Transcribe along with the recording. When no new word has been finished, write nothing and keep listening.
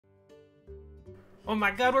Oh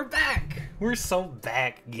my god, we're back! We're so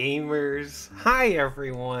back, gamers. Hi,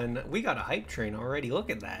 everyone. We got a hype train already.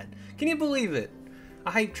 Look at that. Can you believe it?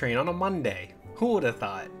 A hype train on a Monday. Who would have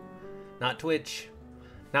thought? Not Twitch.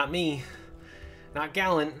 Not me. Not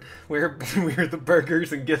Gallant. We're the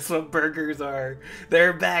burgers, and guess what burgers are?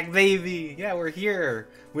 They're back, baby! Yeah, we're here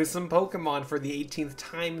with some Pokemon for the 18th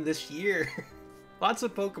time this year. Lots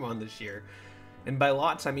of Pokemon this year. And by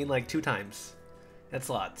lots, I mean like 2 times.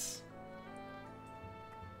 That's lots.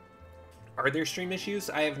 Are there stream issues?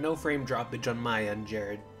 I have no frame droppage on my end,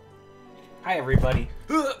 Jared. Hi, everybody.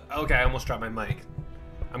 Okay, I almost dropped my mic.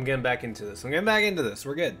 I'm getting back into this.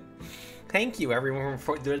 We're good. Thank you, everyone,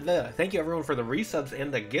 for the resubs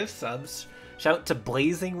and the gift subs. Shout out to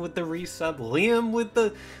Blazing with the resub, Liam with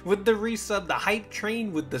the resub, the hype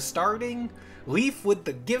train with the starting, Leaf with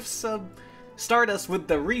the gift sub, Stardust with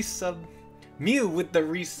the resub, Mew with the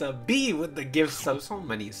resub, B with the gift sub. So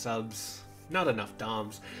many subs. Not enough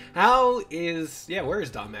Doms. Where is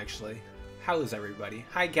Dom actually? How is everybody?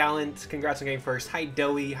 Hi Gallant, congrats on getting first. Hi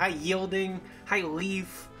Doey, hi Yielding, hi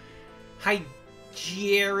Leaf, hi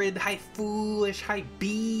Jared, hi Foolish, hi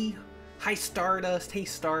B, hi Stardust, hey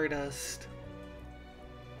Stardust.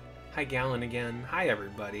 Hi Gallant again, hi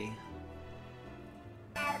everybody.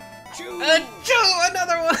 Achoo!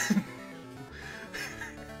 Another one!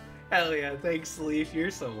 Hell yeah, thanks Leaf,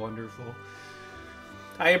 you're so wonderful.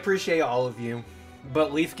 I appreciate all of you,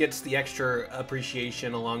 but Leaf gets the extra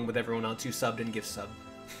appreciation along with everyone else who subbed and gift sub.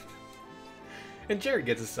 And Jared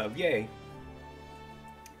gets a sub, yay.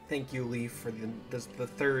 Thank you, Leaf, for the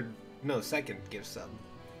second gift sub.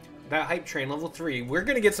 That hype train, level 3. We're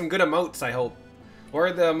gonna get some good emotes, I hope. Where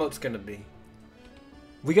are the emotes gonna be?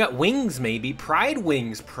 We got wings, maybe. Pride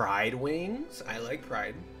wings. Pride wings. I like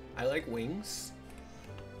pride. I like wings.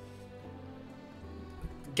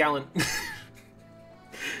 Gallant.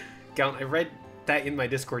 Gallant, I read that in my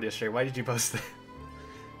Discord yesterday. Why did you post that?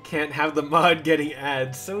 Can't have the mod getting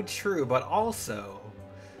ads. So true, but also,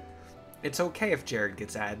 it's okay if Jared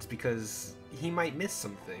gets ads because he might miss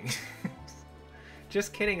something.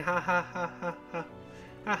 Just kidding. Ha ha ha ha ha.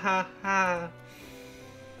 Ha ha ha.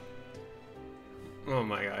 Oh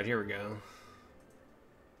my god, here we go.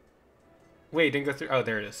 Wait, didn't go through. Oh,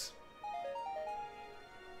 there it is.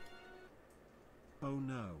 Oh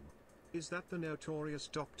no. Is that the notorious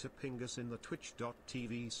Dr. Pingus in the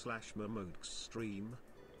twitch.tv/Momokes stream?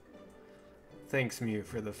 Thanks, Mew,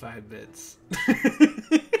 for the 5 bits.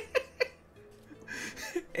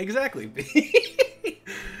 Exactly.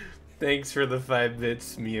 Thanks for the 5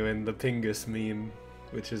 bits, Mew, and the Pingus meme,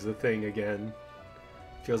 which is the thing again.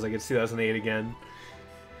 Feels like it's 2008 again.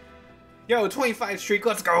 Yo, 25 streak,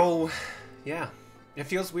 let's go! Yeah, it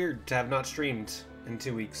feels weird to have not streamed in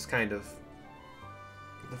 2 weeks, kind of.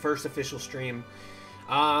 The first official stream.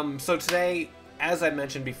 So today, as I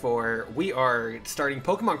mentioned before, we are starting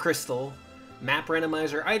Pokemon Crystal, Map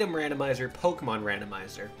Randomizer, Item Randomizer, Pokemon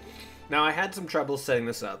Randomizer. Now, I had some trouble setting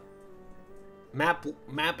this up. Map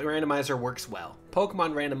Randomizer works well.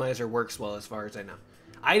 Pokemon Randomizer works well as far as I know.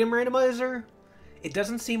 Item Randomizer? It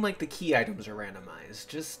doesn't seem like the key items are randomized.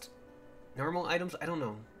 Just normal items? I don't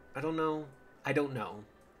know. I don't know.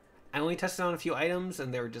 I only tested on a few items,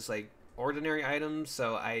 and they were just like ordinary items,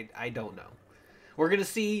 so I don't know. We're gonna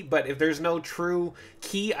see, but if there's no true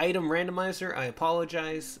key item randomizer, I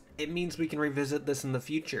apologize. It means we can revisit this in the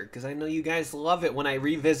future, because I know you guys love it when I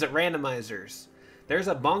revisit randomizers. There's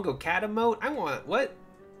a Bongo Cat emote. I want... What?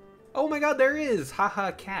 Oh my god, there is!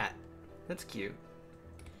 Haha, cat. That's cute.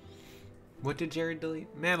 What did Jared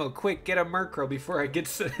delete? Mammo, quick, get a Murkrow before I get...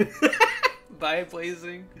 Bye,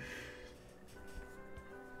 Blazing.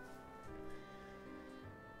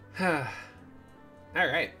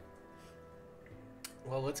 Alright.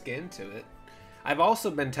 Well, let's get into it. I've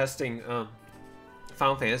also been testing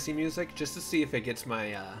Final Fantasy music just to see if it gets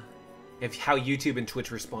my how YouTube and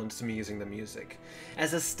Twitch responds to me using the music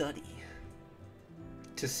as a study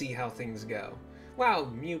to see how things go.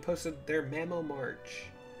 Wow, Mew posted their Mammo March.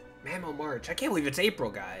 Mammo March. I can't believe it's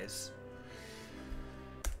April, guys.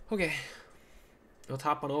 Okay. Let's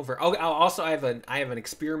hop on over. Oh, also I have an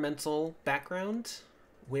experimental background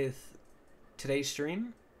with today's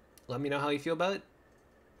stream. Let me know how you feel about it.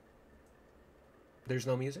 There's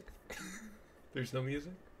no music. There's no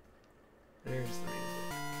music. There's the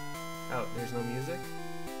music. Oh, there's no music.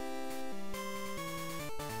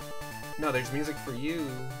 No, there's music for you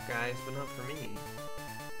guys, but not for me.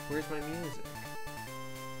 Where's my music?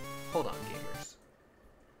 Hold on, gamers.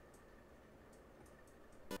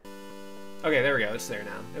 Okay, there we go. It's there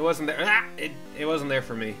now. It wasn't there. Ah! It wasn't there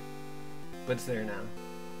for me, but it's there now.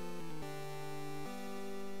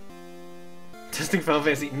 Testing Final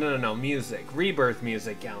Fantasy. No. Music. Rebirth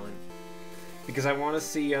music, Gallon. Because I want to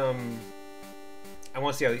see how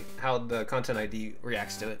the content ID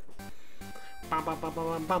reacts to it. Bum, bum, bum,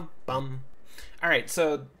 bum, bum, bum. All right,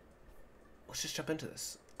 so let's just jump into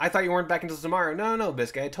this. I thought you weren't back until tomorrow. No,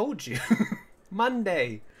 Biscuit. I told you.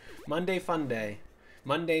 Monday fun day.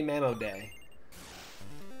 Monday Mamo day.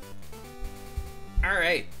 All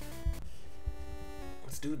right.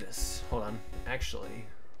 Let's do this. Hold on. Actually.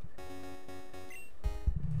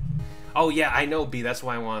 Oh yeah, I know, B. That's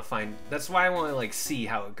why I want to find. That's why I want to like see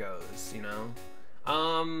how it goes. You know.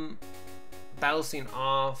 Battle scene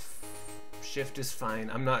off. Shift is fine.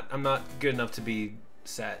 I'm not good enough to be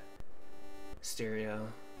set. Stereo.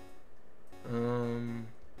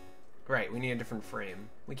 Right. We need a different frame.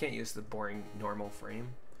 We can't use the boring normal frame.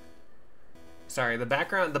 Sorry, the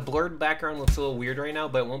background, the blurred background looks a little weird right now,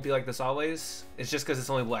 but it won't be like this always. It's just because it's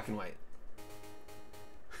only black and white.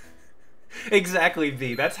 Exactly,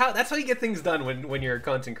 V. That's how you get things done when you're a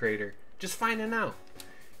content creator. Just finding out.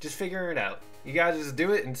 Just figuring it out. You gotta just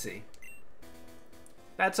do it and see.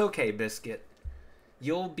 That's okay, Biscuit.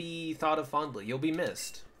 You'll be thought of fondly. You'll be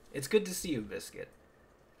missed. It's good to see you, Biscuit.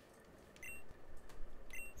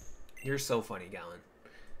 You're so funny, Gallon.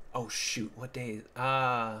 Oh shoot, what day?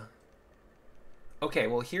 Okay,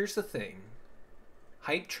 well here's the thing.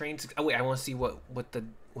 Hype trains. Oh wait, I want to see what the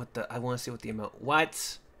I want to see what the emote.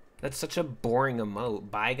 What? That's such a boring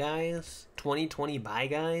emote. Bye guys. 2020 bye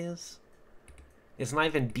guys. It's not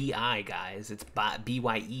even BI guys. It's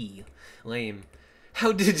BYE. Lame.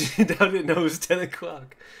 How did it know it was 10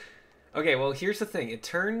 o'clock? Okay, well here's the thing. It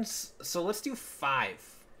turns. So let's do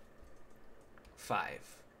 5.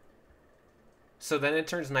 5. So then it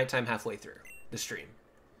turns nighttime halfway through the stream.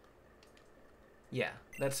 Yeah,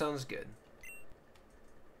 that sounds good.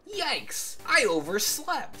 Yikes! I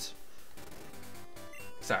overslept!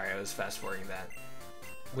 Sorry, I was fast-forwarding that.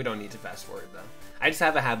 We don't need to fast-forward, though. I just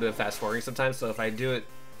have a habit of fast-forwarding sometimes, so if I do it,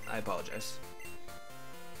 I apologize.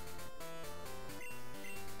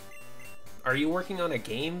 Are you working on a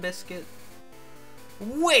game, Biscuit?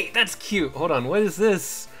 Wait, that's cute! Hold on, what is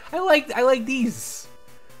this? I like these!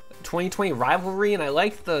 2020 rivalry, and I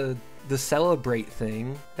like the celebrate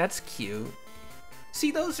thing. That's cute.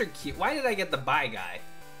 See, those are cute. Why did I get the bye guy?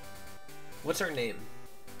 What's her name?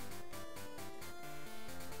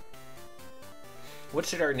 What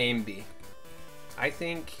should our name be? I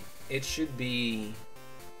think it should be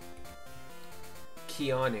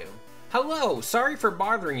Keanu. Hello, sorry for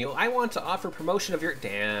bothering you. I want to offer promotion of your...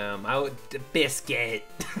 Damn, Biscuit.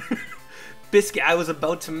 Biscuit, I was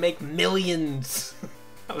about to make millions.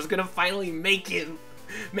 I was gonna finally make it.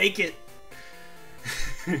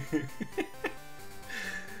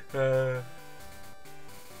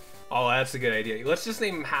 Oh, that's a good idea. Let's just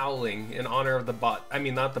name him Howling in honor of the bot. I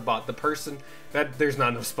mean, not the bot, the person. That there's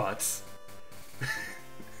not enough spots.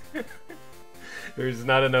 There's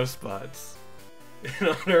not enough spots. In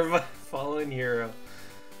honor of a fallen hero.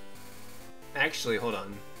 Actually, hold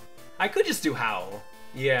on. I could just do Howl.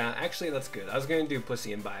 Yeah, actually, that's good. I was gonna do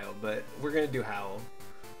Pussy and Bio, but we're gonna do Howl.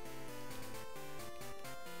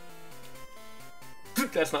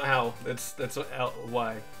 That's not Howl. That's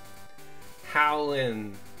why.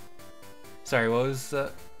 Howlin'. Sorry, what was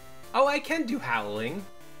Oh, I can do Howling.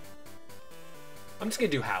 I'm just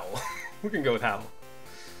gonna do Howl. We're gonna go with Howl.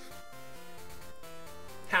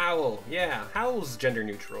 Howl, yeah. Howl's gender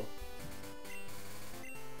neutral.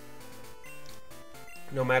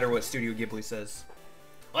 No matter what Studio Ghibli says.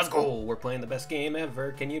 Let's go! We're playing the best game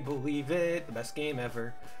ever. Can you believe it? The best game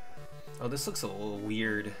ever. Oh, this looks a little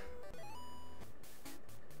weird.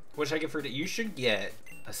 What should I get for it? You should get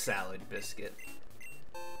a salad, Biscuit.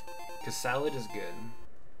 Because salad is good.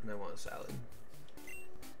 And I want a salad.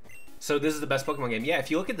 So this is the best Pokemon game. Yeah,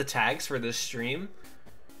 if you look at the tags for this stream,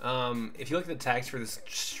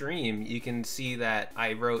 you can see that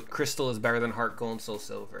I wrote Crystal is better than Heart Gold and Soul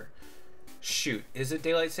Silver. Shoot, is it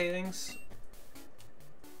daylight savings?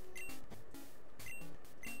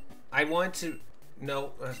 I want to...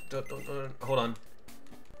 No, don't, hold on.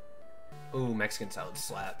 Ooh, Mexican salad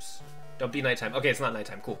slaps. Don't be nighttime. Okay, it's not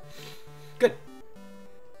nighttime. Cool. Good.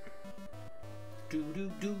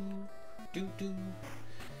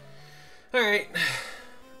 Alright.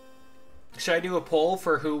 Should I do a poll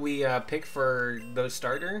for who we pick for the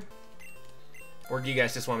starter? Or do you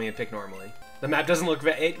guys just want me to pick normally? The map doesn't look...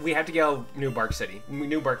 We have to go New Bark City.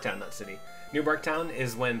 New Bark Town, not City. New Bark Town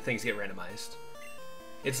is when things get randomized.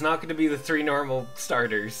 It's not going to be the 3 normal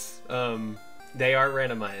starters. They are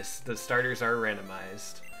randomized. The starters are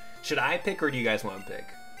randomized. Should I pick or do you guys want to pick?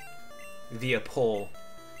 Via poll.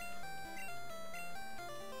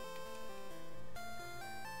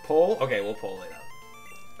 Poll? Okay, we'll poll it up.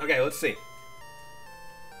 Okay, let's see.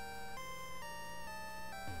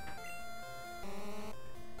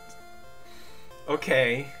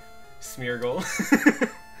 Okay, Smeargle.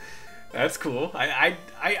 That's cool. I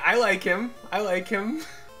like him. I like him.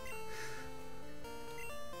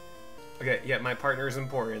 Okay, yeah, my partner is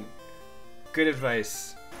important. Good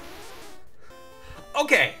advice.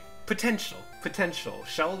 Okay, potential.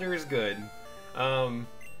 Shelter is good.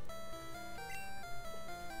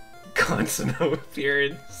 Consonant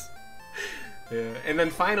appearance. Yeah, and then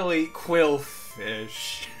finally,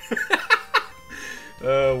 Quillfish.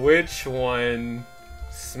 Which one?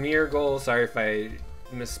 Smeargle. Sorry if I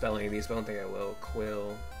misspelling these, but I don't think I will.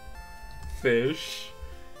 Quillfish.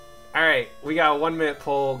 Alright, we got a 1 minute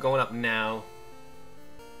poll going up now.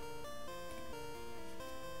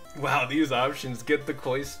 Wow, these options. Get the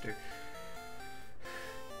Cloister.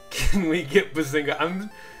 Can we get Bazinga?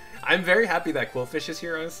 I'm very happy that Quillfish is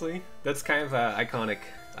here, honestly. That's kind of an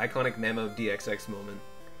iconic Memo DXX moment.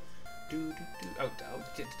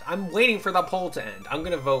 I'm waiting for the poll to end. I'm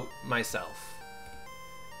gonna vote myself.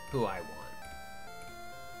 Who I want.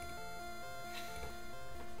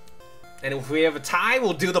 And if we have a tie,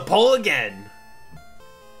 we'll do the poll again.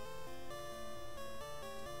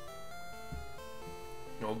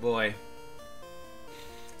 Oh boy.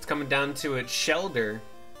 It's coming down to it. Shelter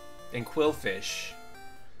and Quillfish.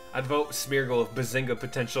 I'd vote Smeargle if Bazinga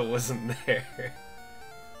potential wasn't there.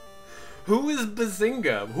 Who is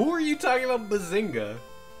Bazinga? Who are you talking about, Bazinga?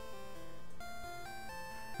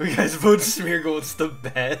 You guys vote Smeargle, it's the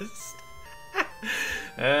best?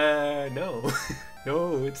 No.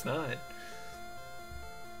 No, it's not.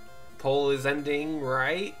 Poll is ending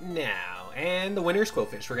right now. And the winner's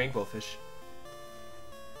Quillfish. We're getting Quillfish.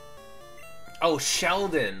 Oh,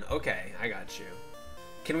 Sheldon. Okay, I got you.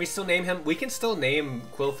 Can we still name him? We can still name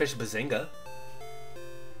Quillfish Bazinga.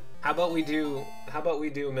 How about we do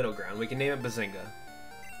a middle ground? We can name it Bazinga.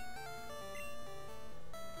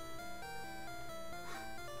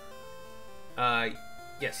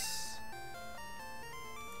 Yes.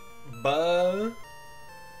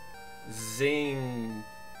 Zing.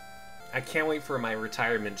 I can't wait for my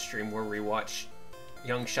retirement stream where we watch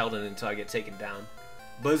young Sheldon until I get taken down.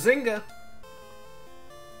 Bazinga!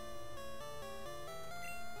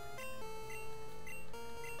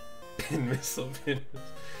 Pin missile, pin.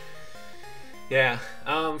 Yeah,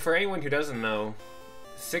 for anyone who doesn't know,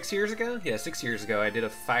 6 years ago? Yeah, 6 years ago, I did a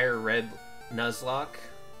Fire Red Nuzlocke,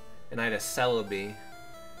 and I had a Celebi.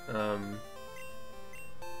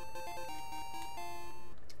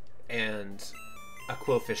 And a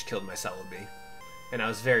Quillfish killed my Celebi. And I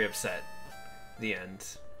was very upset. The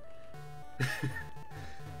end.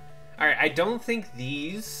 Alright, I don't think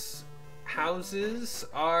these houses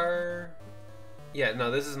are... Yeah,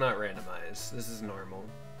 no, this is not randomized. This is normal.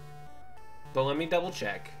 But let me double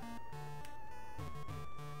check.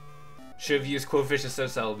 Should have used Quillfish instead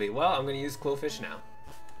of Celebi. Well, I'm going to use Quillfish now.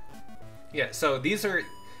 Yeah, so these are...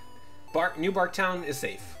 New Barktown is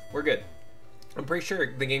safe. We're good. I'm pretty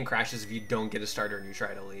sure the game crashes if you don't get a starter and you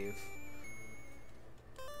try to leave.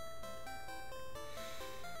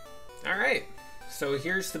 Alright, so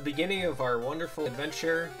here's the beginning of our wonderful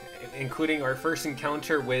adventure, including our first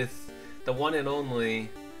encounter with the one and only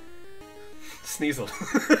Sneasel.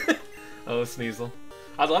 Oh, Sneasel.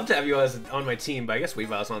 I'd love to have you as on my team, but I guess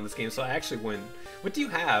Weavile's on this game, so I actually win. What do you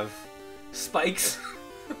have? Spikes?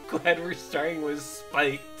 I'm glad we're starting with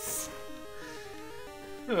spikes.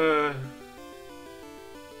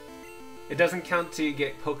 It doesn't count till you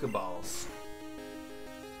get Pokeballs.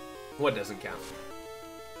 What doesn't count?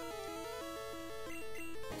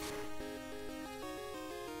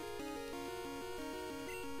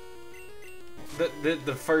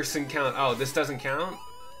 The first encounter. Oh, this doesn't count?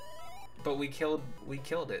 But we killed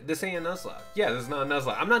it. This ain't a Nuzlocke. Yeah, this is not a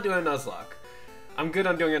Nuzlocke. I'm not doing a Nuzlocke. I'm good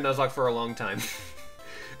on doing a Nuzlocke for a long time.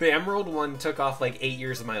 The Emerald one took off like 8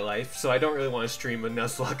 years of my life, so I don't really want to stream a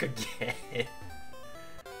Nuzlocke again.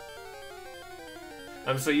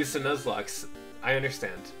 I'm so used to Nuzlocks. I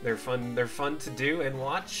understand. They're fun to do and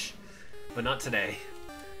watch, but not today.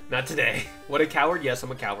 Not today. What, a coward? Yes, I'm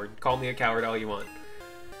a coward. Call me a coward all you want.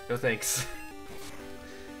 No thanks.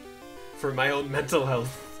 For my own mental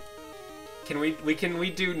health. Can we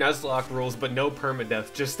do Nuzlocke rules, but no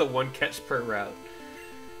permadeath, just the one catch per route?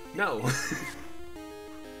 No.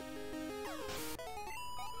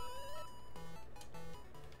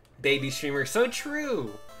 Baby streamer, so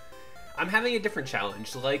true! I'm having a different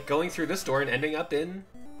challenge, like going through this door and ending up in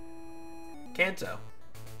Kanto.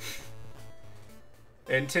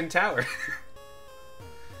 And Tin Tower.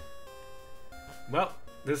 Well,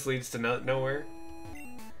 this leads to nowhere.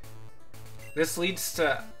 This leads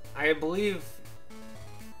to, I believe...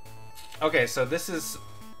 Okay, so this is...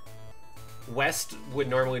 West would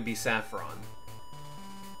normally be Saffron.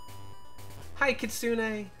 Hi,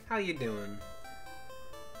 Kitsune. How you doing?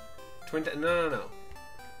 No.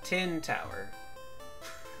 Tin Tower.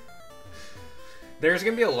 There's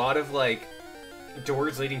gonna be a lot of, like,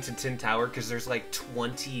 doors leading to Tin Tower, because there's, like,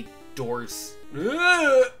 20 doors.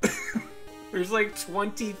 There's, like,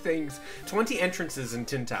 20 things. 20 entrances in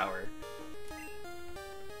Tin Tower.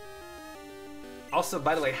 Also,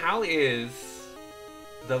 by the way, how is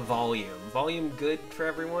the volume? Volume good for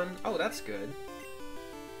everyone? Oh, that's good.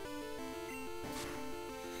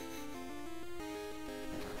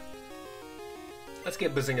 Let's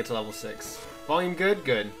get Bazinga to level 6. Volume good?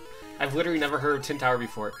 Good. I've literally never heard of Tin Tower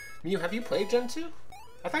before. Mew, have you played Gen 2?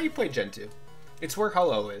 I thought you played Gen 2. It's where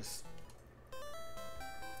Ho-Oh is.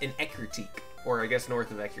 In Ekirtik. Or I guess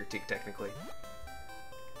north of Ekirtik, technically.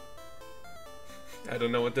 I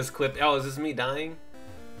don't know what this clip... Oh, is this me dying?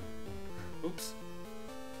 Oops.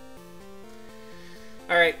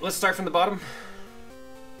 Alright, let's start from the bottom.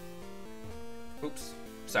 Oops.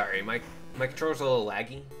 Sorry, my controller's a little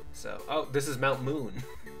laggy. So, oh, this is Mount Moon.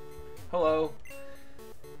 Hello.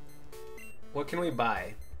 What can we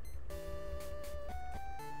buy?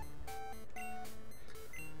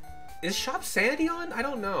 Is Shop Sandy on? I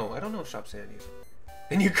don't know. I don't know if Shop Sandy's on.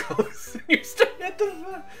 And you go, you're starting at the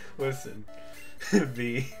front. Listen.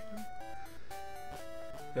 B.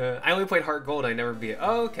 I only played Heart Gold. I never beat it.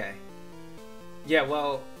 Oh, okay. Yeah,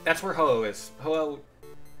 well, that's where Ho-Oh is. Ho-Oh.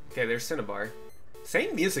 Okay, there's Cinnabar.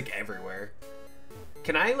 Same music everywhere.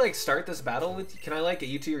 Can I, like, start this battle with you? Can I, like, get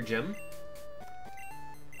you to your gym?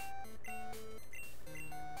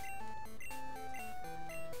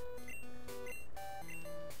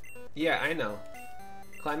 Yeah, I know.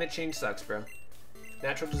 Climate change sucks, bro.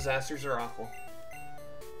 Natural disasters are awful.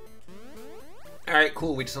 Alright,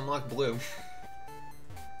 cool. We just unlocked blue.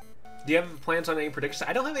 Do you have plans on any predictions?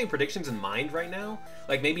 I don't have any predictions in mind right now.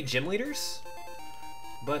 Like, maybe gym leaders?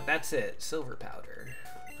 But that's it. Silver powder.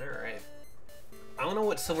 Alright. I don't know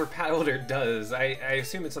what silver powder does. I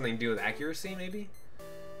assume it's something to do with accuracy, maybe?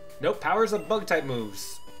 Nope, powers of bug type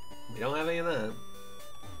moves. We don't have any of that.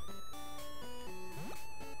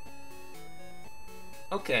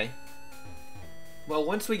 Okay. Well,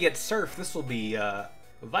 once we get Surf, this will be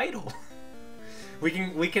vital. we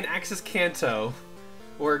can access Kanto,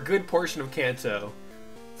 or a good portion of Kanto,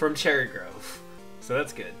 from Cherry Grove. So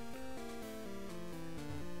that's good.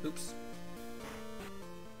 Oops.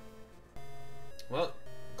 Well,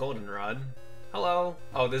 Goldenrod. Hello.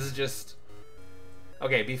 Oh, this is just...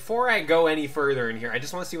 Okay, before I go any further in here, I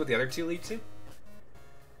just want to see what the other two lead to.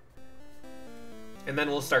 And then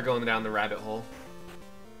we'll start going down the rabbit hole.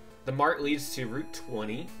 The Mart leads to Route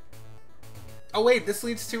 20. Oh wait, this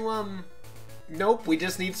leads to, Nope, we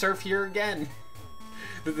just need Surf here again.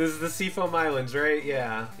 This is the Seafoam Islands, right?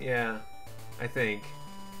 Yeah, I think.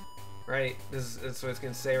 Right? That's what it's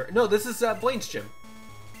gonna say. No, this is, Blaine's gym.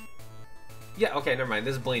 Yeah, okay, never mind.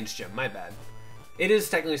 This is Blaine's gym. My bad. It is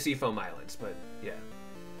technically Seafoam Islands, but yeah.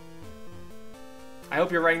 I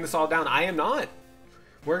hope you're writing this all down. I am not.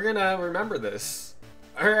 We're gonna remember this.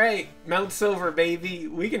 Alright, Mount Silver, baby.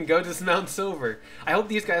 We can go to Mount Silver. I hope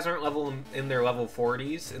these guys aren't level in their level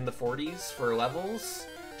 40s, in the 40s for levels.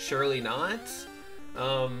 Surely not.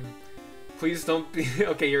 Please don't be...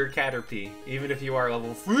 Okay, you're a Caterpie. Even if you are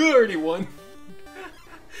level 31.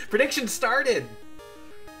 Prediction started!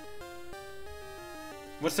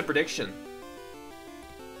 What's the prediction?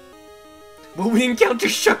 Will we encounter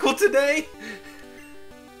Shuckle today?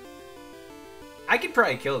 I could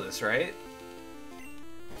probably kill this, right?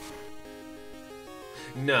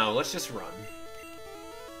 No, let's just run.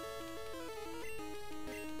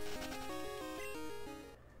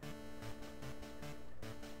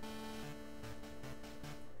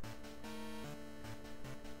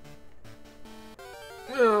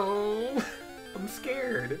 No, I'm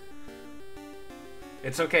scared.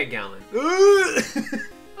 It's okay, Gallon.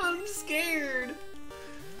 I'm scared.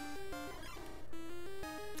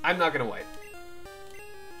 I'm not gonna wipe.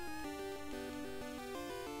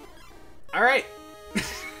 All right.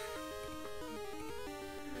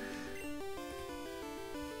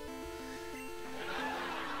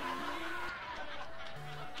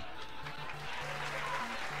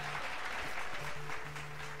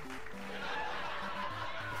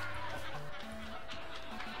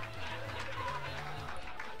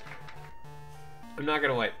 I'm not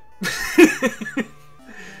gonna wipe.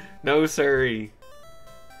 No, sorry.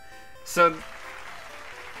 So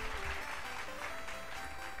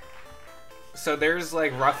there's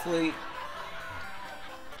like roughly...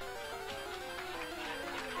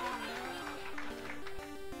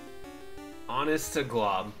 honest to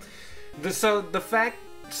Glob.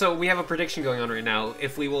 So we have a prediction going on right now.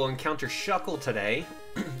 If we will encounter Shuckle today,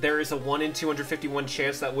 there is a 1 in 251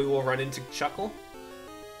 chance that we will run into Shuckle.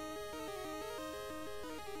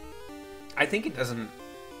 I think it doesn't...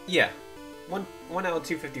 Yeah. 1 out of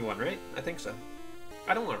 251, right? I think so.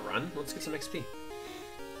 I don't want to run. Let's get some XP.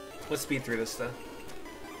 Let's speed through this, though.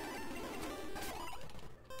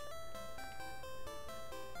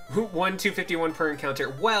 1 251 per encounter.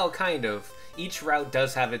 Well, kind of. Each route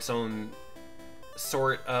does have its own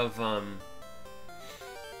sort of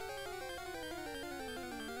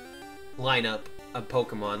lineup of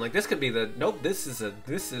Pokemon. Like this could be the this is a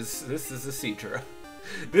Seadra.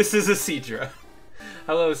 This is a Seadra.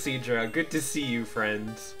 Hello, Seadra. Good to see you,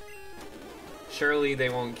 friends. Surely they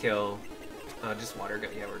won't kill. Just water.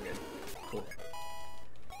 Yeah, we're good. Cool.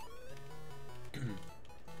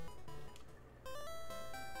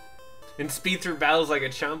 And speed through battles like a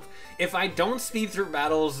chump. If I don't speed through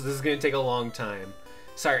battles, this is gonna take a long time.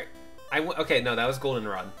 Sorry. Okay, no, that was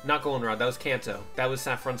Goldenrod. Not Goldenrod, that was Kanto. That was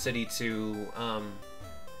Saffron City to,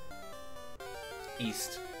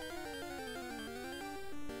 east.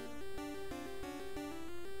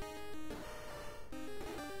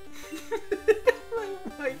 My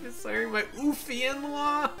wife is saying my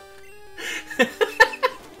oofy-in-law.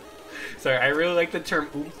 Sorry, I really like the term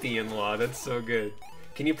oofy-in-law. That's so good.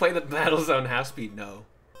 Can you play the Battle Zone half speed? No.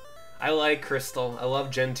 I like Crystal. I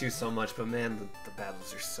love Gen 2 so much, but man, the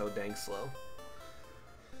battles are so dang slow.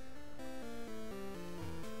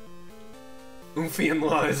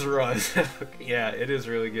 Oofy-in-law is Ruz. Yeah, it is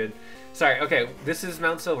really good. Sorry, okay, this is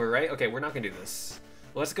Mount Silver, right? Okay, we're not gonna do this.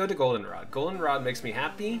 Let's go to Goldenrod. Goldenrod makes me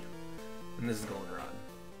happy, and this is Goldenrod.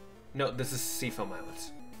 No, this is Seafoam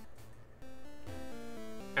Islands.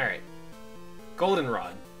 Alright.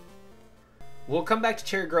 Goldenrod. We'll come back to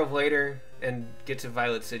Cherry Grove later and get to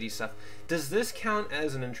Violet City stuff. Does this count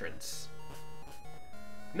as an entrance?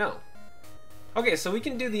 No. Okay, so we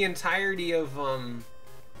can do the entirety of,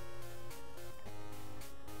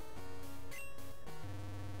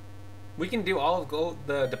 we can do all of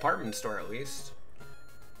the department store at least.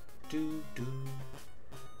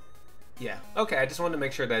 Yeah. Okay, I just wanted to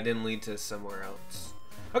make sure that didn't lead to somewhere else.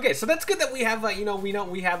 Okay, so that's good that we have, you know,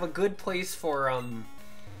 we have a good place for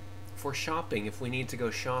shopping if we need to go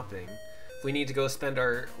shopping. If we need to go spend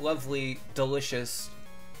our lovely, delicious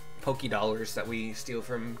Poké Dollars that we steal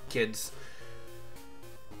from kids.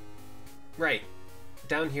 Right.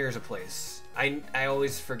 Down here is a place. I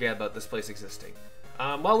always forget about this place existing.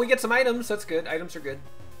 Well, we get some items. That's good. Items are good.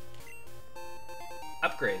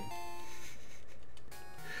 Upgrade.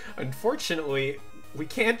 Unfortunately, we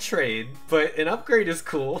can't trade, but an upgrade is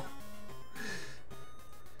cool.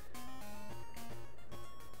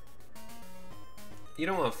 You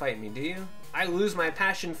don't want to fight me, do you? I lose my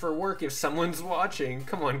passion for work if someone's watching.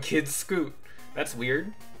 Come on, kids, scoot. That's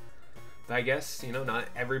weird. I guess, you know, not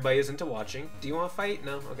everybody is into watching. Do you want to fight?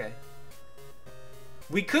 No? Okay.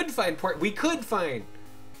 We could find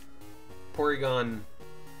Porygon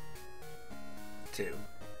 2.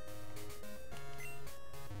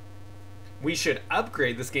 We should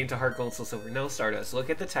upgrade this game to Heart Gold, Soul Silver. No, Stardust. Look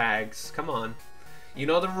at the tags. Come on. You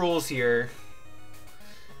know the rules here.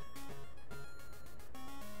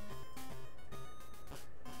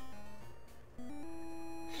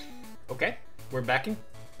 Okay, we're back in.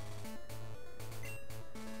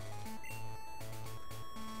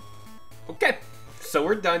 Okay, so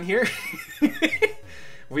we're done here.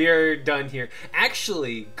 We are done here.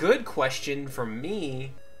 Actually, good question from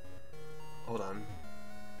me. Hold on.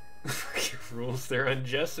 Rules, they're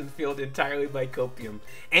unjust and fueled entirely by copium.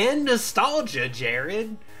 And nostalgia,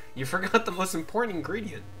 Jared! You forgot the most important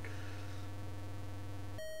ingredient.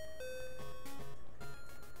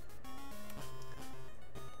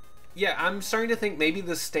 Yeah, I'm starting to think maybe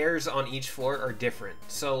the stairs on each floor are different.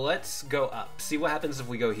 So let's go up. See what happens if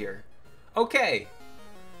we go here. Okay.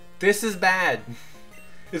 This is bad.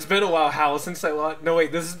 It's been a while, Hal, since I lost. No,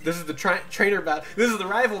 wait, this is the trainer battle. This is the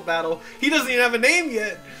rival battle. He doesn't even have a name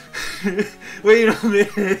yet. Wait a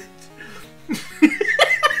minute.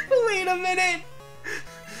 Wait a minute.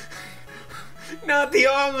 Not the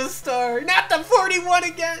Almastar. Not the 41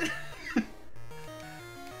 again.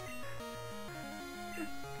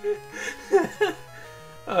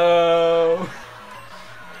 Oh.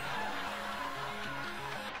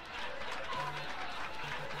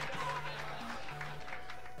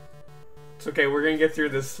 It's okay, we're gonna get through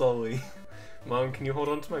this slowly. Mom, can you hold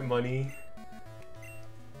on to my money?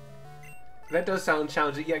 That does sound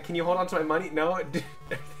challenging. Yeah, can you hold on to my money? No?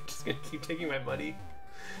 They're just gonna keep taking my money.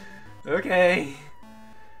 Okay.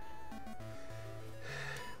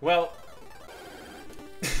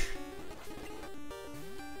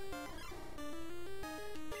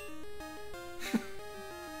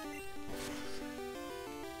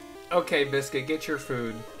 Okay, Biscuit, get your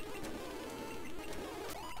food.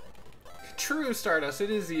 True, Stardust, it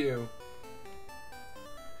is you.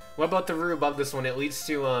 What about the route above this one? It leads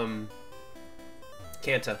to,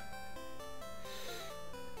 Kanta.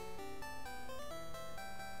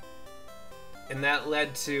 And that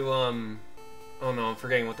led to, oh no, I'm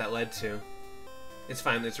forgetting what that led to. It's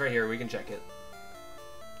fine, it's right here, we can check it.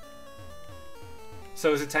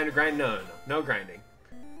 So is it time to grind? No, no, no, no grinding.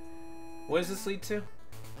 What does this lead to?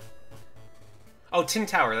 Oh, Tin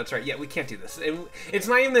Tower, that's right. Yeah, we can't do this. It's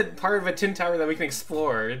not even the part of a Tin Tower that we can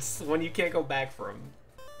explore. It's one you can't go back from.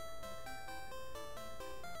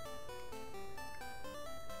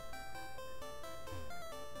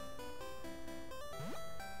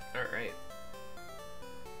 Alright.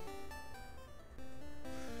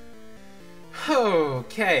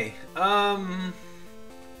 Okay.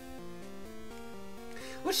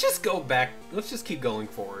 Let's just go back. Let's just keep going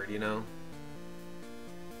forward, you know?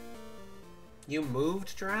 You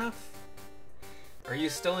moved, Giraffe? Are you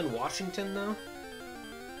still in Washington, though?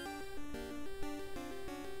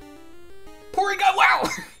 Porygon! Wow!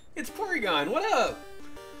 It's Porygon! What up?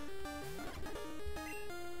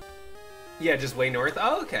 Yeah, just way north?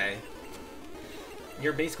 Oh, okay.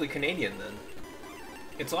 You're basically Canadian, then.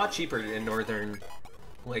 It's a lot cheaper in northern,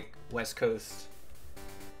 like, West Coast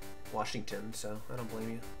Washington, so I don't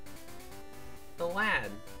blame you. The lad.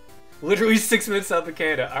 Literally 6 minutes south of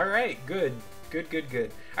Canada. Alright, good. Good, good,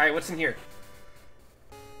 good. Alright, what's in here?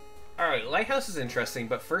 Alright, Lighthouse is interesting,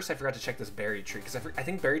 but first I forgot to check this berry tree, because I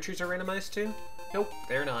think berry trees are randomized too? Nope,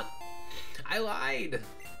 they're not. I lied!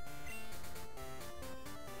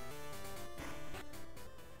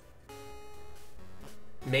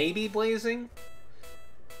 Maybe blazing?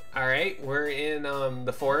 Alright, we're in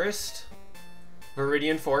the forest.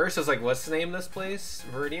 Viridian Forest. I was like, what's the name of this place?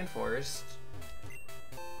 Viridian Forest.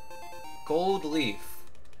 Gold Leaf.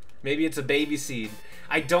 Maybe it's a baby seed.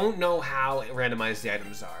 I don't know how randomized the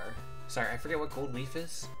items are. Sorry, I forget what Gold Leaf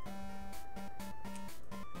is.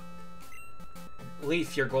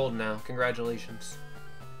 Leaf, you're gold now. Congratulations.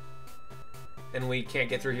 And we can't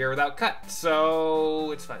get through here without cut,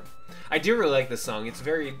 so it's fine. I do really like this song. It's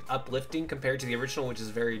very uplifting compared to the original, which is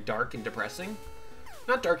very dark and depressing.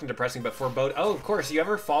 Not dark and depressing, but forebode. Oh, of course, you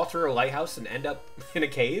ever fall through a lighthouse and end up in a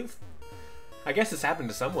cave? I guess this happened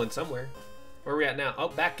to someone somewhere. Where are we at now? Oh,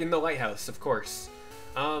 back in the lighthouse, of course.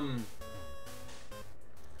 I'm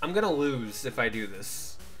gonna lose if I do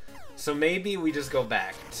this. So maybe we just go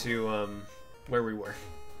back to, where we were.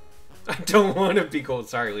 I don't want to be gold.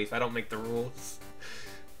 Sorry, Leaf, I don't make the rules.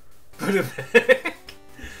 Put it back.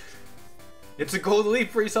 It's a gold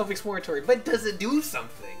leaf, pretty self-explanatory, but does it do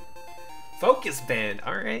something? Focus band,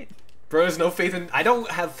 alright. Bro has no faith in... I don't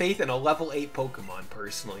have faith in a level 8 Pokemon,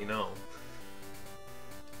 personally, no.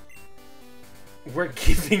 We're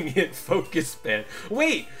giving it focus band.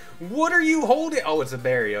 Wait, what are you holding? Oh, it's a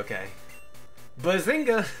berry, okay.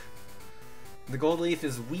 Bazinga! The gold leaf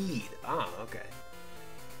is weed. Ah, okay.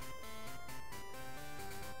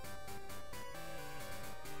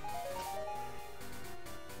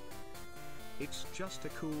 It's just a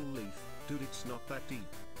cool leaf, dude, it's not that deep.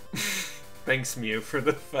 Thanks, Mew, for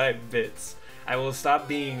the 5 bits. I will stop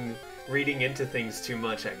reading into things too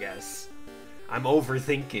much, I guess. I'm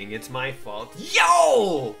overthinking, it's my fault.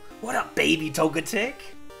 Yo! What up, baby Togetic?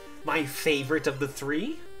 My favorite of the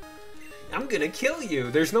 3? I'm gonna kill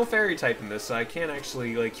you. There's no fairy type in this, so I can't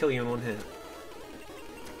actually, like, kill you in one hit.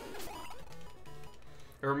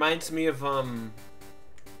 It reminds me of, what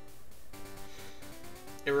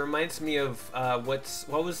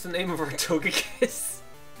was the name of our Togekiss?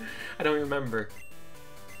 I don't remember.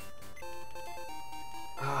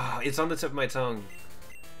 Ah, it's on the tip of my tongue.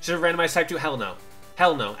 Should have randomized type 2? Hell no.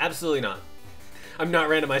 Hell no. Absolutely not. I'm not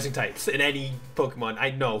randomizing types in any Pokemon. I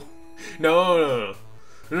know. No, no, no.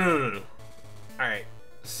 No, no, no, no. Alright.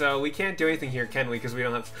 So we can't do anything here, can we? Because we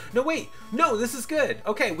don't have... No, wait! No, this is good!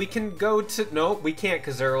 Okay, we can go to... No, we can't,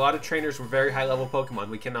 because there are a lot of trainers with very high-level Pokemon.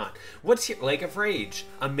 We cannot. What's here? Lake of Rage.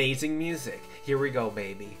 Amazing music. Here we go,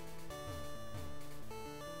 baby.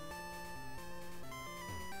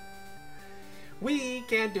 We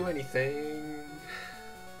can't do anything.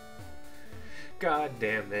 God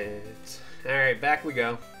damn it. Alright, back we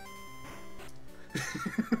go.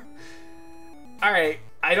 Alright,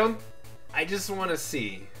 I just want to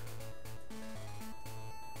see.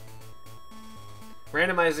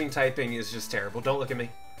 Randomizing typing is just terrible. Don't look at me.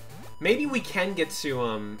 Maybe we can get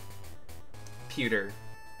to, Pewter.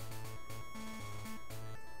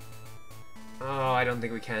 Oh, I don't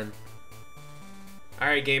think we can.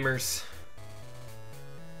 Alright, gamers.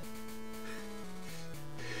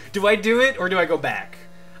 Do I do it, or do I go back?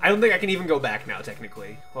 I don't think I can even go back now,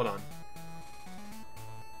 technically. Hold on.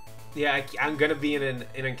 Yeah, I'm gonna be in an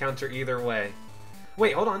encounter either way.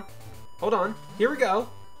 Wait, hold on. Hold on. Here we go.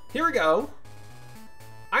 Here we go.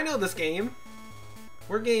 I know this game.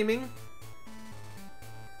 We're gaming.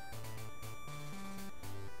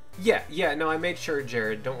 Yeah, no, I made sure,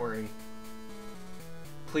 Jared. Don't worry.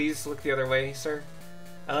 Please look the other way, sir.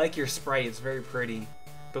 I like your sprite. It's very pretty.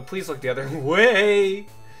 But please look the other way.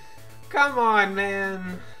 Come on,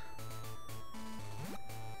 man.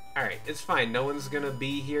 Alright, it's fine. No one's gonna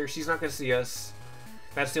be here. She's not gonna see us.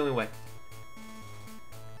 That's the only way.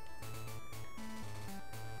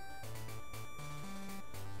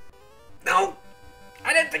 No!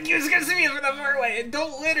 I didn't think you was gonna see me from that far away.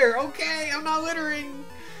 Don't litter, okay? I'm not littering.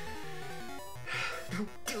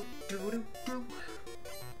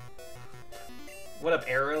 What up,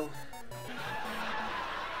 Arrow?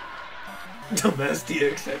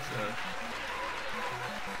 Domestia, etc.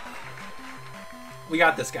 We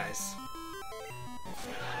got this, guys.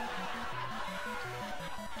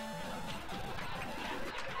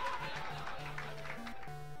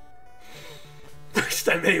 First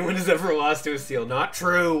time anyone has ever lost to a seal. Not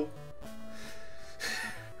true.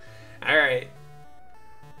 Alright.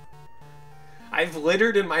 I've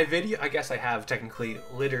littered in my video. I guess I have technically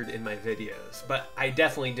littered in my videos, but I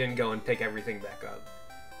definitely didn't go and pick everything back up.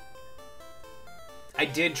 I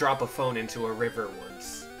did drop a phone into a river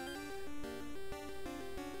once.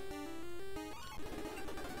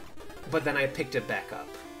 But then I picked it back up.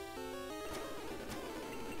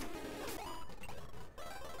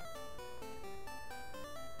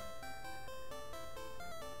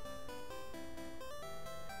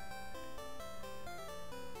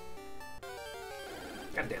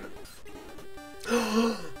 God damn it.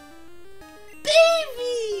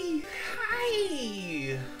 Baby!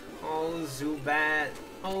 Hi! Oh, Zubat.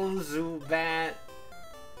 Oh, Zubat.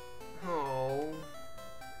 Oh.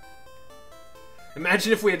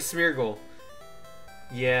 Imagine if we had Smeargle.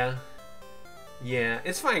 Yeah. Yeah.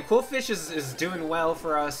 It's fine. Quillfish is doing well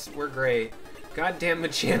for us. We're great. Goddamn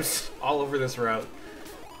Machamp's all over this route.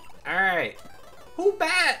 Alright. Who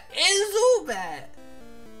bat is Zubat?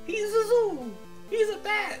 He's a zoo. He's a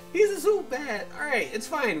bat. He's a zoo bat. Alright, it's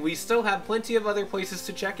fine. We still have plenty of other places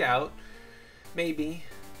to check out. Maybe.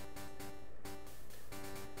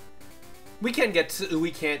 We can get to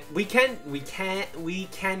we can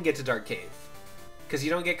get to Dark Cave. Cause you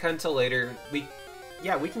don't get cut until later. We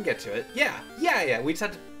can get to it. Yeah. We just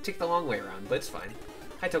have to take the long way around, but it's fine.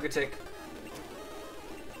 Hi, Togetic.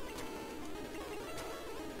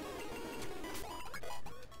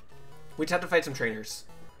 We just have to fight some trainers.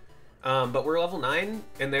 But we're level 9,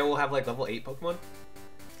 and they will have like level 8 Pokemon.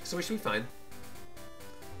 So we should be fine.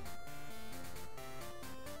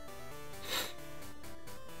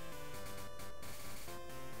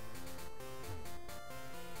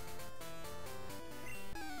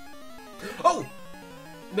 Oh!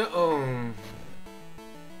 No.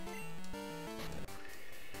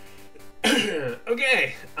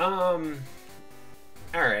 Okay.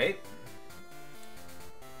 Alright.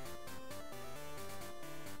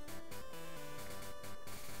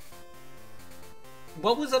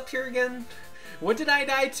 What was up here again? What did I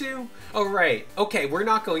die to? Oh, right. Okay, we're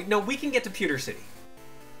not going... No, we can get to Pewter City.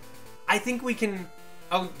 I think we can...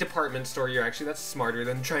 Oh, department store. You're actually... That's smarter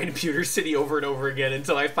than trying to Pewter City over and over again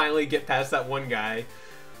until I finally get past that one guy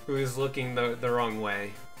who is looking the wrong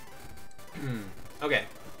way. Okay.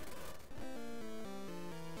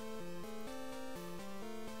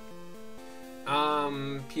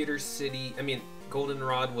 Pewter City... I mean,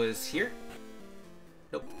 Goldenrod was here?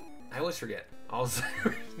 Nope. I always forget.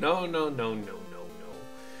 Alzheimer's. No.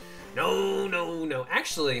 No.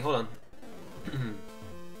 Actually, hold on.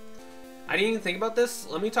 I didn't even think about this.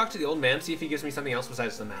 Let me talk to the old man, see if he gives me something else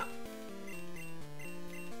besides the map.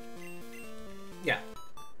 Yeah.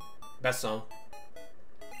 Best song.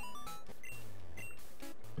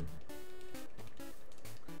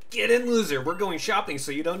 Get in, loser. We're going shopping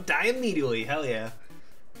so you don't die immediately. Hell yeah.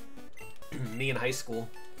 Me in high school.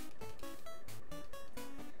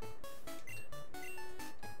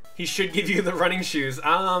 He should give you the running shoes.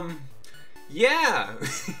 Yeah.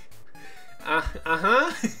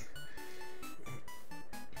 Uh-huh.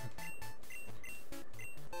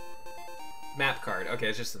 Map card. Okay,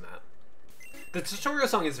 it's just the map. The tutorial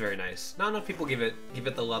song is very nice. Not enough people give it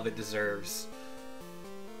the love it deserves.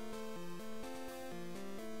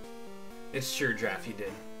 It's true, Draft, you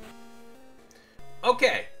did.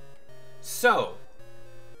 Okay. So,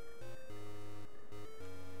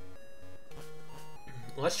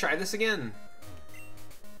 let's try this again.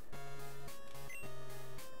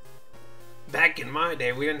 Back in my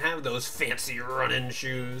day, we didn't have those fancy running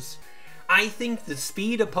shoes. I think the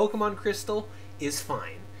speed of Pokemon Crystal is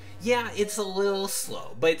fine. Yeah, it's a little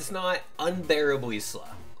slow, but it's not unbearably slow.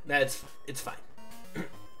 It's fine.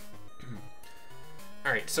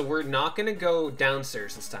 Alright, so we're not gonna go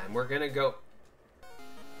downstairs this time. We're gonna go...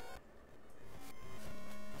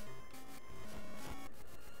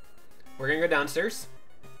 We're gonna go downstairs.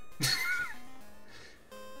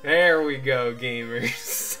 There we go,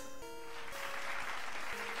 gamers.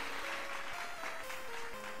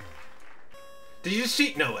 Did you just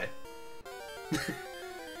cheat? No way.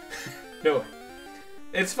 No way.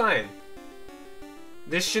 It's fine.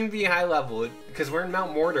 This shouldn't be high level because we're in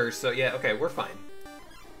Mount Mortar, so yeah, okay, we're fine.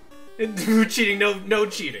 Cheating? No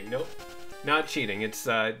cheating. Nope. Not cheating. It's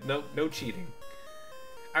no cheating.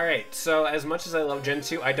 All right. So as much as I love Gen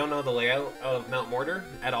 2, I don't know the layout of Mount Mortar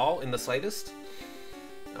at all in the slightest.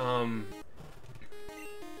 Hi,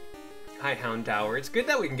 Houndour. It's good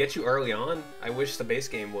that we can get you early on. I wish the base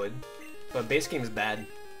game would, but base game's bad.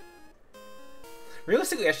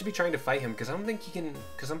 Realistically, I should be trying to fight him because I don't think he can.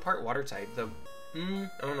 Because I'm part water type. I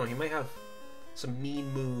don't know. He might have some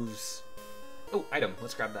mean moves. Oh, item.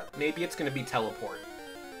 Let's grab that. Maybe it's gonna be teleport.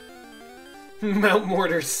 Mount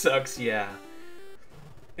Mortar sucks. Yeah.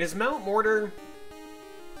 Is Mount Mortar?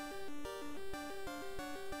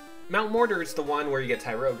 Mount Mortar is the one where you get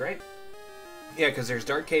Tyrogue, right? Yeah, because there's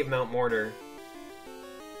Dark Cave, Mount Mortar,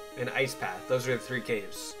 and Ice Path. Those are the 3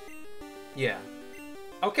 caves. Yeah.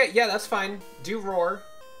 Okay, yeah, that's fine. Do Roar.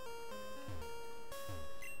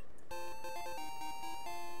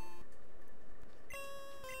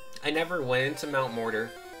 I never went into Mount Mortar,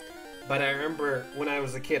 but I remember when I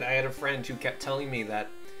was a kid, I had a friend who kept telling me that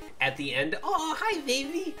at the end... Oh, hi,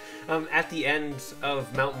 baby! At the end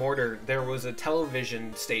of Mount Mortar, there was a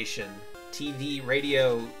television station, TV,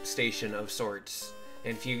 radio station of sorts.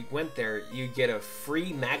 And if you went there, you'd get a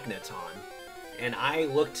free magneton. And I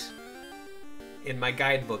looked in my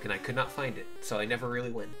guidebook and I could not find it, so I never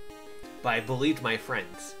really went. But I believed my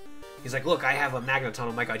friends. He's like, look, I have a magneton.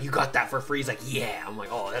 Oh my god, you got that for free? He's like, yeah. I'm like,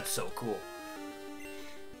 oh, that's so cool.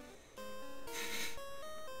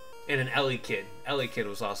 And an Ellie Kid. Ellie Kid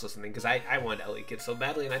was also something, because I wanted Ellie Kid so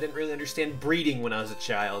badly, and I didn't really understand breeding when I was a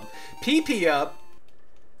child. PP up!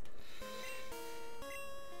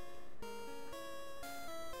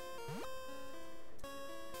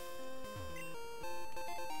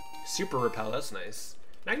 Super Repel, that's nice.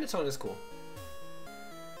 Magneton is cool.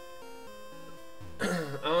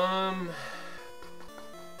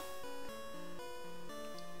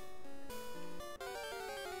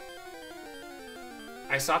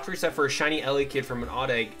 I soft reset for a shiny Ellie Kid from an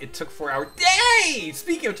odd egg. It took 4 hours. Yay!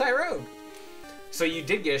 Speaking of Tyrogue! So you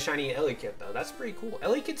did get a shiny Ellie Kid, though. That's pretty cool.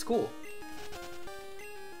 Ellie Kid's cool.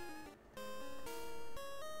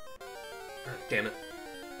 Oh, damn it.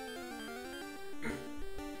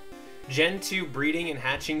 Gen 2 breeding and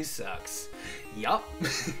hatching sucks. Yup.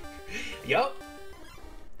 Yup.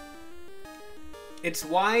 It's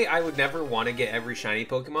why I would never want to get every shiny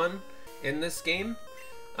Pokemon in this game.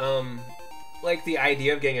 Like, the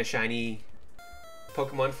idea of getting a shiny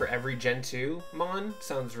Pokemon for every Gen 2 Mon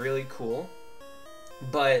sounds really cool.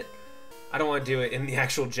 But I don't want to do it in the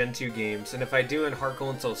actual Gen 2 games. And if I do in Heart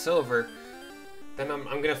Gold and Soul Silver, then I'm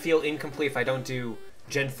going to feel incomplete if I don't do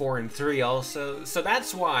Gen 4 and 3 also. So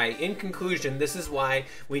that's why, in conclusion, this is why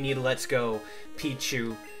we need Let's Go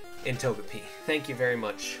Pichu and Togepi. Thank you very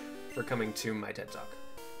much for coming to my TED Talk.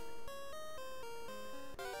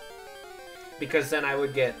 Because then I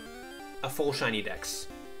would get a full shiny dex.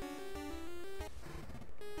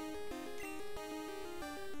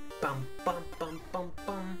 Bum, bum, bum, bum,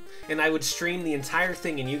 bum. And I would stream the entire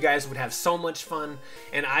thing and you guys would have so much fun.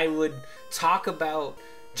 And I would talk about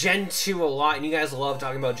Gen 2 a lot, and you guys love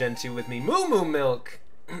talking about Gen 2 with me. Moo Moo Milk!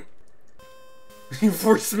 You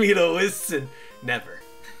forced me to listen. Never.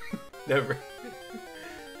 Never.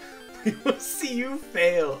 We will see you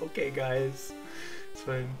fail. Okay, guys. It's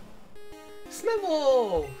fine.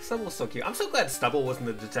 Snubble! Snubble's so cute. I'm so glad Snubble wasn't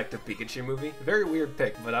the Detective Pikachu movie. Very weird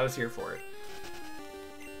pick, but I was here for it.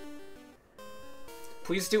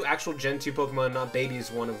 Please do actual Gen 2 Pokemon, not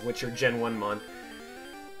babies, one of which are Gen 1 Mon.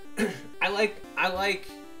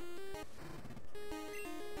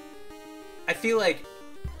 I feel like,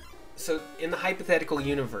 so in the hypothetical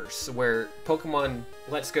universe where Pokemon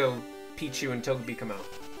Let's Go Pichu and Togepi come out,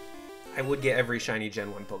 I would get every shiny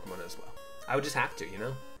Gen 1 Pokemon as well. I would just have to, you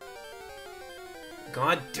know?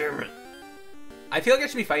 God damn it. I feel like I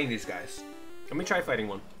should be fighting these guys. Let me try fighting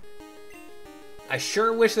one. I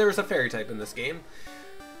sure wish there was a fairy type in this game,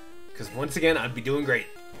 because once again, I'd be doing great.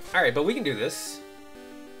 Alright, but we can do this.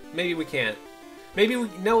 Maybe we can't. Maybe we...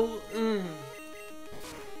 No...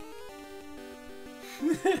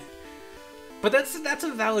 But that's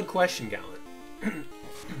a valid question, Gallant.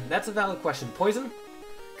 That's a valid question. Poison?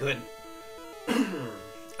 Good.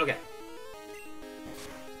 Okay.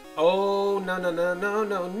 Oh, no, no, no, no,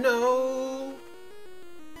 no, no!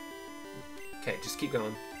 Okay, just keep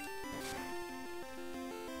going.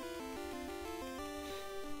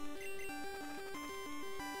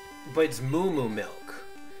 But it's Moo Moo milk.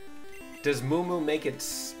 Does Moo Moo make it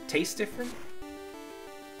taste different?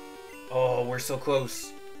 Oh, we're so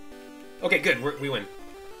close. Okay, good. We win.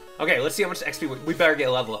 Okay, let's see how much XP we better get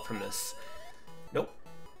a level up from this. Nope.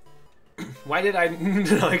 Why did I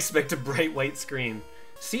not expect a bright white screen?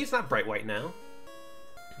 See, it's not bright white now.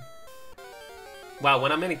 Wow,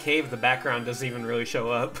 when I'm in a cave, the background doesn't even really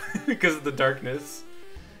show up because of the darkness.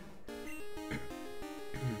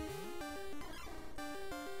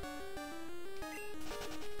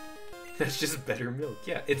 That's just better milk.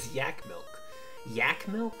 Yeah, it's yak milk. Yak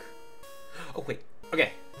milk? Oh, wait.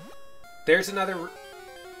 Okay. There's another...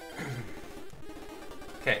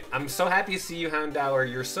 Okay, I'm so happy to see you, Houndour.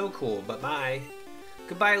 You're so cool, but bye.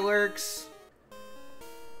 Goodbye, Lurks.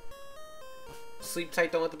 Sleep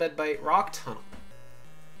tight, don't let the bed bite. Rock tunnel.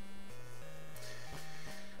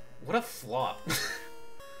 What a flop.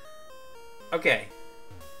 Okay.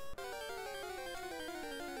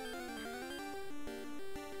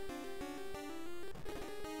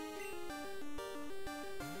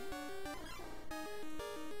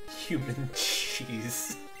 Human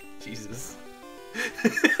cheese. Jesus.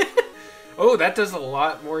 Oh, that does a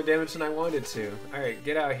lot more damage than I wanted to. Alright,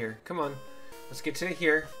 get out of here. Come on. Let's get to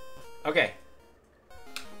here. Okay.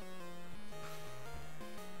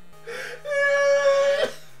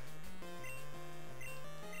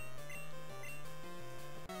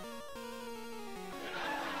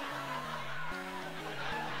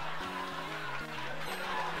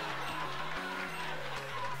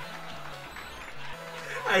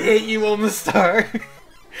 I hate you, Omastar.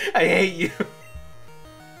 I hate you.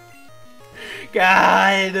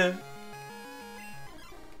 God.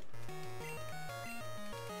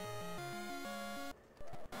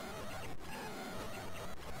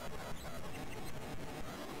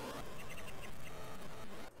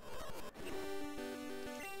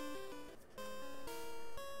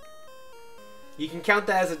 You can count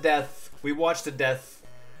that as a death. We watched a death.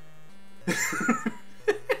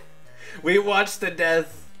 We watched the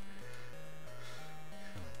death.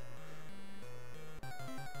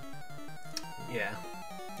 Yeah.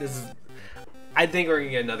 This is... I think we're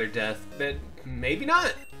gonna get another death, but maybe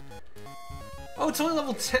not. Oh, it's only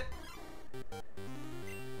level 10.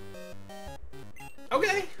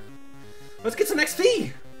 Okay. Let's get some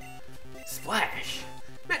XP. Splash.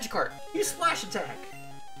 Magikarp, use splash attack.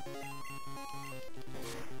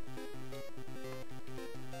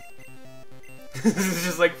 This is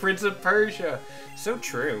just like Prince of Persia. So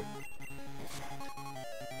true.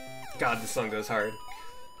 God, this song goes hard.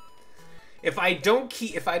 If I don't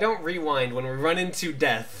rewind when we run into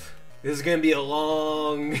death, this is gonna be a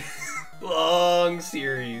long, long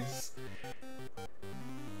series.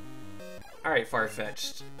 Alright,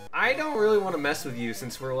 Farfetch'd. I don't really want to mess with you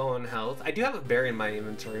since we're low on health. I do have a berry in my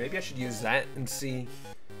inventory. Maybe I should use that and see.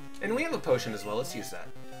 And we have a potion as well. Let's use that.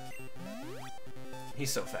 He's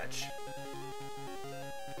so fetch.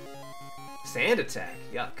 Sand attack.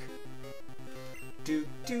 Yuck. Do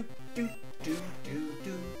do do do do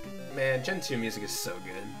do. Man, Gen 2 music is so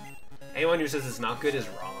good. Anyone who says it's not good is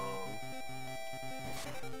wrong.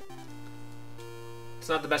 It's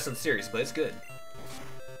not the best in the series, but it's good.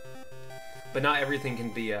 But not everything can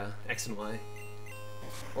be X and Y.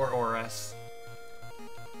 Or ORS.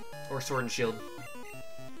 Or Sword and Shield.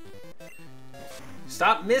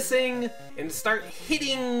 Stop missing and start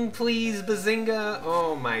hitting, please, Bazinga.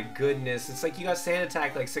 Oh my goodness. It's like you got sand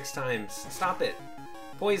attacked like 6 times. Stop it.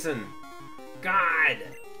 Poison. God.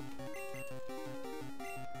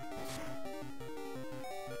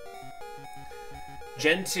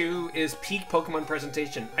 Gen 2 is peak Pokemon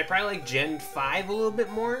presentation. I probably like Gen 5 a little bit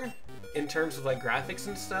more in terms of like graphics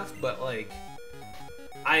and stuff, but like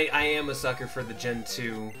I am a sucker for the Gen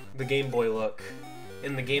 2, the Game Boy look.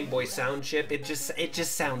 In the Game Boy sound chip, it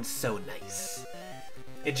just sounds so nice.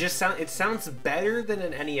 It sounds better than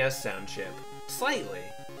an NES sound chip, slightly.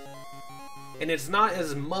 And it's not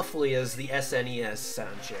as muffly as the SNES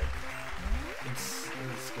sound chip. It's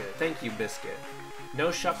good. Thank you, Biscuit. No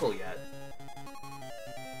Shuckle yet.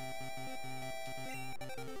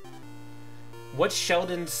 What's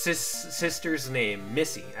Sheldon's sister's name?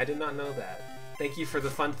 Missy. I did not know that. Thank you for the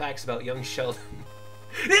fun facts about young Sheldon.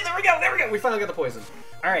 There we go! There we go! We finally got the poison.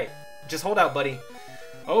 Alright. Just hold out, buddy.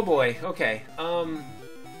 Oh boy, okay.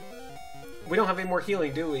 We don't have any more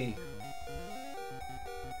healing, do we?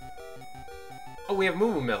 Oh, we have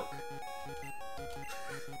Moo Moo Milk.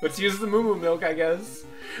 Let's use the Moo Moo Milk, I guess.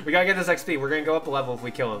 We gotta get this XP. We're gonna go up a level if we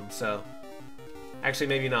kill him, so... Actually,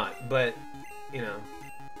 maybe not, but, you know.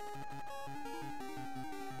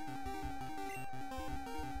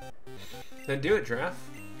 Then do it, Giraffe.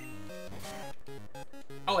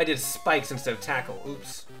 Oh, I did spikes instead of tackle.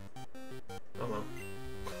 Oops. Oh well.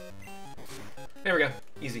 There we go.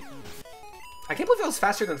 Easy. I can't believe I was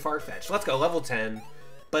faster than Farfetch. Let's go. Level 10.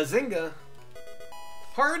 Bazinga.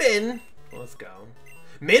 Harden. Let's go.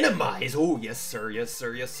 Minimize. Oh, yes, sir. Yes,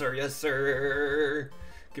 sir. Yes, sir. Yes, sir.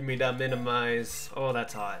 Give me that minimize. Oh,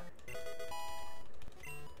 that's hot.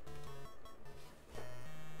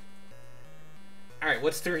 Alright,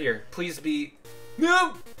 what's through here? Please be...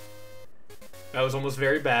 No! That was almost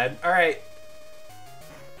very bad. Alright.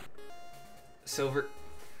 Silver...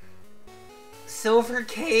 Silver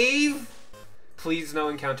Cave? Please no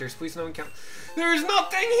encounters. Please no encounters. There's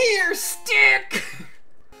nothing here! Stick!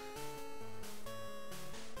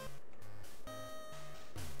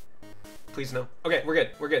 Please no. Okay, we're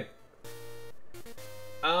good. We're good.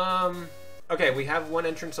 Okay, we have one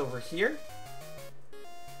entrance over here.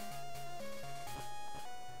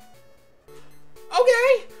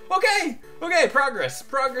 Okay! Okay! Okay, progress.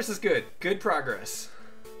 Progress is good. Good progress.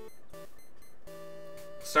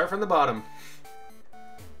 Start from the bottom.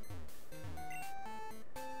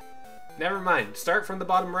 Never mind. Start from the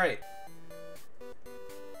bottom right.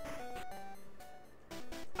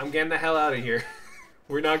 I'm getting the hell out of here.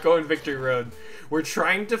 We're not going Victory Road. We're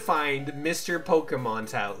trying to find Mr.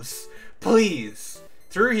 Pokemon's house. Please!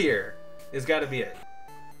 Through here. It's gotta be it.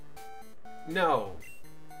 No.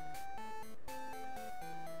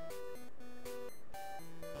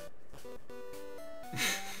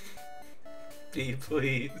 B,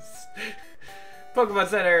 please. Pokemon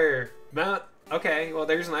Center! Mount. Okay, well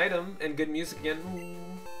there's an item and good music again.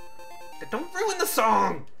 Ooh. Don't ruin the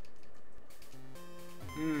song!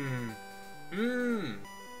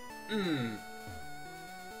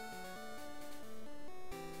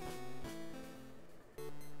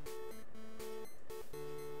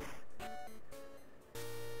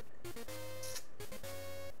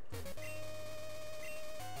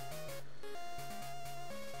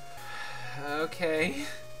 Okay.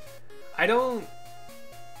 I don't...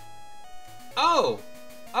 Oh!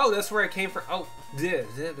 Oh, that's where I came from. Oh,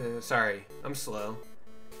 sorry. I'm slow.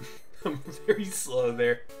 I'm very slow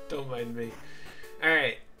there. Don't mind me.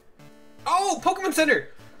 Alright. Oh, Pokemon Center!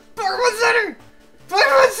 Pokemon Center!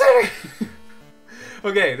 Pokemon Center!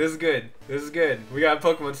 Okay, this is good. This is good. We got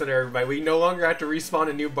Pokemon Center, everybody. We no longer have to respawn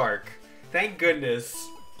a new bark. Thank goodness.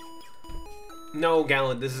 No,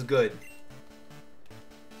 Gallant, this is good.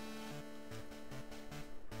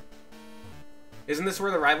 Isn't this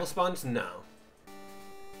where the rival spawns? No.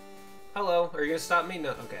 Hello, are you gonna stop me? No,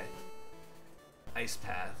 okay. Ice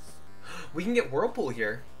Path. We can get Whirlpool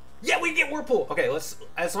here. Yeah, we can get Whirlpool! Okay, let's,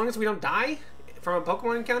 as long as we don't die from a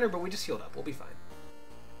Pokemon encounter, but we just healed up, we'll be fine.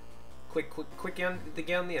 Quick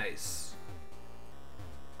get on the ice.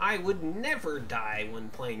 I would never die when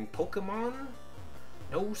playing Pokemon.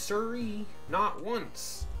 No siree, not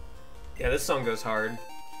once. Yeah, this song goes hard.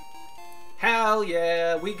 Hell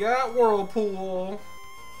yeah, we got Whirlpool.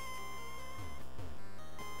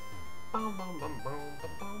 Bum, bum, bum, bum,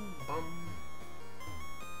 bum, bum.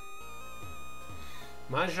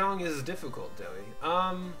 Mahjong is difficult, Joey.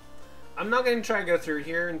 I'm not gonna try to go through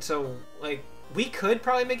here until, like, we could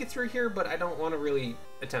probably make it through here, but I don't want to really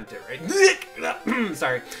attempt it, right?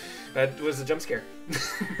 Sorry, that was a jump scare.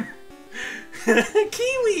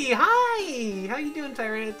 Kiwi, hi! How you doing,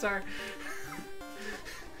 Tyranitar?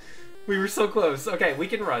 We were so close. Okay, we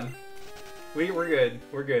can run. We're good.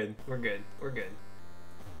 We're good. We're good. We're good.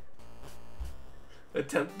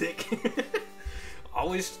 Attempt dick.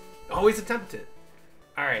 always attempt it.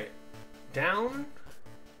 Alright. Down.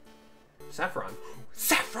 Saffron.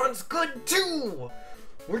 Saffron's good too!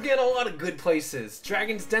 We're getting a lot of good places.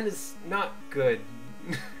 Dragon's Den is not good.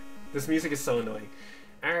 This music is so annoying.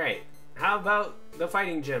 Alright. How about the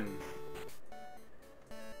fighting gym?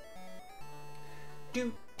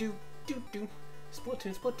 Do.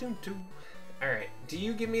 Splatoon 2. Alright, do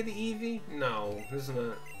you give me the Eevee? No, this is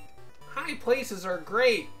not. High places are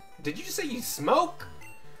great! Did you just say you smoke?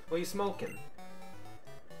 What are you smoking?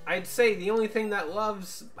 I'd say the only thing that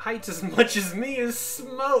loves heights as much as me is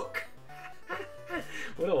smoke!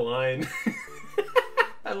 What a line.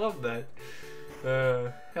 I love that.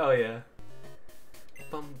 Hell yeah.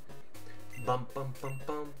 Bum, bum, bum, bum,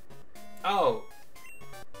 bum. Oh!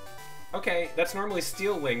 Okay, that's normally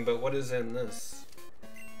Steel Wing, but what is in this?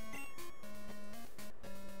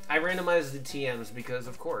 I randomized the TMs because,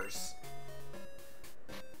 of course.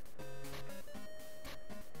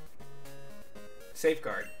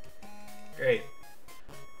 Safeguard. Great.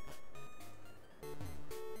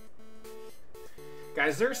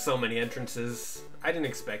 Guys, there's so many entrances. I didn't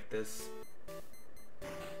expect this.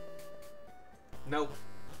 Nope.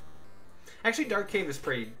 Actually, Dark Cave is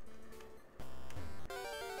pretty...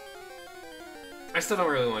 I still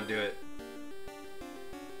don't really want to do it.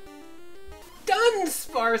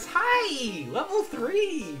 Dunsparce! Hi! Level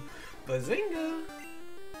 3! Bazinga!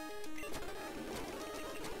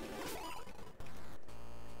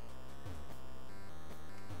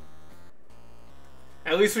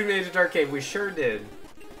 At least we made it to Dark Cave. We sure did.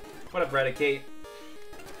 What up, Redicate?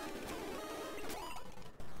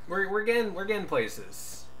 We're getting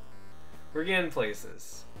places. We're getting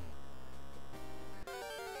places.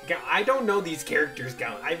 I don't know these characters,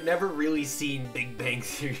 Gal. I've never really seen Big Bang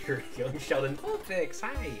Theory or Young Sheldon. Vulpix,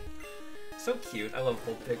 hi. So cute. I love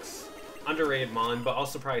Vulpix. Underrated Mon, but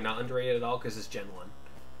also probably not underrated at all because it's Gen 1.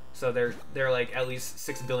 So they're like at least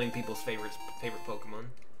 6 billion people's favorite Pokemon.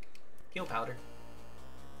 Heal Powder.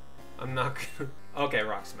 I'm not gonna... Okay,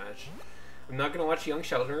 Rock Smash. I'm not gonna watch Young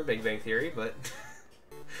Sheldon or Big Bang Theory, but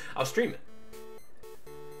I'll stream it.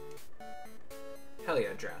 Hell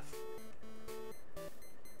yeah, Draft.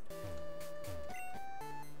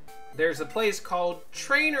 There's a place called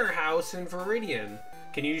Trainer House in Viridian.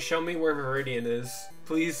 Can you show me where Viridian is?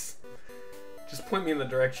 Please? Just point me in the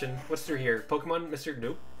direction. What's through here? Pokemon? Mr.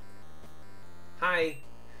 Nope. Hi.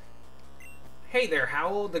 Hey there,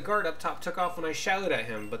 Howl. The guard up top took off when I shouted at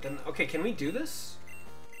him, but then... Okay, can we do this?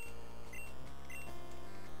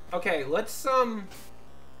 Okay, let's,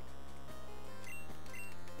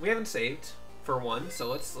 we haven't saved, for one, so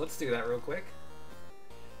let's do that real quick.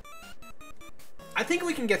 I think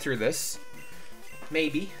we can get through this.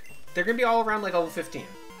 Maybe. They're gonna be all around, like, level 15.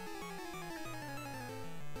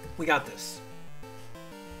 We got this.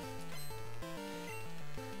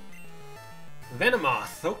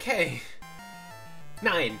 Venomoth, okay.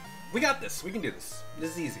 9. We got this. We can do this.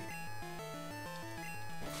 This is easy.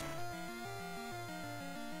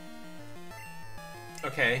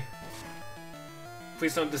 Okay.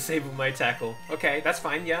 Please don't disable my tackle. Okay, that's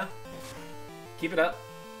fine, yeah. Keep it up.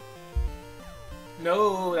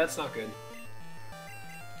 No, that's not good.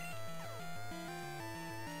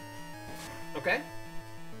 Okay.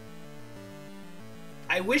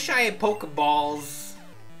 I wish I had Pokeballs.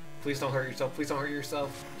 Please don't hurt yourself. Please don't hurt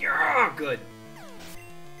yourself. Yeah, good.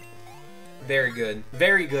 Very good.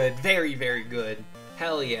 Very good. Very, very good.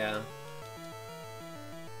 Hell yeah.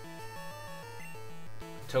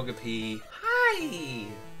 Togepi. Hi!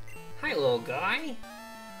 Hi, little guy.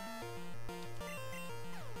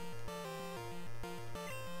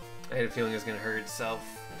 I had a feeling it was gonna hurt itself.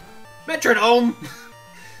 Metronome!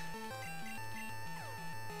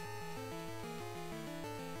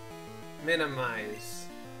 Minimize.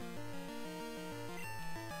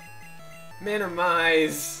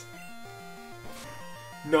 Minimize!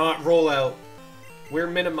 Not roll out. We're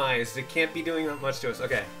minimized. It can't be doing that much to us.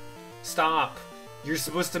 Okay. Stop. You're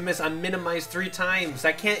supposed to miss. I'm minimized 3 times.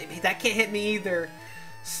 That can't hit me either.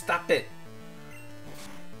 Stop it.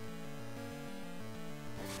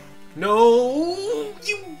 No!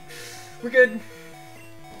 We're good.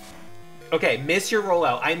 Okay, miss your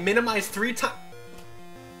rollout. I minimized 3 times.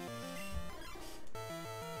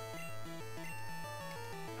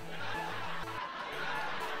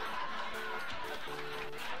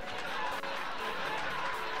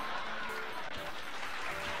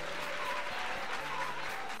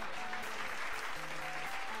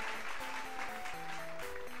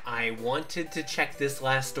 I wanted to check this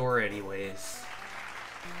last door anyways.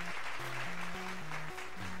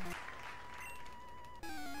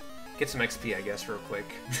 Get some XP, I guess, real quick.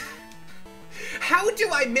 How do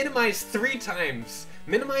I minimize 3 times?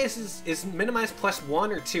 Minimize is minimize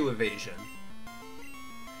 +1 or 2 evasion.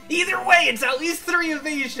 Either way, it's at least 3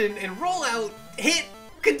 evasion and roll out hit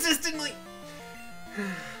consistently.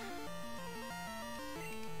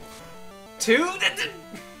 2?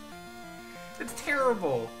 That's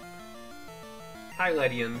terrible. Hi,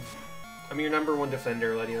 Ledian. I'm your #1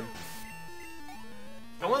 defender, Ledian.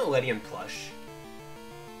 I want a Ledian plush.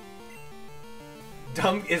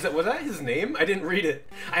 Dumb, was that his name? I didn't read it.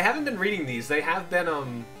 I haven't been reading these. They have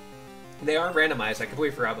been, they are randomized. I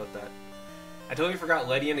completely forgot about that. I totally forgot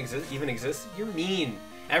Ledian even exists. You're mean.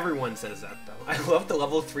 Everyone says that, though. I love the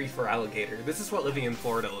level 3 for alligator. This is what living in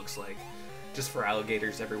Florida looks like. Just for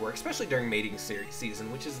alligators everywhere, especially during mating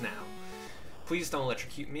season, which is now. Please don't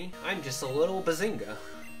electrocute me. I'm just a little bazinga.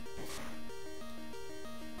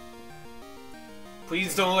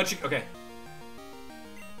 Please don't electrocute. Okay.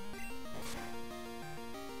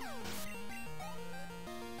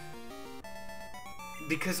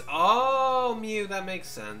 Because, oh, Mew, that makes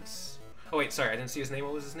sense. Oh, wait, sorry, I didn't see his name.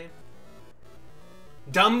 What was his name?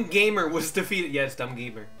 Dumb Gamer was defeated. Yeah, it's Dumb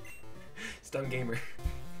Gamer. It's Dumb Gamer.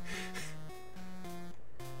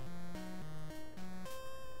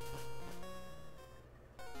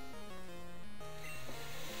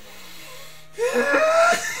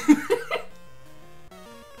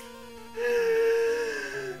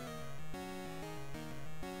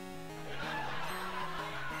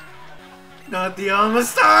 Not the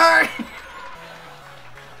Almastar!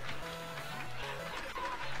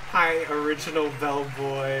 Hi, original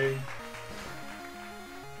Bellboy.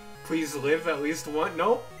 Please live at least one.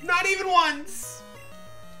 Nope, not even once!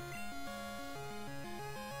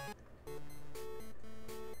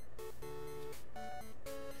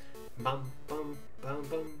 Bum, bum, bum,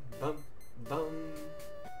 bum, bum, bum.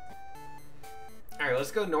 Alright,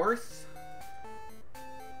 let's go north.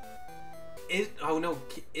 Oh no,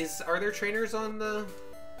 are there trainers on the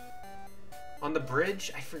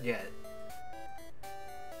bridge? I forget.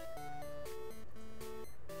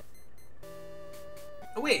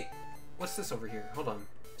 Oh wait, what's this over here? Hold on.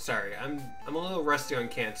 Sorry, I'm a little rusty on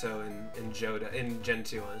Kanto and Joda in Gen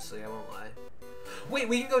 2, honestly, I won't lie. Wait,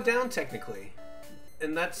 we can go down technically.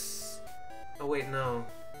 And that's... Oh wait, no.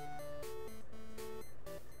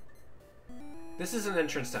 This is an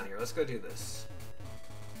entrance down here. Let's go do this.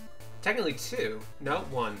 Technically 2. No,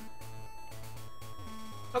 1.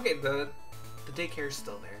 Okay, the daycare's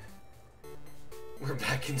still there. We're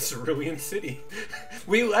back in Cerulean City.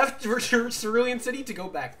 We left Cerulean City to go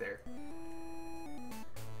back there.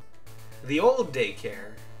 The old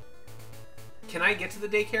daycare. Can I get to the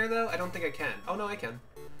daycare though? I don't think I can. Oh no, I can.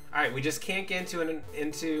 Alright, we just can't get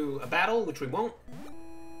into a battle, which we won't.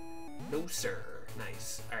 No sir.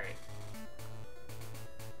 Nice. Alright.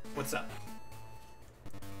 What's up?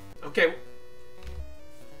 Okay.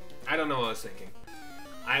 I don't know what I was thinking.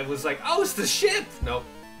 I was like, oh, it's the ship! Nope.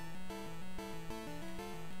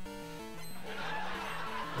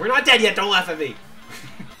 We're not dead yet, don't laugh at me!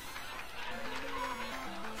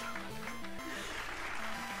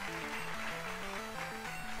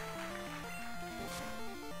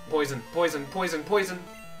 Poison, poison, poison, poison!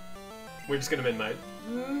 We're just gonna midnight.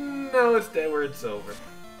 No, it's dead where it's over.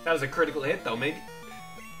 That was a critical hit though, maybe.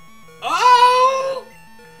 Oh!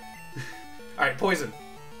 Alright, poison.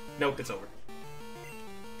 Nope, it's over.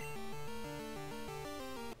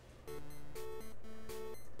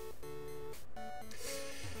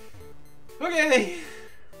 Okay.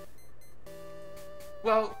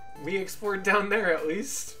 Well, we explored down there at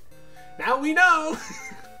least. Now we know!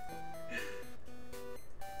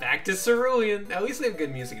 Back to Cerulean. At least they have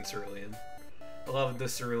good music in Cerulean. I love the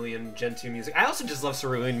Cerulean Gen 2 music. I also just love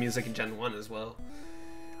Cerulean music in Gen 1 as well.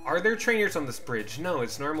 Are there trainers on this bridge? No,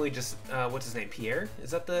 it's normally just, what's his name? Pierre? Is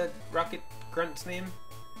that the rocket grunt's name?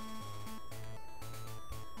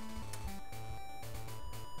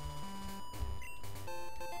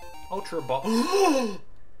 Ultra Ball.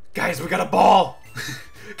 Guys, we got a ball!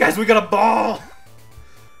 Guys, we got a ball!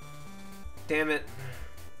 Damn it.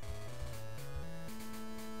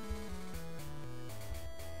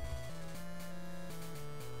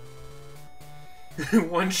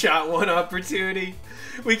 One shot, one opportunity.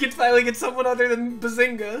 We can finally get someone other than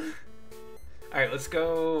Bazinga. Alright, let's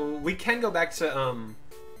go. We can go back to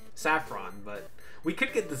Saffron, but we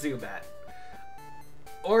could get the Zubat.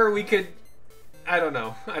 Or we could... I don't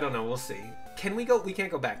know. I don't know. We'll see. Can we go? We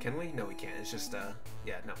can't go back, can we? No, we can't. It's just,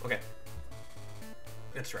 yeah, no. Okay.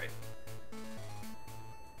 That's right.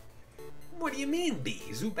 What do you mean, B?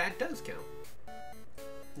 Zubat does count.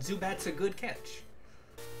 Zubat's a good catch.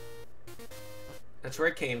 That's where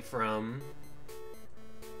it came from.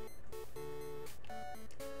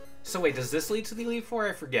 So wait, does this lead to the Elite Four?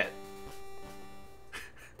 I forget.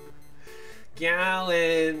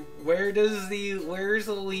 Gallon, where's the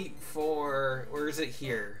Elite Four? Where is it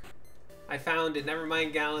here? I found it. Never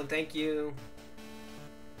mind, Gallon. Thank you.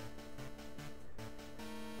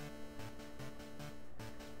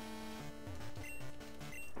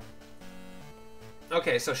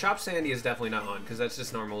 Okay, so Shop Sandy is definitely not on, because that's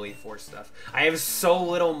just normal Elite Four stuff. I have so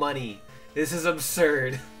little money. This is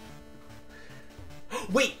absurd.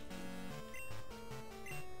 Wait!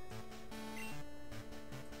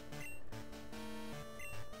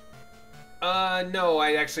 No,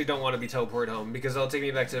 I actually don't want to be teleported home, because it'll take me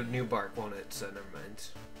back to New Bark, won't it? So, never mind.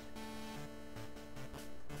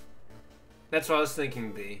 That's what I was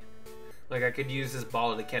thinking, B. Like, I could use this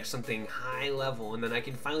ball to catch something high level, and then I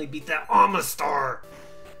can finally beat that Almastar!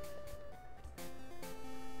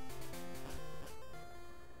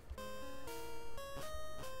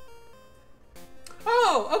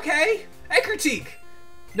 Oh, okay! Eckertique!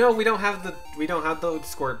 No, we don't have the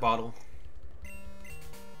squirt bottle.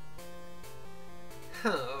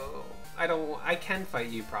 Oh, I can fight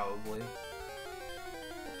you probably.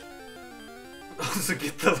 Also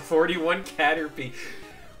get the 41 Caterpie.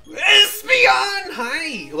 Espion!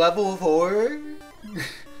 Hi! Level 4?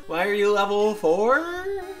 Why are you level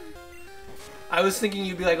 4? I was thinking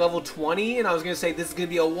you'd be like level 20, and I was gonna say this is gonna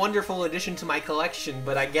be a wonderful addition to my collection,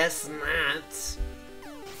 but I guess not.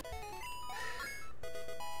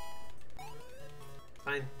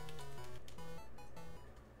 Fine.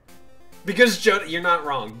 Because Joe, you're not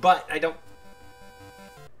wrong, but I don't...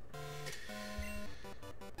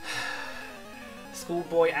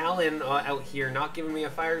 Schoolboy Alan out here not giving me a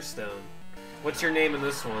Firestone. What's your name in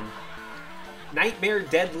this one? Nightmare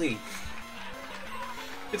Deadly.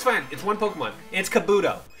 It's fine. It's one Pokemon. It's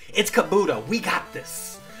Kabuto. It's Kabuto. We got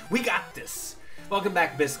this. We got this. Welcome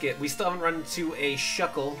back, Biscuit. We still haven't run into a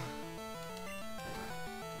Shuckle.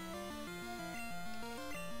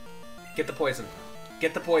 Get the poison.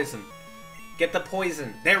 Get the poison. Get the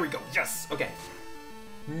poison. There we go. Yes. Okay.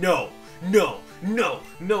 No. No. No.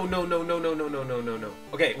 No. No. No. No. No. No. No. No. No. No.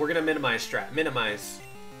 Okay, we're gonna minimize strat. Minimize.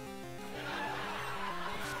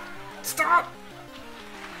 Stop.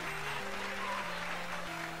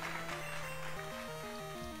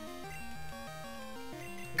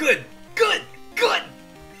 Good. Good. Good.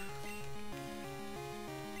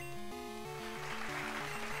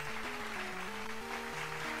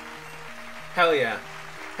 Hell yeah.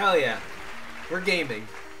 Hell yeah. We're gaming.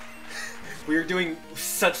 We are doing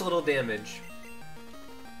such little damage.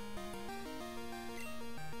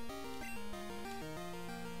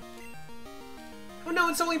 Oh no,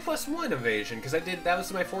 it's only +1 evasion, because that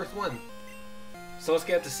was my 4th one. So let's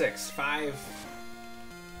get up to 6. 5.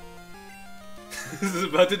 This is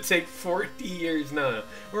about to take 40 years. No,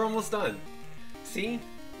 we're almost done. See?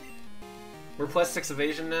 We're +6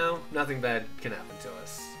 evasion now. Nothing bad can happen to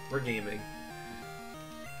us. We're gaming.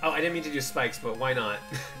 Oh, I didn't mean to do spikes, but why not?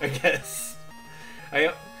 I guess.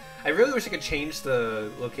 I really wish I could change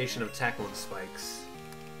the location of tackling spikes.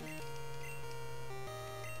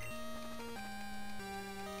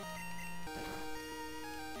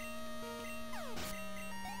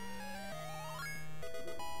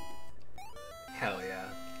 Hell yeah.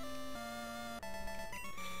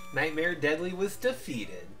 Nightmare Deadly was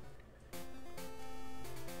defeated.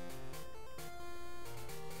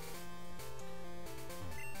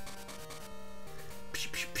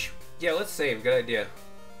 Yeah, let's save. Good idea.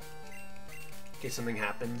 In case something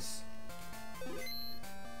happens.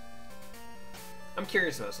 I'm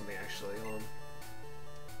curious about something, actually. Hold on.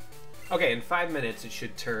 Okay, in 5 minutes it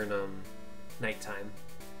should turn, nighttime.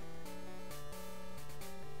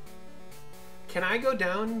 Can I go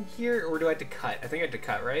down here, or do I have to cut? I think I have to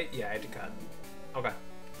cut, right? Yeah, I have to cut. Okay.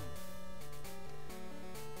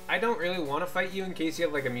 I don't really want to fight you in case you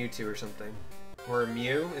have, like, a Mewtwo or something. Or a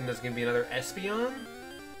Mew, and there's gonna be another Espeon?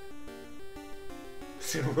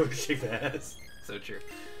 Shake the ass. So true.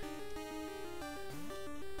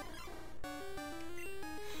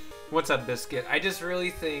 What's up, Biscuit? I just really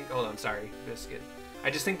think... Hold on, sorry, Biscuit. I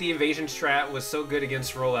just think the evasion strat was so good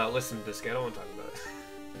against rollout. Listen, Biscuit, I don't want to talk about it.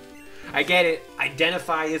 I get it.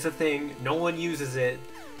 Identify is a thing. No one uses it.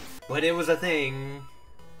 But it was a thing.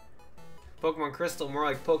 Pokemon Crystal, more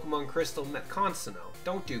like Pokemon Crystal Consono.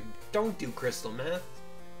 Don't do Crystal Meth.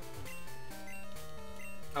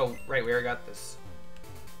 Oh, right, we already got this.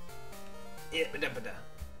 Yeah, ba-da-ba-da.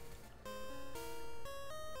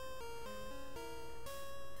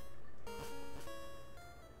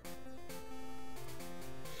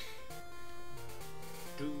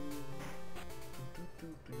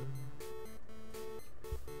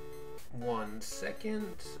 One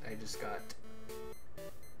second, I just got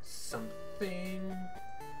something.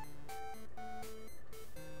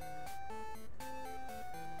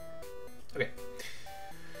 Okay.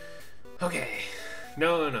 Okay.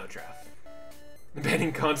 No, Trav.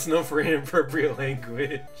 Banning Consono for inappropriate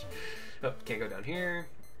language. Oh, can't go down here.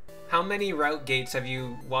 How many route gates have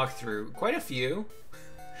you walked through? Quite a few.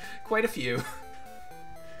 Quite a few.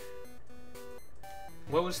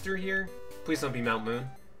 What was through here? Please don't be Mount Moon.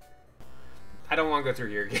 I don't want to go through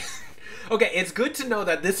here again. Okay, it's good to know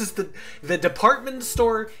that this is the department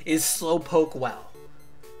store is Slowpoke well.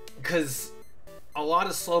 Because a lot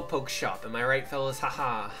of Slowpoke shop, am I right, fellas?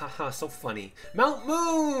 Haha, haha, so funny. Mount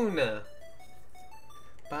Moon!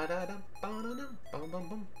 I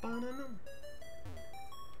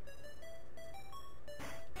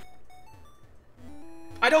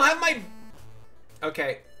don't have my...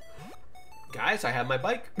 Okay. Guys, I have my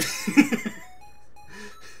bike.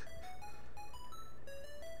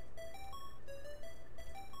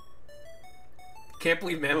 Can't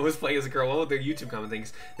believe Mama was playing as a girl. Oh, their YouTube comment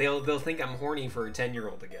things. They'll think I'm horny for a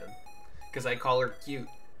 10-year-old again. Because I call her cute.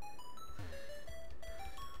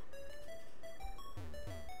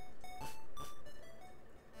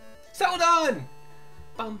 So done!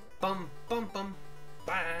 Bum, bum, bum, bum.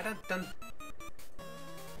 Ba-da-dun.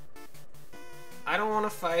 I don't want to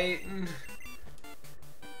fight.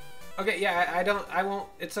 Okay, yeah, I won't,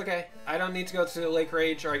 it's okay. I don't need to go to Lake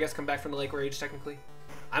Rage, or I guess come back from the Lake Rage, technically.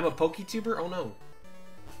 I'm a PokeTuber? Oh no.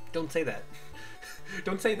 Don't say that.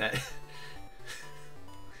 Don't say that.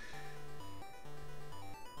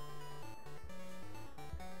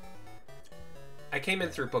 I came in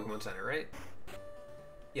through Pokemon Center, right?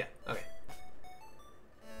 Yeah, okay.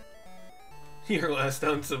 Your last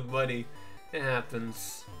ounce of money. It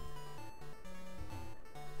happens.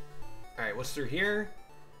 Alright, what's through here?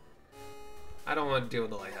 I don't want to deal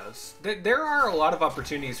with the lighthouse. There are a lot of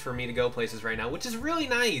opportunities for me to go places right now, which is really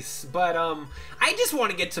nice, but I just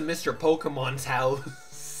want to get to Mr. Pokemon's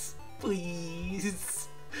house. Please.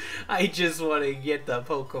 I just want to get the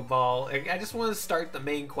Pokeball. I just want to start the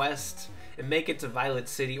main quest and make it to Violet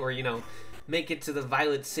City, or, you know, make it to the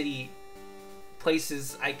Violet City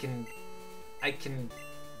places I can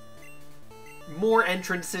more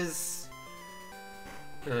entrances.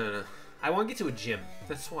 I want to get to a gym.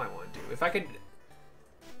 That's what I want to do. If I could...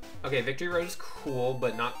 Okay, Victory Road is cool,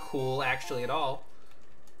 but not cool actually at all.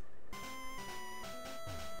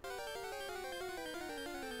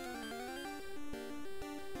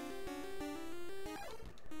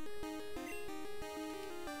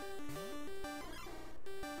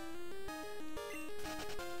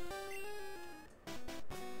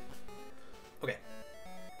 Okay.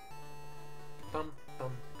 Bum,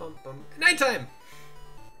 bum, bum, bum. Nighttime!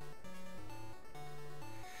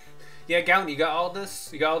 Yeah, Gown, you got all this?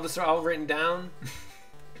 You got all this all written down?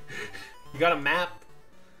 You got a map?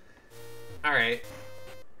 Alright.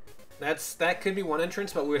 That could be one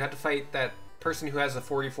entrance, but we would have to fight that person who has a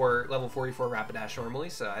level 44 Rapidash normally,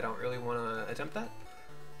 so I don't really want to attempt that.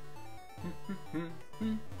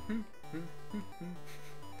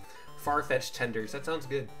 Far-fetched tenders, that sounds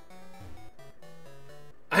good.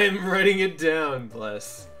 I am writing it down,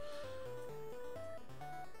 bless.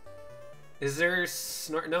 Is there no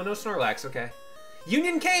Snorlax? Okay.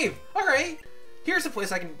 Union Cave. All right. Here's a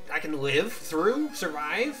place I can live through,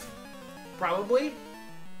 survive, probably.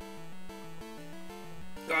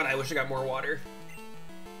 God, I wish I got more water.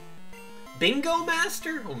 Bingo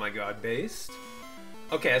Master. Oh my God, based.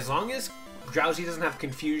 Okay, as long as Drowsy doesn't have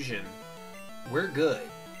confusion, we're good.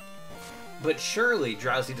 But surely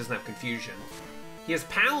Drowsy doesn't have confusion. He has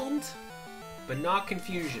Pound, but not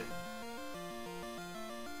confusion.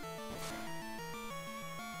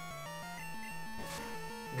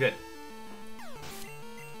 Good.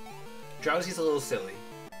 Drowsy's a little silly.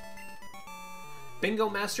 Bingo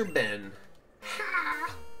Master Ben.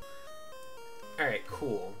 Ha! Alright,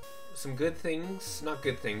 cool. Some good things. Not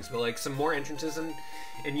good things, but like some more entrances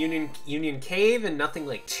in Union Cave, and nothing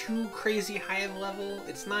like too crazy high of level.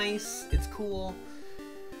 It's nice. It's cool.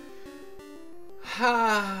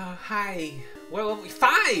 Hi. Well,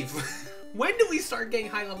 5! When do we start getting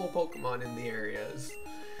high level Pokemon in the areas?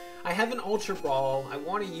 I have an Ultra Ball. I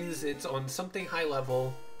want to use it on something high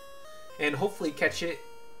level and hopefully catch it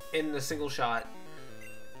in a single shot.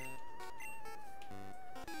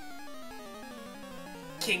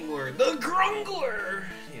 Kingler, the Grungler!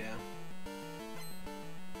 Yeah.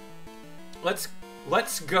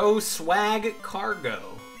 Let's go Swag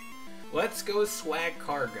Cargo. Let's go Swag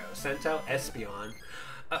Cargo. Sent out Espeon.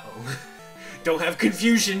 Uh-oh. Don't have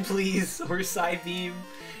confusion, please. Or Psybeam.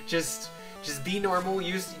 Just be normal.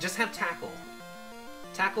 Just have Tackle.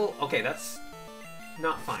 Tackle. Okay, that's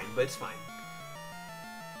not fine, but it's fine.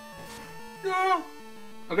 No.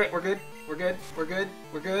 Okay, we're good. We're good. We're good.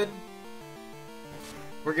 We're good.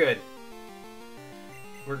 We're good.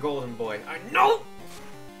 We're golden boy. No.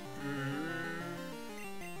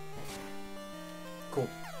 Cool.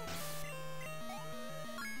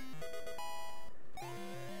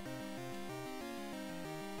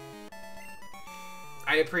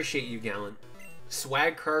 I appreciate you, Gallant.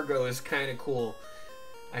 Swag Cargo is kind of cool.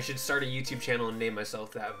 I should start a YouTube channel and name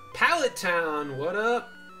myself that. Pallet Town, what up?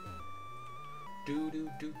 Do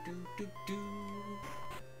do do do do do.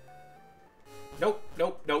 Nope,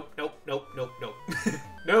 nope, nope, nope, nope, nope, nope.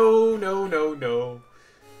 No, no, no, no.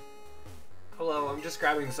 Hello, I'm just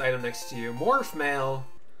grabbing this item next to you. Morph Mail.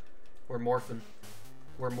 We're morphin'.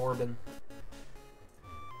 We're morbin'.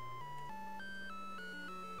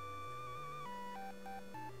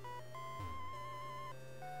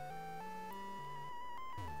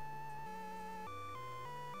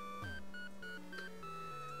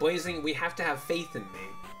 Blazing, we have to have faith in me.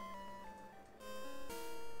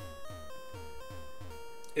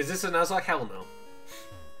 Is this a Nuzlocke? Hell no.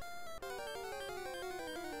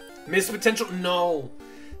 Missed potential? No.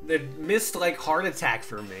 The missed, like, heart attack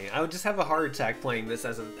for me. I would just have a heart attack playing this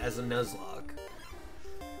as a Nuzlocke.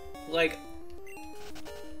 Like,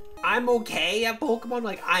 I'm okay at Pokemon.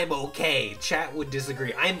 Like, I'm okay. Chat would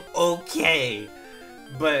disagree. I'm okay.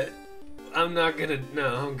 But I'm not gonna...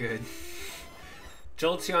 No, I'm good.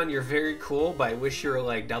 Jolteon, you're very cool, but I wish you were,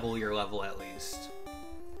 like, double your level at least.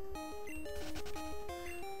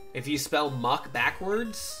 If you spell muck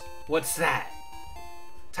backwards, what's that?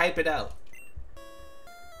 Type it out.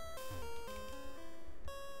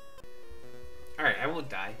 Alright, I won't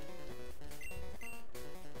die.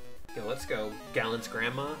 Okay, let's go. Gallant's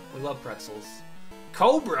grandma. We love pretzels.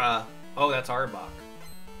 Cobra! Oh, that's Arbok.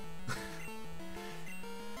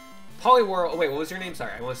 Poliwhirl. Oh, wait, what was your name?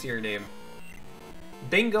 Sorry, I want to see your name.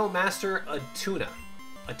 Bingo Master Atuna.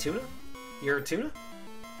 Atuna? You're a tuna?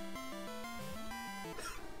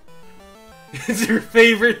 It's your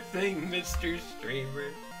favorite thing, Mr. Streamer.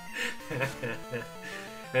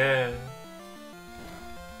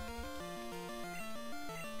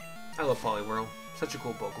 I love Poliwhirl. Such a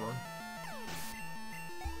cool Pokemon.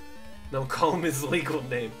 No, call him his legal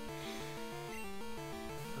name.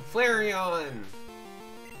 Flareon!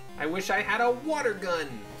 I wish I had a water gun!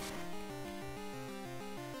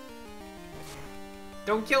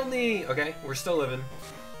 Don't kill me! Okay, we're still living.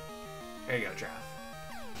 There you go, Draft.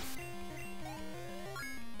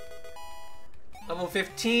 Level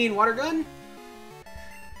 15, water gun?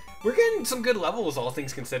 We're getting some good levels, all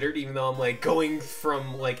things considered, even though I'm, like, going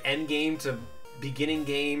from, like, end game to beginning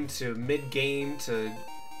game to mid game to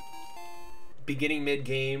beginning mid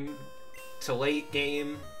game to late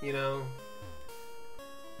game, you know.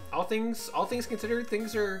 All things considered,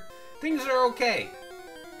 things are okay.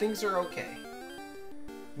 Things are okay.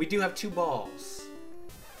 We do have 2 balls.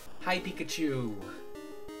 Hi, Pikachu.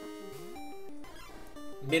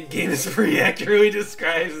 Mid game is pretty accurately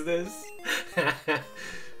describes this.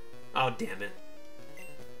 Oh, damn it.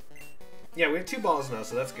 Yeah, we have 2 balls now,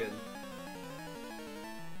 so that's good.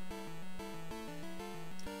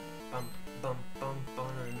 Bum, bum, bum, bum.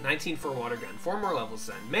 19 for a water gun. 4 more levels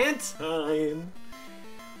then. Mantine!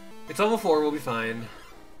 It's level 4, we'll be fine.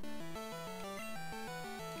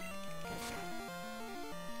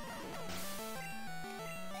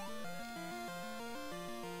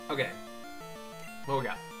 Okay. What we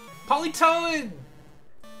got? Politoed!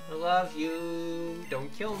 I love you.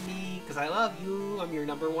 Don't kill me, because I love you. I'm your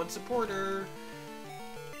 #1 supporter.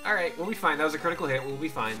 Alright, we'll be fine. That was a critical hit. We'll be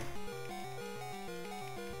fine.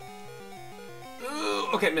 Ooh,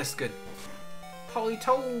 okay, missed. Good.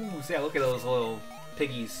 Politoes! Yeah, look at those little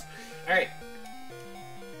piggies. Alright.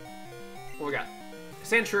 What we got?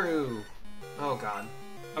 Sandshrew! Oh, God.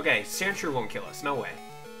 Okay, Sandshrew won't kill us. No way.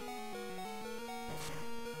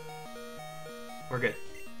 We're good.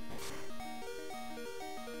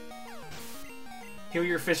 Heal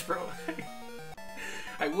your fish, bro.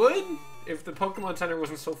 I would if the Pokemon Center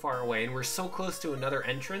wasn't so far away and we're so close to another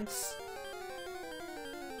entrance.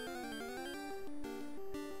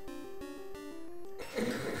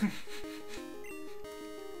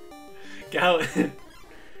 Gallant.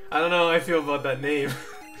 I don't know how I feel about that name.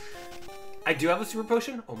 I do have a super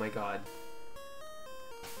potion? Oh my god.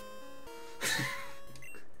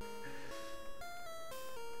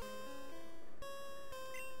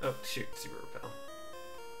 Oh, shoot, super repel.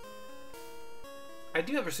 I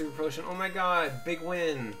do have a super potion. Oh my god, big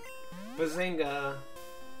win. Bazinga.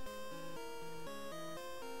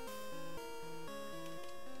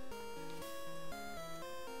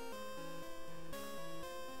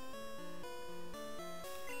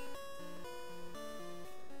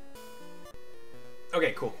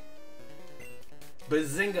 Okay, cool.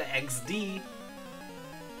 Bazinga XD.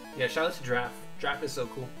 Yeah, shout out to Draft. Draft is so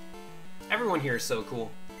cool. Everyone here is so cool.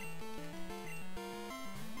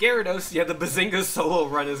 Gyarados, yeah, the Bazinga solo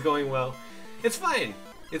run is going well. It's fine.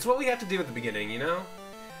 It's what we have to do at the beginning, you know?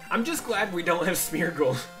 I'm just glad we don't have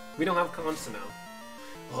Smeargle. We don't have Constino.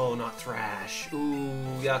 Oh, not Thrash. Ooh,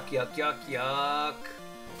 yuck, yuck, yuck, yuck.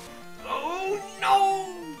 Oh, no!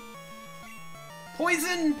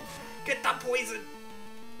 Poison! Get the poison!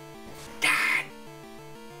 God!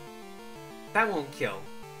 That won't kill.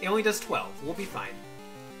 It only does 12. We'll be fine.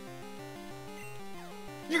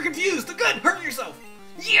 You're confused! The gun! Hurt yourself!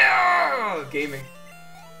 Yeah! Gaming.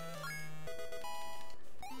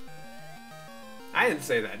 I didn't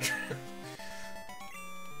say that.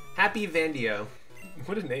 Happy Vandio.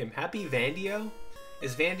 What a name. Happy Vandio?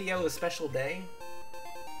 Is Vandio a special day?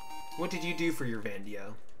 What did you do for your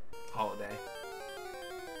Vandio holiday?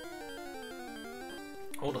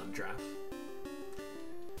 Hold on, draft.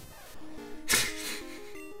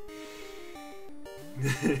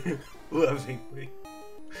 Lovingly.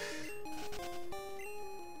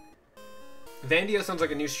 Vandio sounds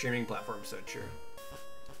like a new streaming platform, so true.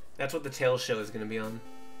 That's what the Tails show is gonna be on.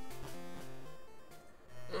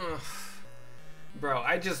 Ugh. Bro,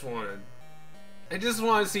 I just want to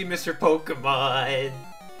see Mr. Pokemon.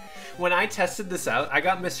 When I tested this out, I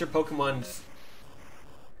got Mr. Pokemon's...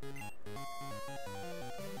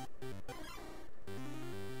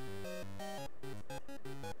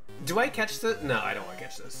 Do I catch this? No, I don't want to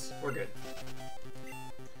catch this. We're good.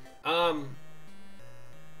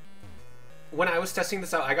 When I was testing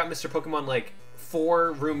this out, I got Mr. Pokemon like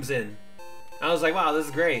 4 rooms in. I was like, wow, this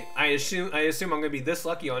is great. I assume I'm gonna be this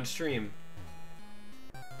lucky on stream.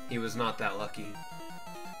 He was not that lucky.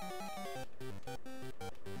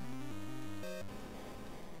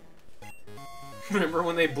 Remember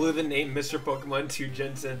when they blew the name Mr. Pokemon 2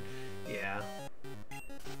 Jensen? Yeah.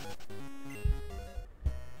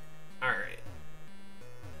 Alright.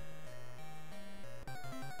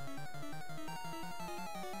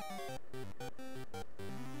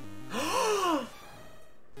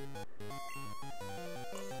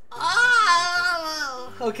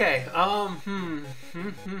 Okay,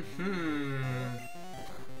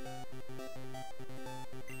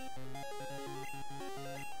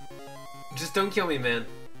 Just don't kill me, man.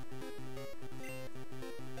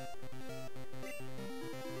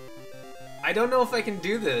 I don't know if I can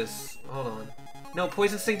do this. Hold on. No,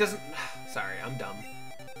 Poison Sting doesn't... Sorry, I'm dumb.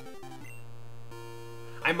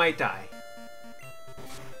 I might die.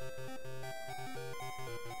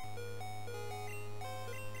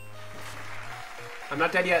 I'm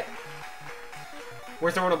not dead yet.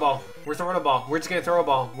 We're throwing a ball. We're throwing a ball. We're just gonna throw a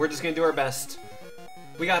ball. We're just gonna do our best.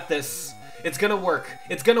 We got this. It's gonna work.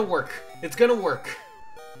 It's gonna work. It's gonna work.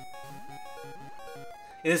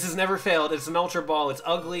 This has never failed. It's an Ultra Ball. It's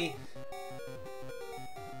ugly.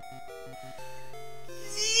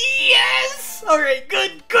 Yes! Alright,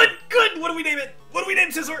 good, good, good! What do we name it? What do we name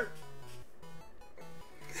Scizor?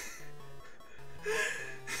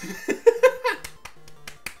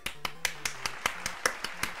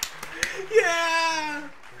 Yeah!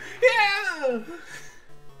 Yeah!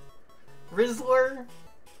 Rizzler?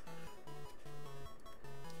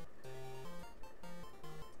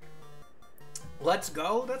 Let's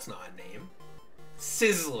go? That's not a name.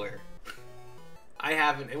 Sizzler. I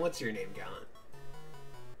haven't. And what's your name, Gallant?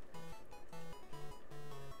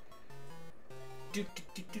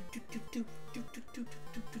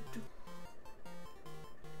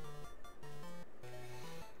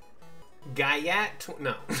 Gaiat?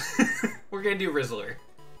 No. We're gonna do Rizzler.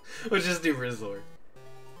 Let's just do Rizzler.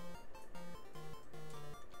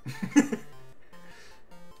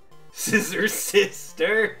 Scissor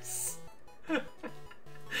Sisters.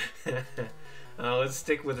 Let's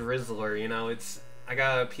stick with Rizzler. You know, I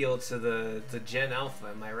gotta appeal to the Gen Alpha.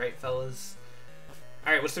 Am I right, fellas?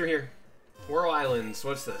 All right, what's through here? Whirl Islands.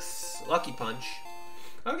 What's this? Lucky Punch.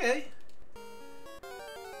 Okay.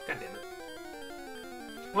 God damn it.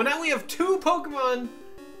 Well, now we have 2 Pokemon,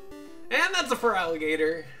 and that's a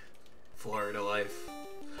Feraligatr. Florida life.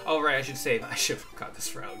 Oh right, I should save. I should have got this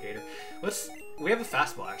Feraligatr. We have a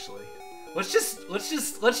fastball actually. Let's just do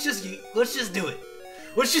it.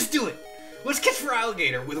 Let's just do it. Let's catch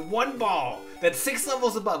Feraligatr with 1 ball that's 6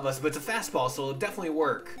 levels above us, but it's a fastball, so it'll definitely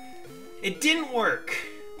work. It didn't work.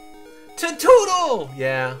 Toodle!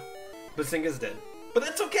 Yeah, Basinga's dead. But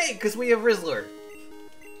that's okay, because we have Rizzler.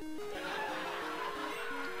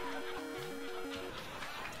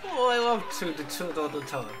 Oh, I love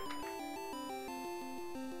Toodle.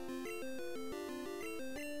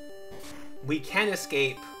 We can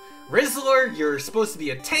escape. Rizzler, you're supposed to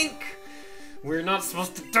be a tank. We're not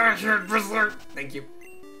supposed to die here, Rizzler. Thank you.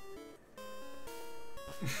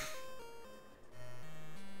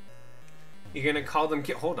 You're gonna call them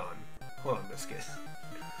hold on. Hold on, Biscuit.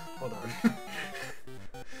 Hold on.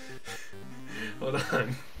 Hold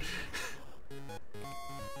on.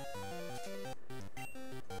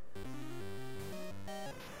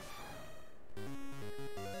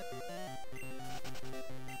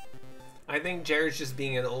 I think Jared's just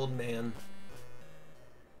being an old man.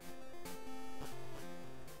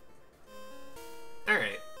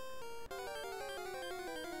 Alright.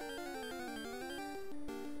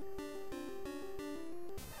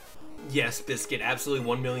 Yes, Biscuit, absolutely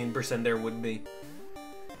 1,000,000% there would be.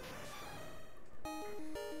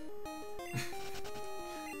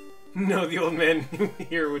 No, the old man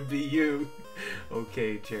here would be you.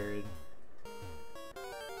 Okay, Jared.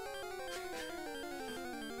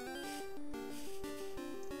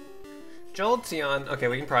 Jolteon. Okay,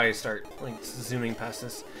 we can probably start like zooming past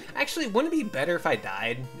this. Actually, wouldn't it be better if I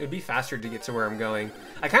died? It would be faster to get to where I'm going.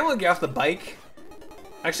 I kind of want to get off the bike.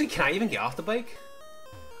 Actually, can I even get off the bike?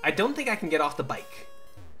 I don't think I can get off the bike.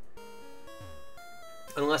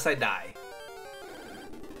 Unless I die.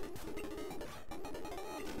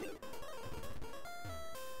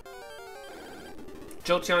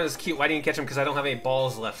 Jolteon is cute. Why didn't you catch him? Because I don't have any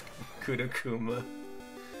balls left, Kudakuma.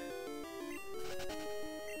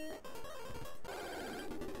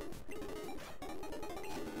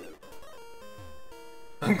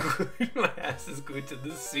 I'm glued. My ass is glued to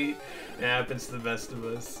the seat. It happens to the best of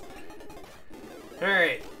us.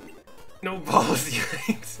 Alright. No balls,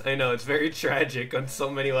 yikes. I know, it's very tragic on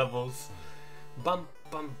so many levels. Bum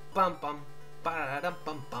bum bum bum. Ba-da-dum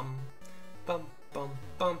bum bum. Bum bum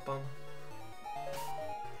bum bum.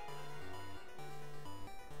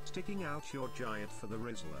 Sticking out your giant for the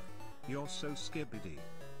Rizzler. You're so skibbity.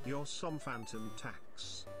 You're some phantom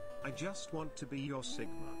tax. I just want to be your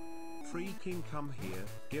Sigma. Freaking come here,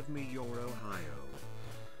 give me your Ohio.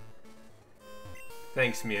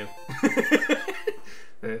 Thanks, Mew.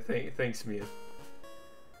 Thanks, Mew.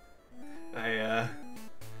 I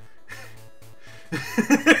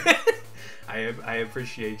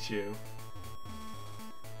appreciate you.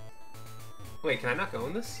 Wait, can I not go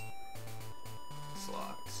in this? It's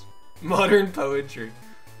locked. Modern poetry.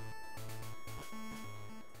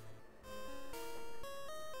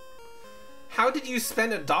 How did you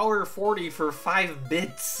spend $1.40 for 5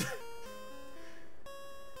 bits?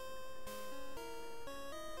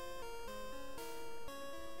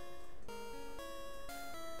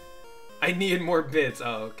 I needed more bits.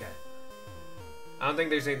 Oh, okay. I don't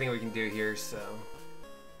think there's anything we can do here, so...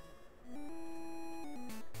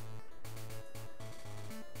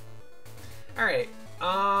 Alright.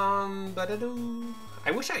 Ba-da-doo.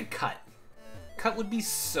 I wish I had cut. Cut would be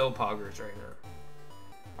so poggers right now.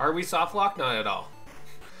 Are we soft locked? Not at all.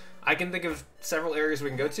 I can think of several areas we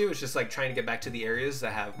can go to. It's just like trying to get back to the areas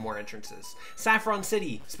that have more entrances. Saffron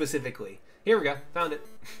City, specifically. Here we go. Found it.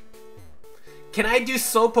 Can I do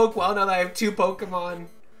Slowpoke well now that I have 2 Pokemon?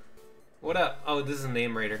 What up? Oh, this is a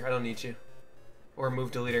Name Raider. I don't need you. Or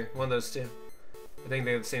Move Deleter. One of those two. I think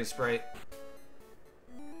they have the same sprite.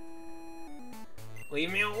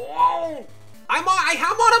 Leave me alone! I'm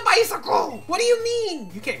on a bicycle! What do you mean?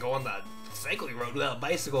 You can't go on the cycling road without a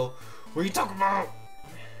bicycle. What are you talking about?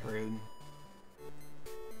 Rude.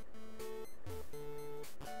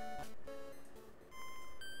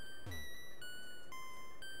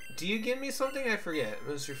 Do you give me something? I forget.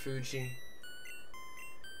 Mr. Fuji.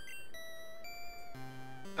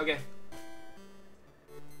 Okay.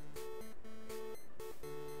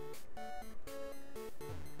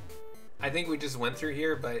 I think we just went through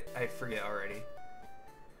here, but I forget already.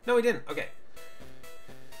 No, we didn't. Okay.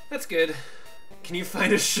 That's good. Can you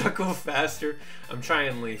find a Shuckle faster? I'm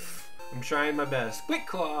trying, Leaf. I'm trying my best. Quick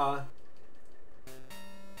Claw!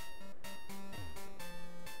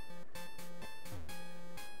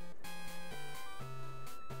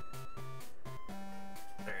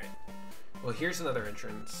 Alright. Well, here's another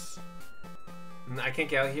entrance. I can't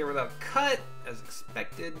get out here without Cut, as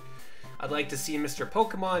expected. I'd like to see Mr.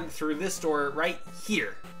 Pokemon through this door right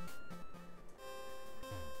here.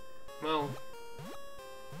 Well,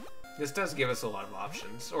 this does give us a lot of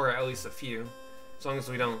options, or at least a few, as long as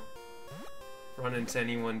we don't run into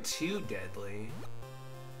anyone too deadly.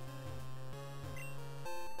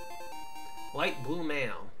 Light blue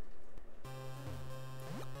mail.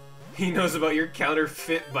 He knows about your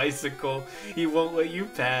counterfeit bicycle. He won't let you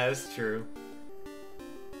pass. True.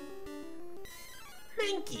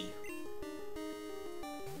 Mankey.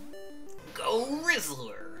 Go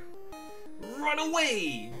Rizzler. Run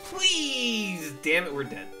away, please. Damn it, we're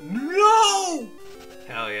dead. No!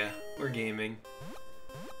 Hell yeah, we're gaming.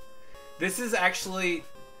 This is actually...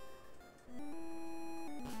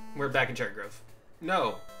 We're back in Cherry Grove.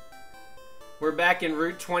 No. We're back in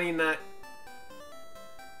Route 29.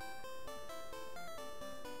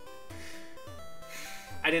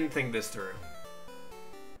 I didn't think this through.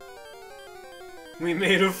 We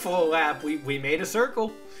made a full lap. We made a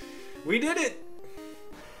circle. We did it.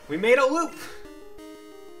 We made a loop.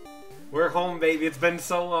 We're home, baby. It's been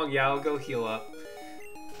so long. Yeah, I'll go heal up.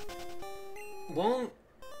 Won't...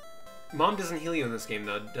 Mom doesn't heal you in this game,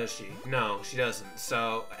 though, does she? No, she doesn't.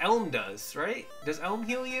 So, Elm does, right? Does Elm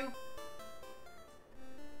heal you?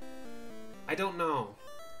 I don't know.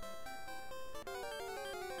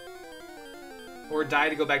 Or die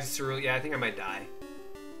to go back to Cerulean. Yeah, I think I might die.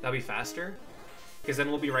 That'll be faster. Because then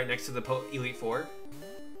we'll be right next to the Elite Four.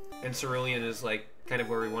 And Cerulean is, like, kind of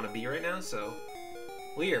where we want to be right now, so...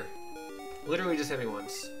 Leer. Literally just hit me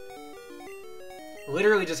once.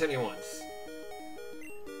 Literally just hit me once.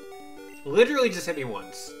 Literally just hit me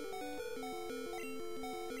once.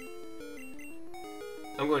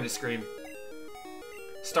 I'm going to scream.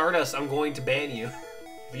 Stardust, I'm going to ban you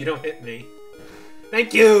if you don't hit me.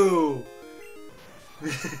 Thank you!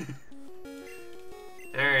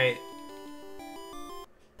 Alright.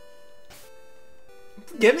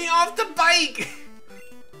 Get me off the bike!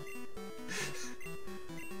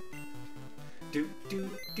 do do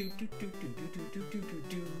do do do do do do do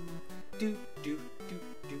do do do do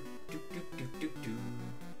do do do do do.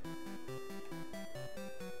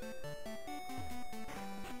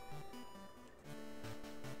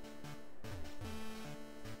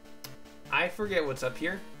 I forget what's up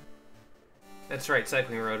here. That's right,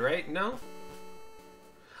 cycling road, right? No?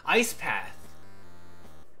 Ice path.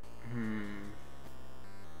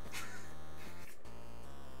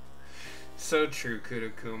 So true,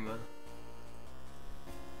 Kudakuma.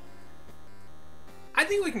 I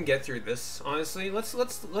think we can get through this, honestly. Let's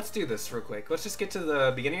do this real quick. Let's just get to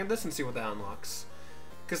the beginning of this and see what that unlocks.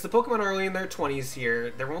 Because the Pokemon are early in their 20s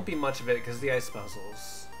here. There won't be much of it because of the ice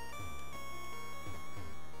puzzles.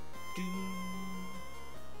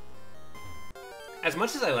 As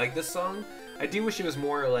much as I like this song, I do wish it was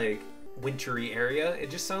more like wintry area. It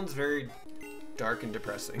just sounds very dark and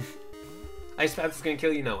depressing. Ice Path is gonna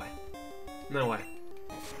kill you? No way. No way.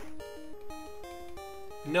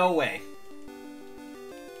 No way.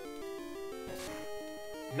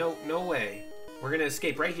 No way. We're gonna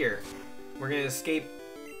escape right here. We're gonna escape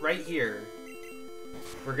right here.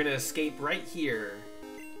 We're gonna escape right here.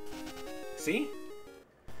 See?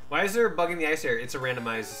 Why is there a bug in the ice area? It's a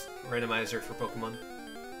randomizer for Pokemon.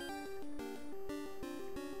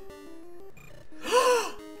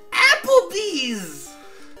 Applebee's!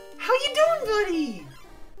 How you doing, buddy?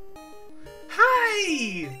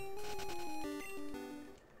 Hi!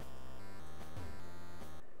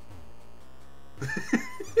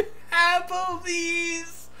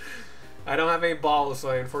 Applebee's! I don't have any balls, so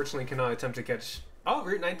I unfortunately cannot attempt to catch... Oh,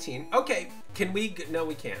 Route 19. Okay, can we... No,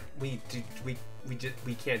 we can't. We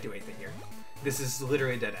can't do anything here. This is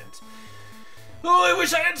literally a dead end. Oh, I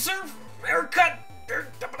wish I had surf haircut.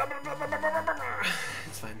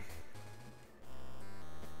 It's fine.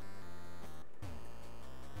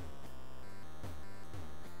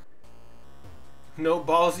 No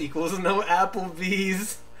balls equals no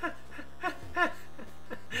Applebee's.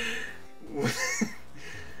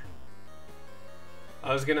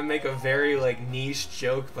 I was gonna make a very like niche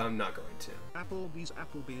joke, but I'm not going to. Applebee's,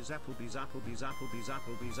 Applebee's, Applebee's, Applebee's, Applebee's,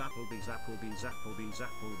 Applebee's, Applebee's, Applebee's, Applebee's,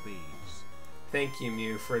 Applebee's. Thank you,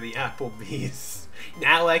 Mew, for the Applebee's.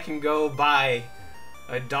 Now I can go buy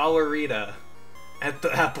a Dollarita at the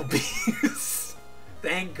Applebee's.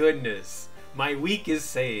 Thank goodness. My week is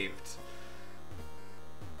saved.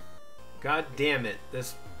 God damn it.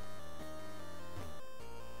 This...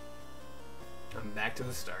 I'm back to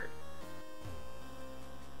the start.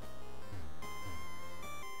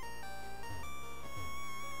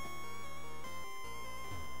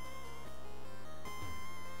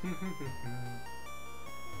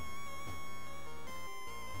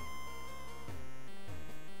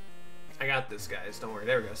 I got this, guys. Don't worry.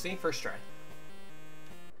 There we go. See? First try.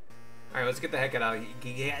 Alright, let's get the heck out of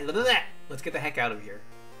here. Let's get the heck out of here.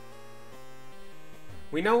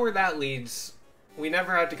 We know where that leads. We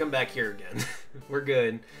never have to come back here again. We're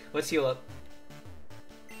good. Let's heal up.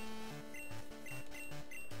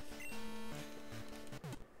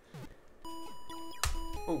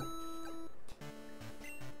 Ooh.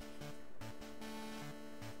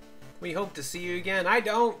 We hope to see you again. I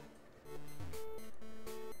don't.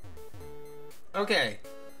 Okay.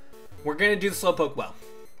 We're gonna do the Slowpoke well.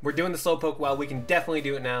 We're doing the Slowpoke well. We can definitely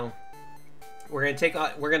do it now. We're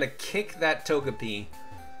gonna kick that Togepi.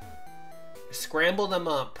 Scramble them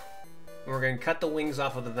up. And we're gonna cut the wings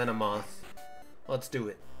off of the Venomoth. Let's do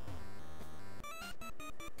it.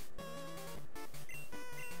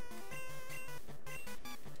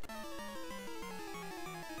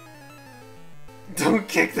 Don't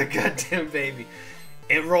kick the goddamn baby.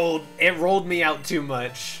 It rolled me out too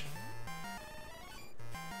much.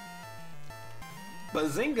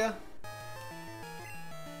 Bazinga.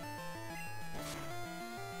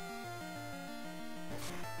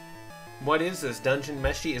 What is this? Dungeon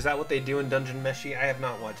Meshi? Is that what they do in Dungeon Meshi? I have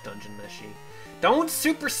not watched Dungeon Meshi. Don't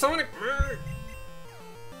supersonic!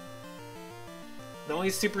 The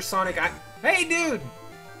only supersonic I... Hey, dude!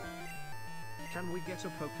 Can we get a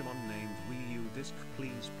Pokemon named Wii U Disc,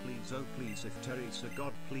 please, please, oh please, if Terry's a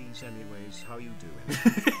god, please, anyways, how you doing?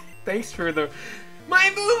 Thanks for the... My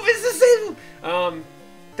move is the same!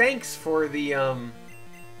 Thanks for the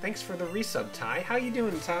resub, Ty. How you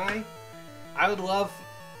doing, Ty? I would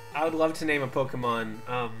love to name a Pokemon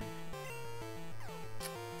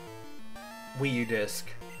Wii U disc.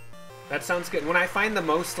 That sounds good. When I find the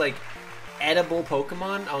most like edible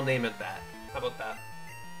Pokemon, I'll name it that. How about that?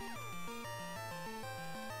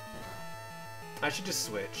 I should just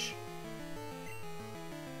switch.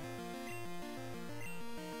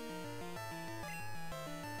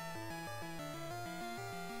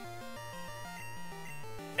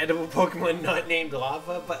 Edible Pokemon not named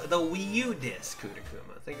Lava, but the Wii U disc,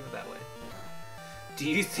 Kudakuma. Think of it that way. Do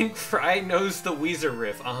you think Fry knows the Weezer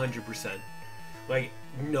riff? 100%. Like,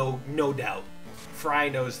 no doubt. Fry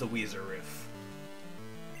knows the Weezer riff.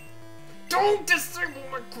 Don't disable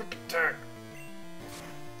my quick attack!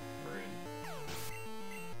 Rude.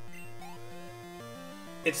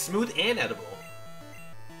 It's smooth and edible.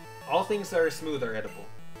 All things that are smooth are edible.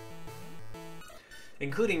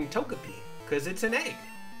 Including Togepi, because it's an egg.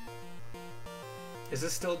 Is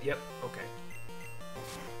this still... Yep, okay.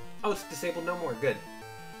 Oh, it's disabled no more. Good.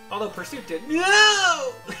 Although Pursuit did...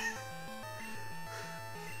 No!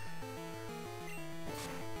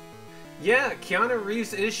 Yeah, Keanu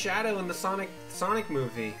Reeves is Shadow in the Sonic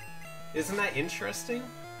movie. Isn't that interesting?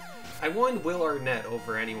 I won Will Arnett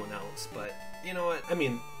over anyone else, but you know what? I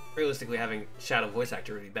mean, realistically, having Shadow voice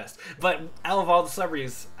actor would be best. But out of all the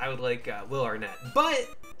celebrities, I would like Will Arnett. But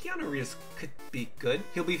Keanu Reeves could be good.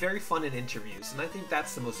 He'll be very fun in interviews, and I think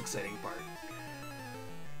that's the most exciting part.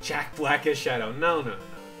 Jack Black as Shadow. No.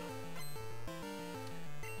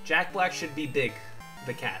 Jack Black should be Big,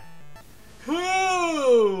 the cat.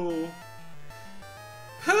 Who?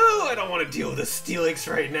 I don't want to deal with the Steelix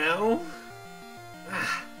right now.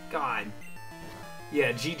 Ah, God.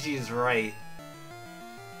 Yeah, GG is right.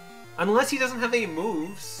 Unless he doesn't have any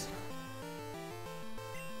moves.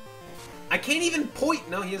 I can't even point.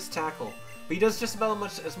 No, he has tackle. But he does just about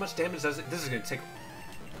as much damage as... This is going to take...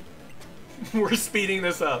 We're speeding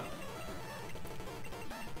this up.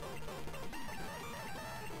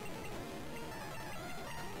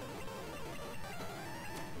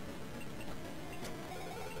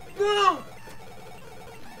 No!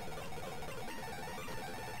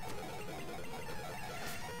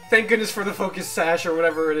 Thank goodness for the focus sash or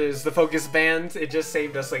whatever it is. The focus band. It just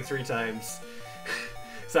saved us like 3 times.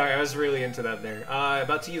 Sorry, I was really into that there.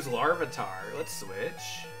 About to use Larvitar. Let's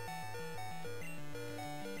switch.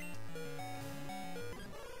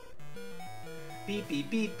 Beep, beep,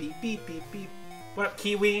 beep, beep, beep, beep, beep. What up,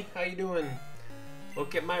 Kiwi? How you doing?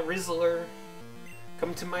 Look at my Rizzler.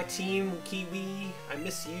 Come to my team, Kiwi. I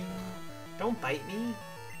miss you. Don't bite me.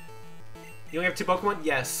 You only have 2 Pokemon?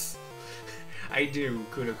 Yes. I do,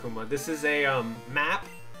 Kudakuma. This is a map,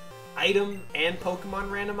 item, and Pokemon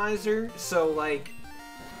randomizer. So, like,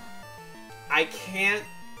 I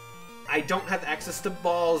don't have access to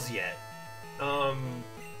balls yet.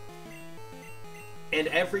 And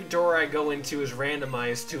every door I go into is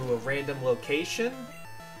randomized to a random location.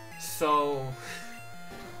 So...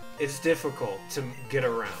 it's difficult to get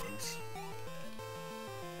around.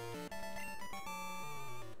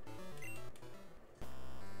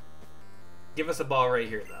 Give us a ball right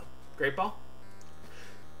here, though. Great ball?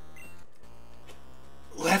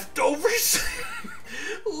 Leftovers?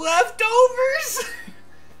 Leftovers?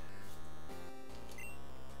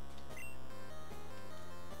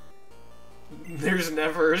 There's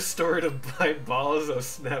never a store to buy balls. Oh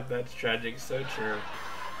snap, that's tragic. So true.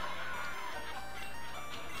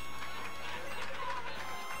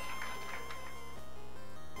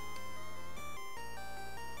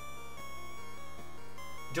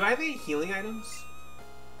 Do I have any healing items?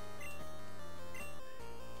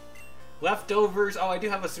 Leftovers. Oh, I do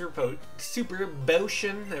have a super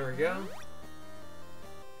potion. There we go.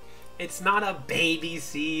 It's not a baby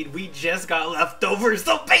seed. We just got leftovers.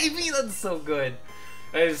 So baby, that's so good.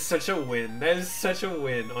 That is such a win. That is such a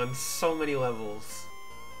win on so many levels.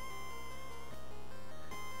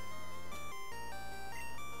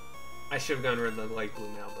 I should have gone red, light blue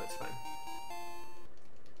now, but it's fine.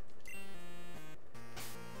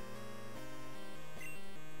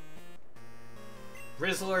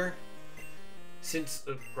 Rizzler, since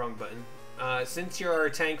wrong button. Since you're our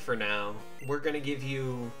tank for now, we're gonna give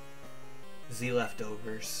you Z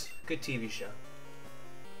leftovers. Good TV show.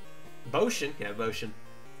 Boshin, yeah, Boshin.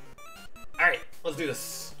 All right, let's do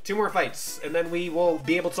this. 2 more fights, and then we will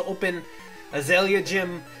be able to open Azalea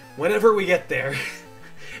Gym whenever we get there,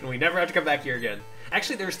 and we never have to come back here again.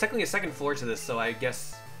 Actually, there's technically a 2nd floor to this, so I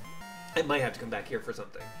guess I might have to come back here for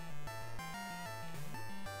something.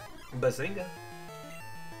 Bazinga.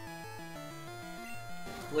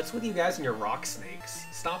 What's with you guys and your rock snakes?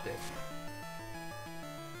 Stop it.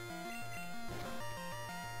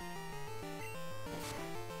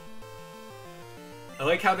 I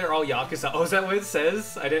like how they're all Yakuza. Oh, is that what it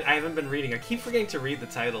says? I haven't been reading. I keep forgetting to read the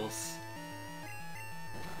titles.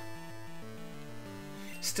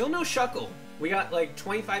 Still no Shuckle. We got like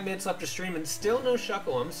 25 minutes left to stream and still no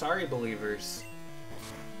Shuckle. I'm sorry, believers.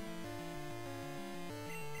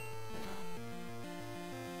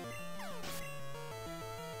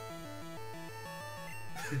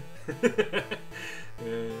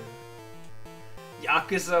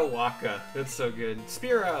 Yakuza Waka. That's so good.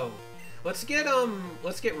 Spiro. Let's get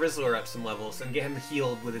Rizzler up some levels and get him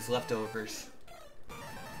healed with his leftovers.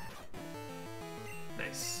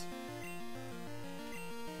 Nice.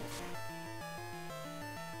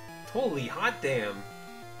 Holy hot damn.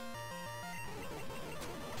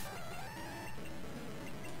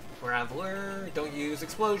 Graveler, don't use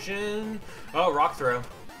explosion. Oh, rock throw.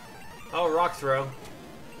 Oh, rock throw.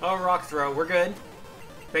 Oh, rock throw. We're good.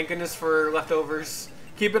 Thank goodness for leftovers.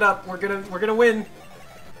 Keep it up. We're gonna win.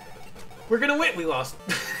 We're gonna win. We lost.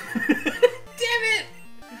 Damn it!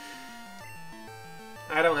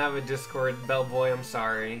 I don't have a Discord, Bellboy. I'm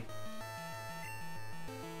sorry.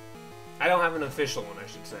 I don't have an official one, I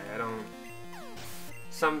should say. I don't.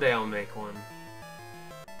 Someday I'll make one.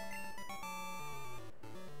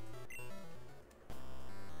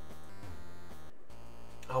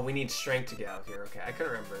 Oh, we need strength to get out here. Okay, I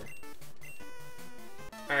couldn't remember.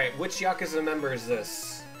 Alright, which Yakuza member is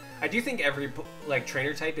this? I do think every, like,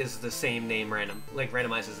 trainer type is the same name random. Like,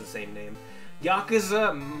 randomizes the same name.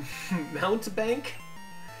 Yakuza Mountebank?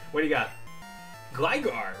 What do you got?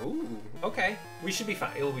 Gligar. Ooh, okay. We should be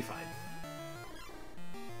fine. It'll be fine.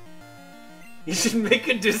 You should make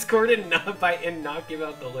a Discord and not give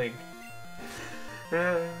out the link.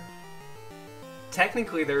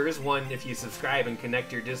 Technically, there is one if you subscribe and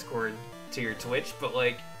connect your Discord to your Twitch, but,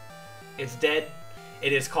 like, it's dead.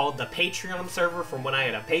 It is called the Patreon server from when I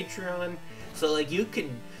had a Patreon. So, like, you can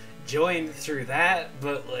join through that,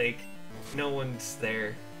 but, like, no one's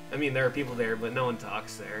there. I mean, there are people there, but no one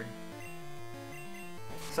talks there.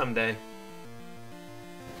 Someday.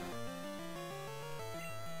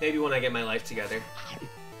 Maybe when I get my life together.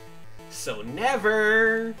 So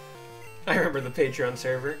never! I remember the Patreon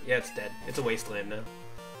server. Yeah, it's dead. It's a wasteland now.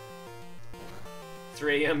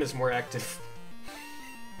 3 AM is more active.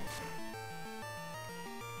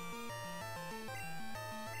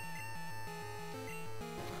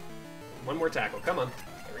 One more tackle. Come on.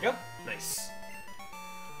 There we go. Nice.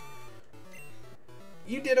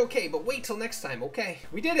 You did okay, but wait till next time, okay?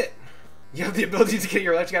 We did it! You have the ability to get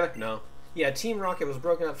your life together? No. Yeah, Team Rocket was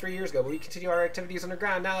broken up 3 years ago, but we continue our activities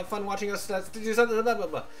underground. Now have fun watching us do something, blah, blah,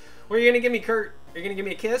 blah. What are you gonna give me, Kurt? Are you gonna give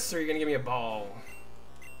me a kiss, or are you gonna give me a ball?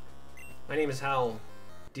 My name is Hal.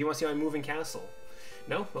 Do you want to see my moving castle?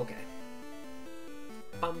 No? Okay.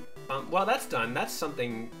 Bum, bum. Well, that's done. That's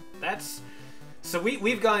something... That's... So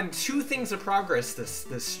we've gotten 2 things of progress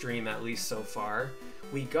this stream, at least so far.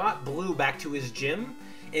 We got Blue back to his gym,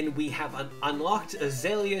 and we have unlocked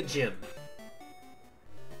Azalea Gym.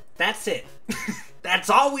 That's it. That's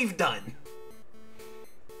all we've done.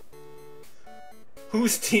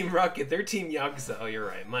 Who's Team Rocket? They're Team Yakuza. Oh, you're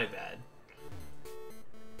right. My bad.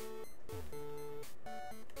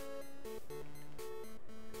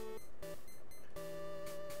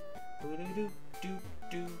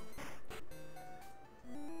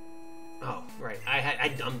 Oh, right. I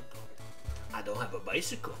don't have a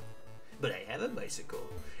bicycle, but I have a bicycle,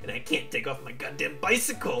 and I can't take off my goddamn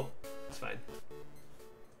bicycle. It's fine.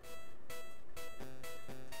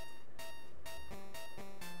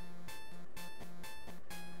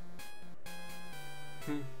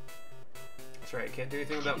 That's right, can't do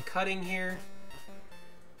anything about cutting here.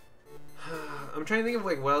 I'm trying to think of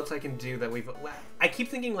like what else I can do that we've... I keep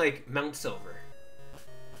thinking like Mount Silver.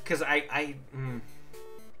 Because I'm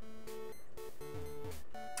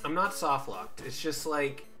not soft locked. It's just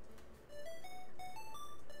like...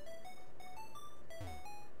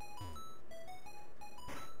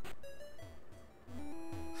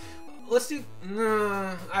 Let's do...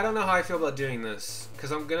 I don't know how I feel about doing this.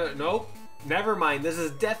 Because I'm gonna... Nope. Never mind. This is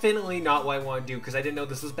definitely not what I want to do because I didn't know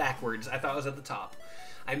this was backwards. I thought I was at the top.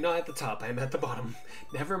 I'm not at the top. I'm at the bottom.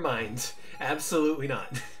 Never mind. Absolutely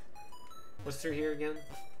not. What's through here again?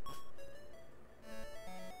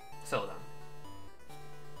 Celadon.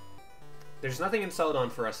 There's nothing in Celadon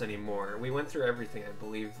for us anymore. We went through everything, I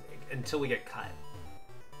believe, until we get cut.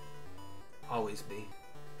 Always be.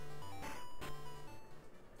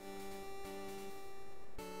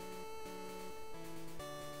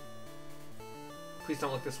 Please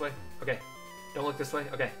don't look this way. Okay. Don't look this way.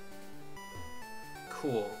 Okay.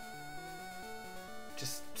 Cool.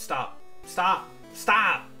 Just stop. Stop!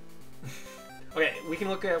 Stop! Okay, we can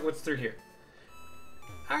look at what's through here.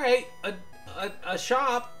 Alright. a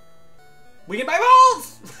shop. We can buy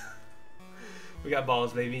balls! We got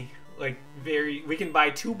balls, baby. Like, we can buy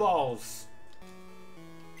 2 balls.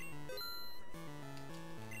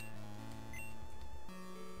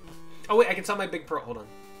 Oh wait, I can sell my big pearl. Hold on.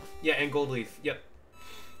 Yeah, and gold leaf. Yep.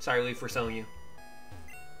 Sorry, Leaf, we're selling you.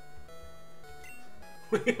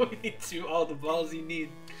 We need all the balls you need.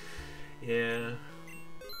 Yeah.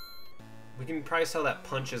 We can probably sell that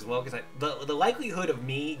punch as well, because the likelihood of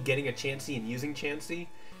me getting a Chansey and using Chansey,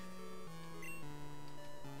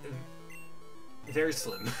 very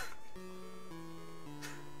slim.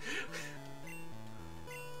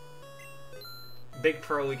 Big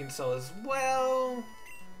pearl we can sell as well.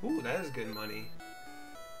 Ooh, that is good money.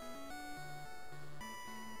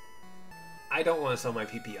 I don't want to sell my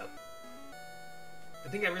PP up. I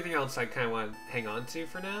think everything else I kind of want to hang on to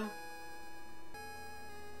for now.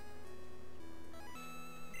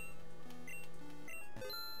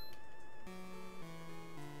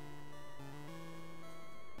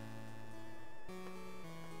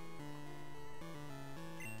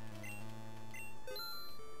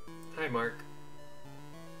 Hi, Mark.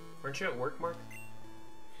 Aren't you at work, Mark?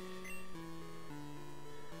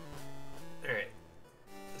 Alright.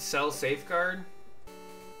 Sell safeguard.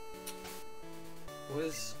 What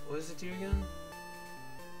does it do again?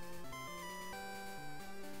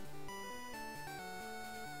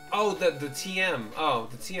 Oh, the TM. Oh,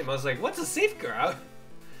 the TM. I was like, what's a safeguard?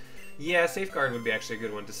 Yeah, safeguard would be actually a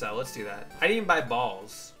good one to sell. Let's do that. I didn't even buy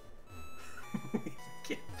balls.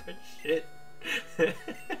 Can't put shit.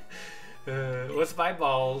 Let's buy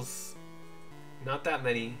balls. Not that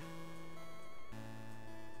many.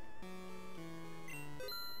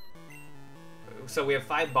 So we have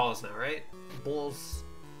 5 balls now, right? Balls.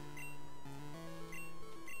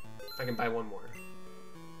 I can buy 1 more.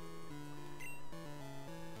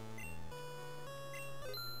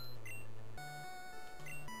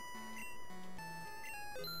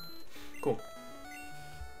 Cool.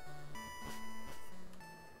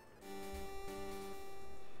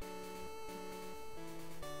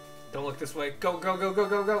 Don't look this way. Go, go, go, go,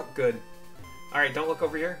 go, go. Good. Alright, don't look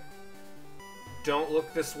over here. Don't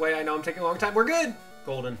look this way. I know I'm taking a long time. We're good!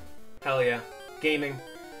 Golden. Hell yeah. Gaming. Do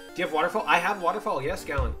you have waterfall? I have waterfall. Yes,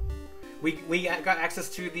 Gallon. We got access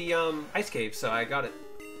to the ice cave, so I got it.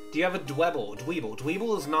 Do you have a Dweeble?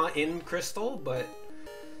 Dweeble is not in Crystal, but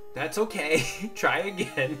that's okay. Try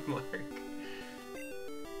again, Mark.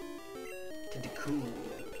 Cool.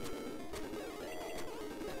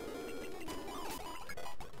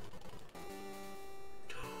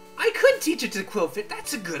 I could teach it to Quillfit.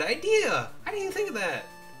 That's a good idea. I didn't even think of that.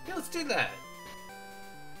 Yeah, let's do that.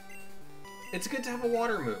 It's good to have a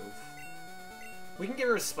water move. We can get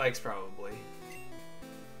rid of spikes, probably.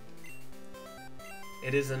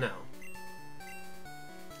 It is a no.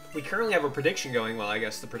 We currently have a prediction going. Well, I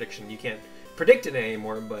guess the prediction, you can't predict it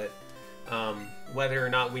anymore, but whether or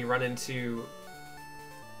not we run into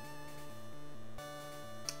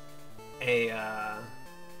a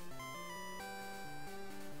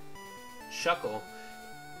Shuckle.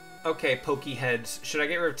 Okay, pokey heads. Should I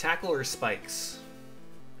get rid of tackle or spikes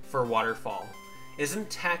for waterfall?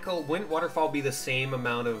 Wouldn't waterfall be the same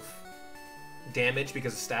amount of damage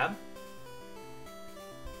because of stab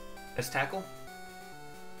as tackle?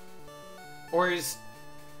 Or is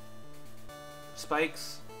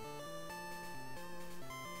spikes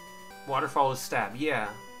waterfall is stab? Yeah.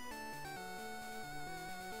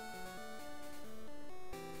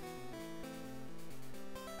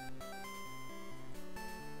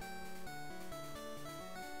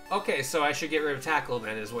 Okay, so I should get rid of tackle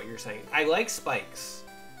then, is what you're saying. I like spikes.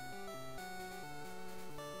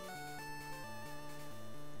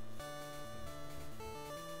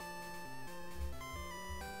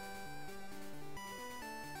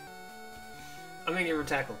 I'm gonna get rid of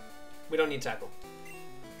tackle. We don't need tackle.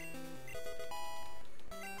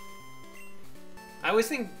 I always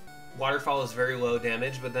think waterfall is very low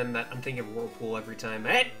damage, but then I'm thinking whirlpool every time.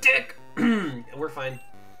 Hey, dick! We're fine.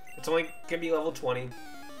 It's only gonna be level 20.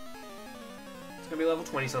 It's gonna be level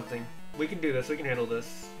 20 something. We can do this. We can handle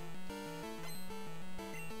this.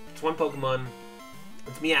 It's 1 Pokemon.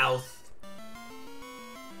 It's Meowth.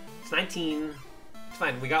 It's 19. It's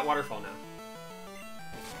fine. We got waterfall now.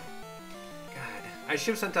 God, I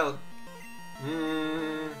should have sent out.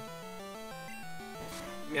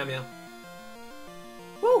 Meow meow.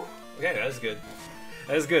 Woo! Okay, that is good.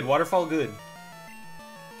 That is good. Waterfall good.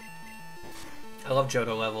 I love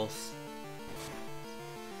Johto levels.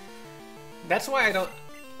 That's why I don't...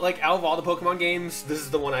 Like, out of all the Pokemon games, this is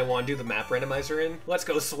the one I want to do the map randomizer in. Let's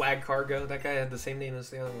go, Swag Cargo. That guy had the same name as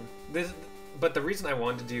the other one. But the reason I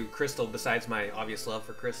wanted to do Crystal, besides my obvious love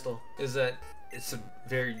for Crystal, is that it's a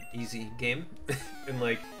very easy game, and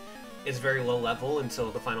like it's very low level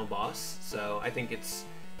until the final boss. So I think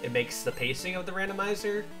it makes the pacing of the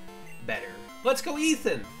randomizer better. Let's go,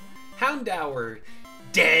 Ethan. Houndour,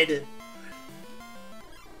 dead.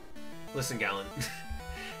 Listen, Gallant.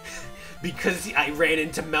 Because I ran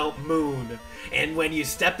into Mount Moon, and when you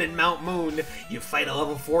step in Mount Moon, you fight a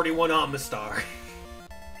level 41 Amistar.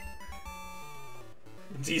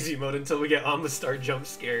 It's easy mode until we get Amistar jump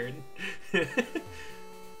scared.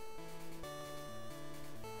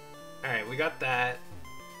 Alright, we got that.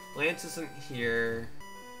 Lance isn't here.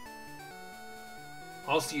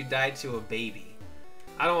 Also, you died to a baby.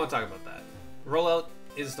 I don't want to talk about that. Rollout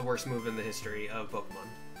is the worst move in the history of Pokemon.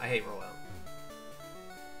 I hate Rollout.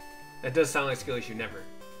 That does sound like skill issue never.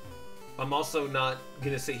 I'm also not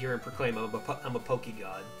gonna sit here and proclaim I'm a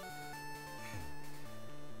Pokegod.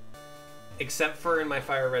 Except for in my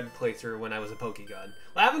Fire Red playthrough when I was a Pokegod.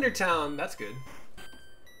 Lavender Town, that's good.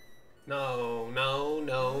 No, no,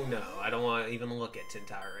 no, no. I don't want to even look at Tin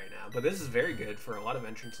Tower right now. But this is very good for a lot of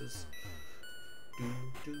entrances.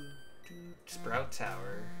 Sprout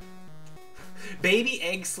Tower. Baby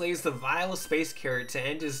Egg slays the vile space carrot to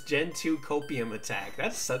end his Gen 2 Copium attack.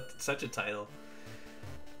 That's such a title.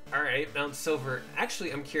 Alright, Mount Silver.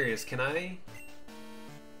 Actually, I'm curious. Can I...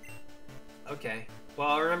 Okay. Well,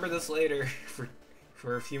 I'll remember this later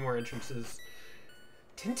for a few more entrances.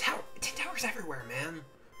 Tin Tower's everywhere, man.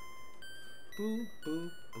 Boo, boo,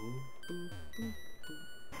 boo, boo, boo, boo.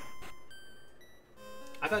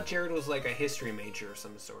 I thought Jared was like a history major of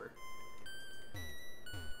some sort.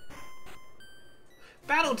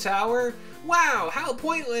 Battle Tower? Wow, how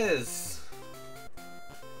pointless!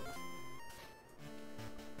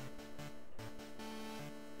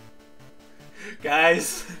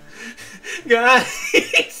 Guys!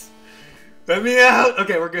 Guys! Let me out!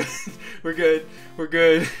 Okay, we're good. We're good. We're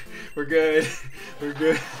good. We're good. We're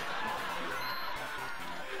good.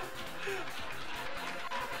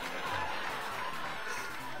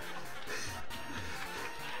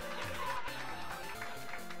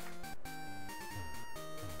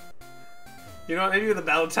 You know what? Maybe the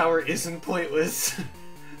Battle Tower isn't pointless.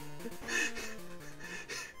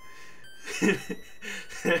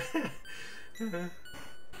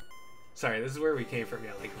 Sorry, this is where we came from,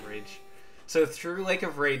 yeah, Lake of Rage. So through Lake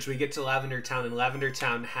of Rage, we get to Lavender Town, and Lavender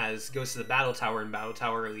Town goes to the Battle Tower, and Battle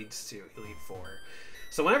Tower leads to Elite Four.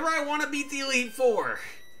 So whenever I want to beat the Elite Four,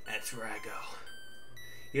 that's where I go.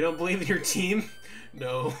 You don't believe in your team?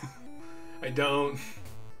 No, I don't.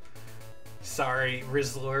 Sorry,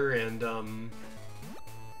 Rizzler and,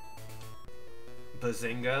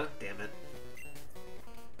 Bazinga. Damn it.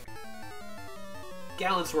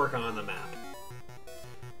 Gallant's working on the map.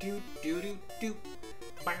 Do do do do.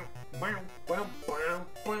 Bow, bow, bow, bow,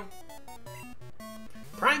 bow.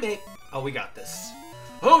 Primate. Oh, we got this.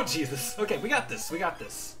 Oh Jesus. Okay, we got this. We got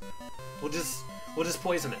this. We'll just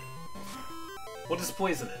poison it. We'll just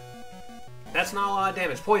poison it. That's not a lot of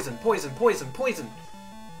damage. Poison, poison, poison, poison.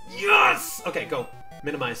 Yes! Okay, go.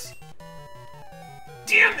 Minimize.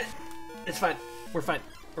 Damn it! It's fine. We're fine.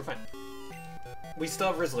 We're fine. We still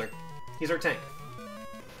have Rizzler. He's our tank.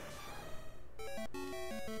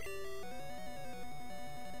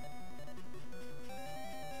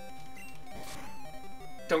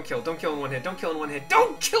 Don't kill. Don't kill in one hit. Don't kill in one hit.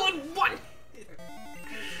 Don't kill in one hit!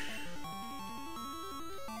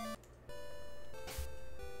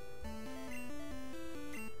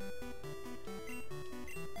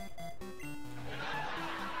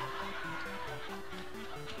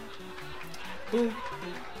 Boo, boo,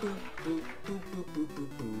 boo, boo, boo, boo, boo,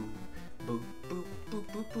 boo. Boo, boo, boo,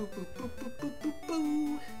 boo, boo, boo, boo, boo, boo, boo,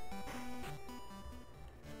 boo.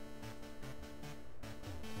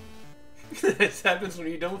 This happens when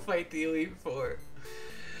you don't fight the Elite Four.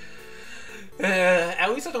 At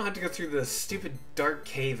least I don't have to go through the stupid dark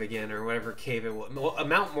cave again, or whatever cave it was.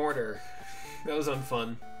 Mount Mortar. That was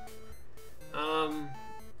unfun.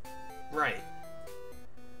 Right.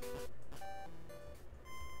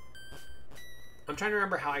 I'm trying to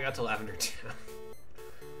remember how I got to Lavender Town.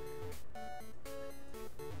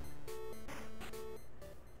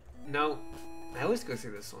 No, I always go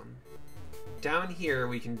through this one. Down here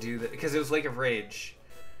we can do that because it was Lake of Rage.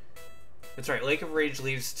 That's right. Lake of Rage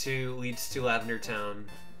leads to Lavender Town.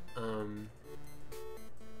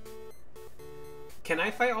 Can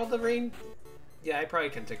I fight all the rain? Yeah, I probably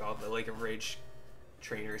can take all the Lake of Rage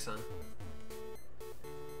trainers, huh?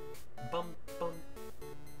 Bum bum.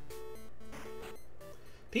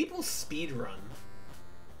 People speedrun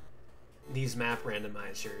these map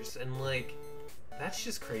randomizers, and like, that's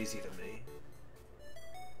just crazy to me.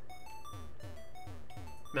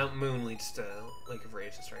 Mount Moon leads to Lake of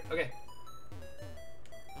Rage, that's right. Okay.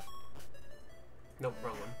 Nope,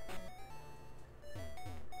 wrong one.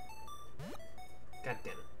 God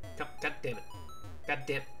damn it. God damn it. God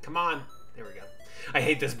damn it. Come on. There we go. I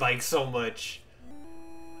hate this bike so much.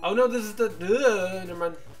 Oh no, this is the... never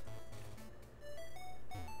mind.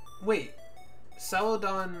 Wait.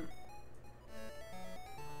 Celadon...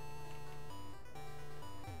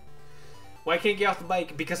 Why can't I get off the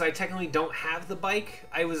bike? Because I technically don't have the bike.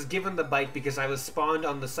 I was given the bike because I was spawned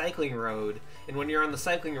on the cycling road. And when you're on the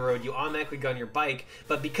cycling road, you automatically go on your bike.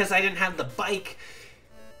 But because I didn't have the bike,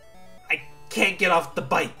 I can't get off the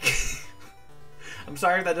bike. I'm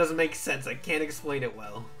sorry if that doesn't make sense. I can't explain it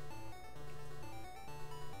well.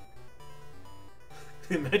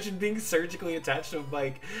 Imagine being surgically attached to a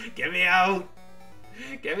bike. Get me out!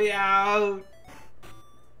 Get me out!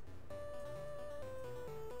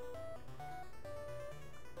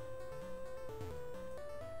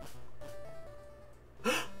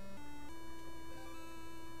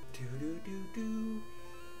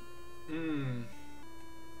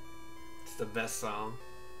 It's the best song.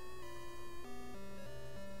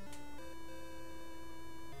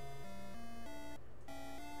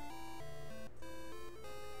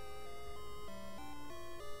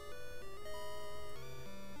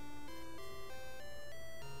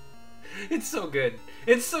 It's so good.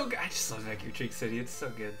 It's so good. I just love Electric City. It's so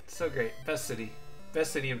good. It's so great. Best city.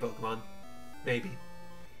 Best city in Pokemon. Maybe.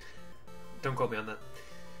 Don't quote me on that.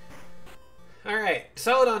 Alright,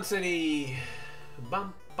 Celadon City.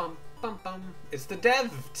 Bum, bum, bum, bum. It's the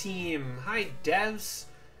dev team. Hi, devs.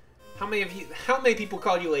 How many people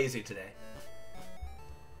called you lazy today?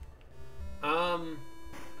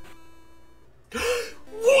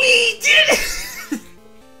 We did it!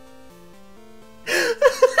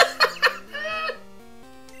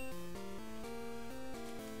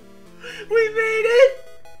 We made it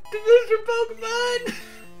to Mr. Pokemon!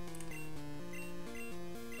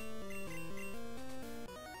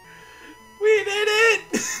 We did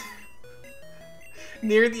it!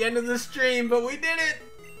 Near the end of the stream, but we did it!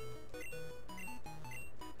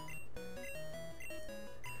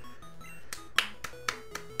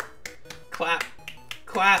 Clap.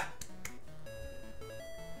 Clap.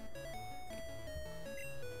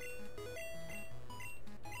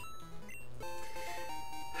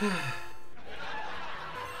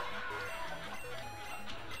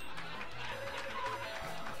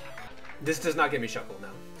 This does not get me chuckle now.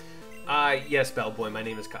 Yes, Bellboy, my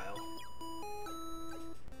name is Kyle.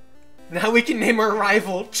 Now we can name our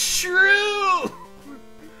rival. True!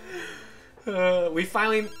 We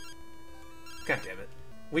finally... God damn it.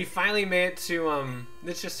 We finally made it to,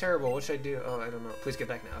 it's just terrible. What should I do? Oh, I don't know. Please get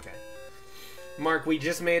back now. Okay. Mark, we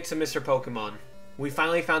just made it to Mr. Pokemon. We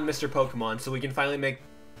finally found Mr. Pokemon, so we can finally make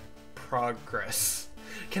progress.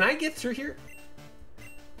 Can I get through here?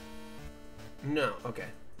 No. Okay.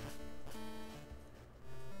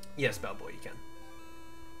 Yes, Bellboy, you can.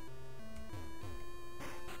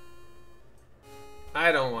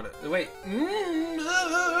 I don't want to. Wait.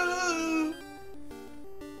 No.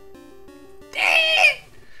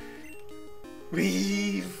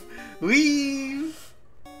 Leave! Leave!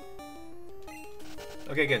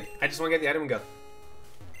 Okay, good. I just want to get the item and go.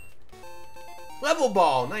 Level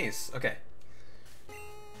ball! Nice. Okay.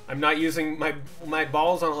 I'm not using my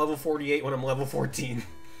balls on level 48 when I'm level 14.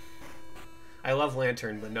 I love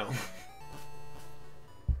Lantern, but no.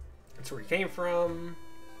 That's where he came from.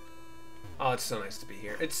 Oh, it's so nice to be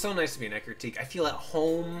here. It's so nice to be in Eckertique. I feel at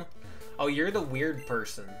home. Oh, you're the weird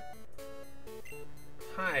person.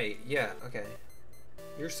 Hi. Yeah, okay.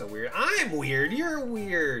 You're so weird. I'm weird. You're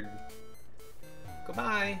weird.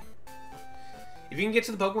 Goodbye. If you can get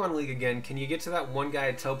to the Pokemon League again, can you get to that one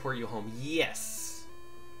guy to teleport you home? Yes.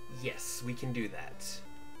 Yes, we can do that.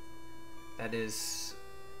 That is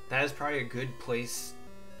probably a good place.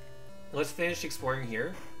 Let's finish exploring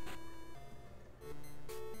here.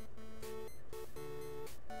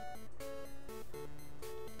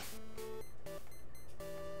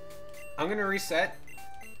 I'm gonna reset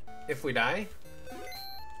if we die,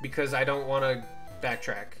 because I don't want to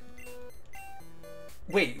backtrack.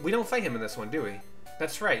 Wait, we don't fight him in this one, do we?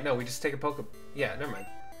 That's right. No, we just take a Poke... Yeah, never mind.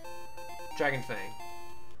 Dragon Fang.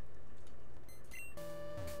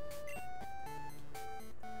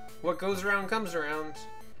 What goes around comes around.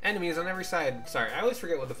 Enemies on every side. Sorry, I always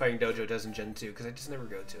forget what the Fighting Dojo does in Gen 2, because I just never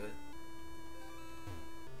go to it.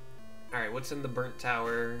 Alright, what's in the Burnt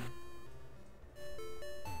Tower?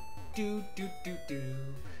 Do.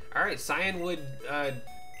 Alright, Cyanwood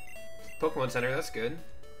Pokemon Center, that's good.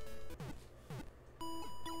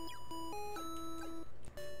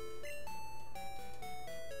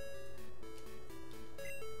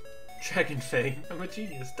 Dragon Fang. I'm a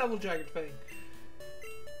genius. Double Dragon Fang.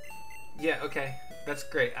 Yeah, okay. That's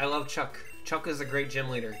great. I love Chuck. Chuck is a great gym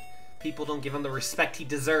leader. People don't give him the respect he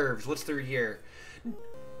deserves. What's through here?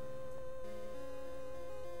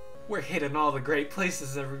 We're hitting all the great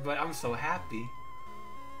places, everybody. I'm so happy.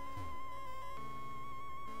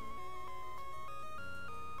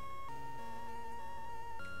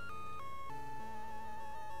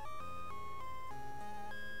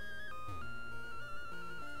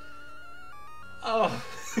 Oh,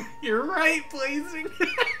 you're right, Blazing.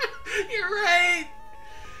 You're right.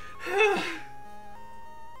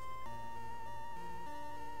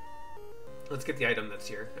 Let's get the item that's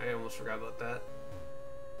here. I almost forgot about that.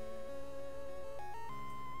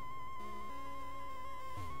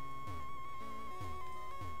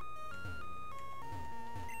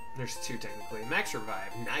 There's two technically. Max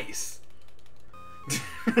revive. Nice.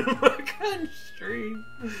 Look on stream.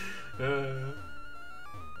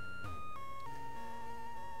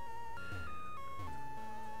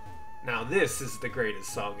 Now this is the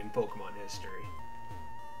greatest song in Pokemon history.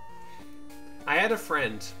 I had a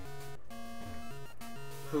friend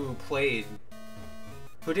who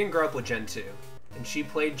didn't grow up with Gen 2, and she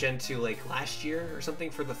played Gen 2 like last year or something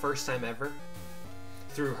for the first time ever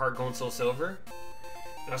through Heart Gold and Soul Silver.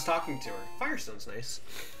 And I was talking to her. Firestone's nice.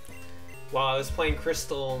 While I was playing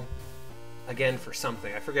Crystal again for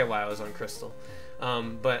something. I forget why I was on Crystal.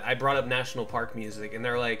 But I brought up National Park music, and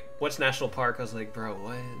they're like, what's National Park? I was like, bro,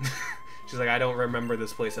 what? She's like, I don't remember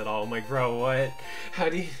this place at all. I'm like, bro, what? How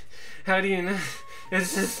do you know?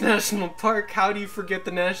 It's just National Park. How do you forget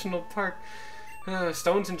the National Park?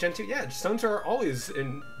 Stones in Gen 2? Yeah, stones are always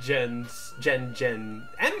in Gen.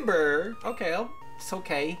 Ember! Okay, it's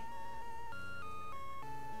okay.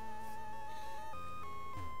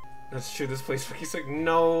 That's true, this place, he's like,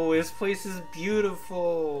 no, this place is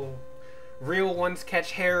beautiful. Real ones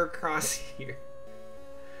catch hair across here.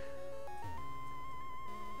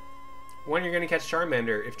 When you're gonna catch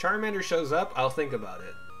Charmander. If Charmander shows up, I'll think about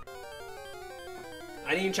it.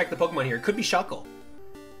 I didn't even check the Pokemon here. It could be Shuckle.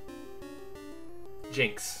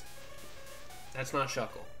 Jinx. That's not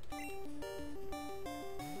Shuckle.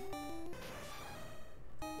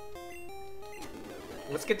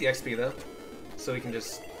 Let's get the XP though, so we can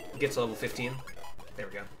just get to level 15. There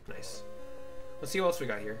we go. Nice. Let's see what else we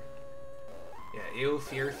got here. Yeah, ew,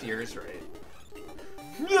 fear's right.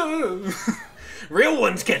 No! Real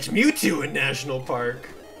ones catch Mewtwo in National Park.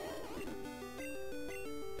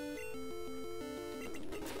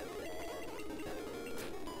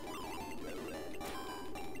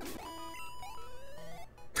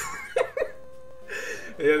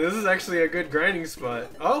 Yeah, this is actually a good grinding spot.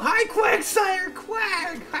 Oh, hi, Quagsire!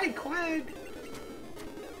 Quag! Hi, Quag!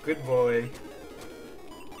 Good boy.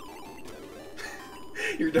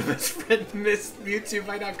 Your dumbest friend missed Mewtwo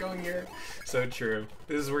by not going here. So true.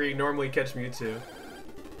 This is where you normally catch Mewtwo.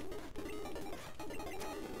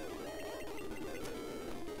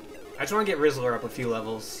 I just want to get Rizzler up a few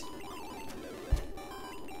levels.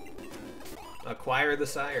 Acquire the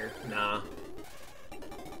sire. Nah.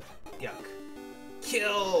 Yuck.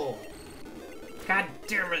 Kill! God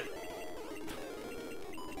damn it!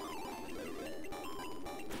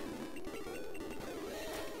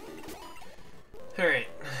 Alright.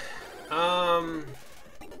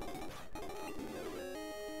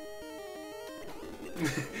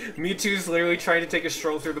 Mewtwo's literally trying to take a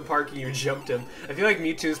stroll through the park and you jumped him. I feel like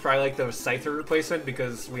Mewtwo's probably like the Scyther replacement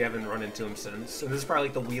because we haven't run into him since. And this is probably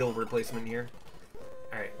like the Weedle replacement here.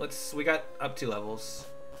 Alright, we got up 2 levels.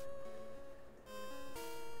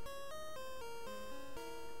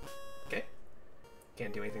 Okay.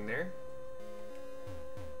 Can't do anything there.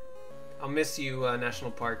 I'll miss you,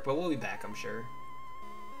 National Park, but we'll be back, I'm sure.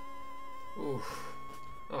 Oof.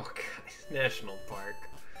 Oh, God. National Park.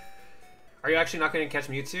 Are you actually not going to catch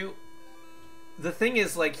Mewtwo? The thing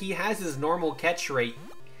is, like, he has his normal catch rate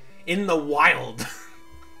in the wild.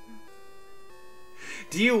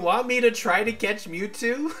 Do you want me to try to catch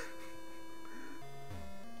Mewtwo?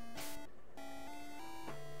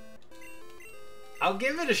 I'll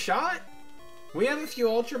give it a shot. We have a few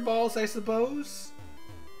Ultra Balls, I suppose.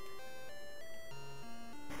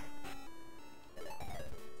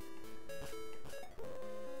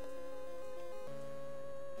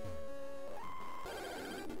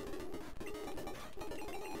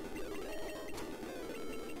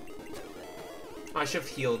 I should have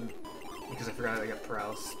healed because I forgot I got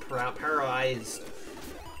paralyzed.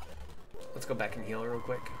 Let's go back and heal real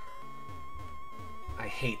quick. I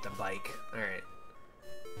hate the bike. Alright.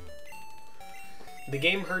 The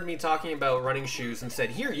game heard me talking about running shoes and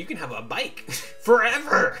said, here, you can have a bike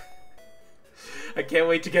forever! I can't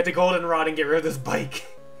wait to get to Goldenrod and get rid of this bike.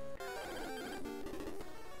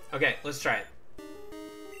 Okay, let's try it.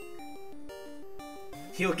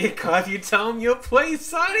 He'll get caught if you tell him you'll play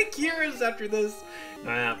Sonic Heroes after this.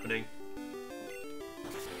 Not happening.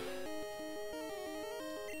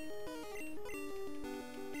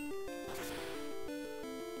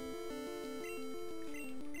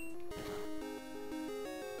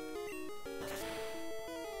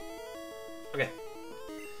 Okay.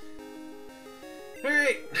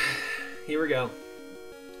 Alright. Here we go.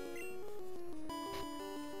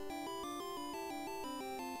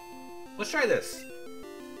 Let's try this.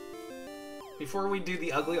 Before we do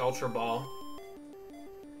the ugly Ultra Ball.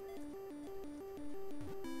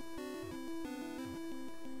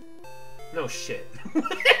 No shit.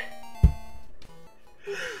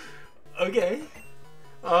 Okay.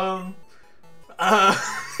 Alright.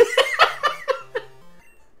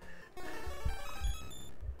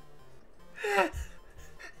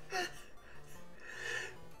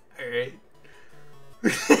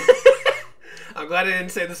 I'm glad I didn't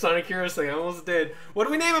say the Sonic Heroes thing. I almost did. What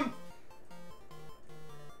do we name him?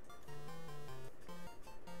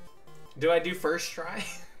 Do I do first try?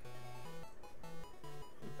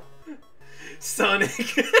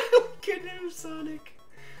 Sonic. Good name, Sonic.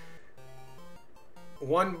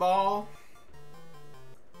 One ball.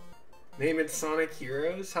 Name it Sonic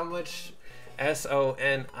Heroes. How much?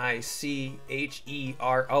 S-O-N-I-C-H-E-R.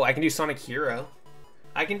 Oh, I can do Sonic Hero.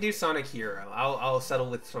 I can do Sonic Hero. I'll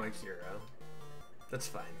settle with Sonic Hero. That's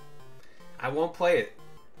fine. I won't play it,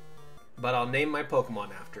 but I'll name my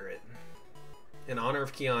Pokemon after it. In honor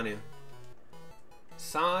of Keanu.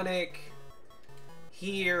 Sonic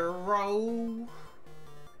Hero.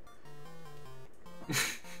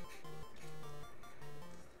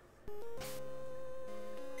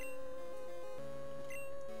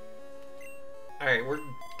 Alright, we're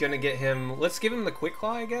gonna get him... Let's give him the Quick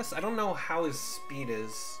Claw, I guess? I don't know how his speed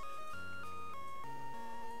is.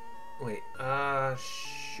 Wait,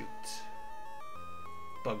 shoot.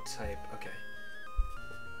 Bug type, okay.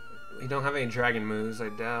 We don't have any dragon moves, I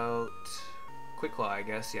doubt. Quick Claw, I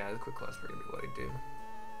guess. Yeah, the Quick Claw is pretty good what I do.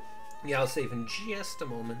 Yeah, I'll save in just a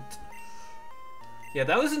moment. Yeah,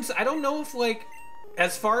 that was... I don't know if, like...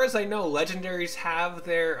 As far as I know, legendaries have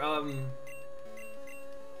their,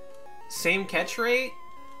 same catch rate?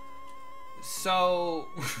 So...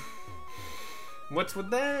 What's with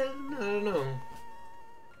that? I don't know.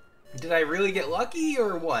 Did I really get lucky,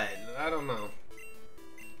 or what? I don't know.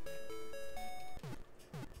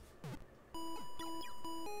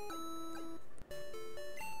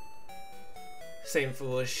 Same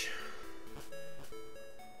foolish.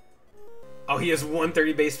 Oh, he has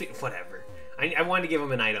 130 base speed? Whatever. I wanted to give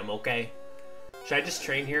him an item, okay? Should I just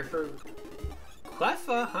train here for...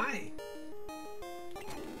 Cleffa, hi.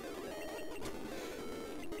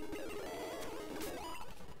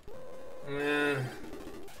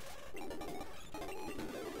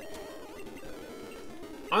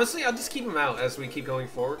 Honestly, I'll just keep him out as we keep going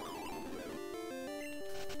forward.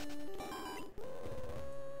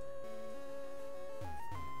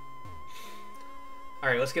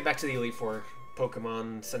 Alright, let's get back to the Elite Four.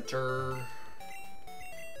 Pokemon Center.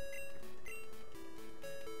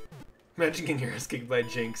 Imagine getting your ass kicked by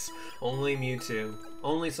Jinx. Only Mewtwo.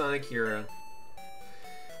 Only Sonic Hero.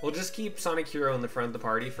 We'll just keep Sonic Hero in the front of the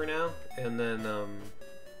party for now. And then,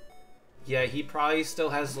 yeah, he probably still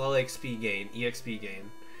has low XP gain. EXP gain.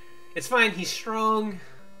 It's fine, he's strong.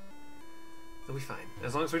 It'll be fine.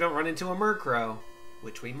 As long as we don't run into a Murkrow.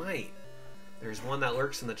 Which we might. There's one that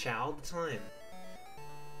lurks in the Chow all the time.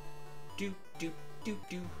 Do.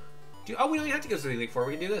 Oh, we don't even have to go to the Elite Four.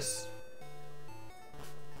 We can do this.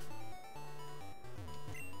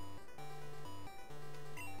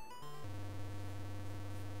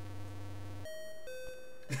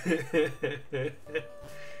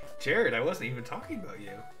 Jared, I wasn't even talking about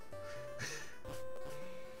you.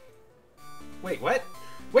 Wait, what?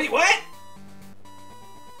 Wait, what?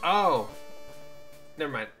 Oh.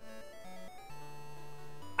 Never mind.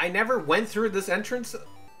 I never went through this entrance?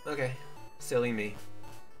 Okay. Silly me.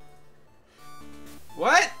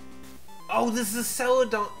 What? Oh, this is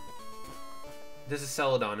Celadon. This is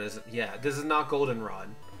Celadon, isn't it? Yeah, this is not Goldenrod.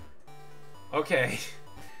 Okay.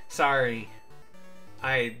 Sorry.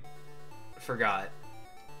 I forgot.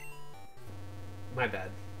 My bad.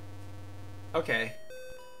 Okay.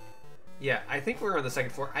 Yeah, I think we're on the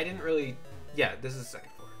second floor. I didn't really... Yeah, this is the second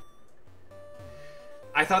floor.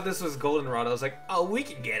 I thought this was Goldenrod. I was like, oh, we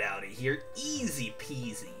can get out of here. Easy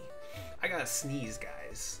peasy. I gotta sneeze,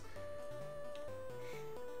 guys.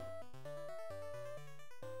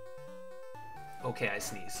 Okay, I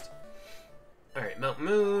sneezed. Alright, Mount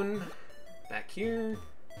Moon. Back here.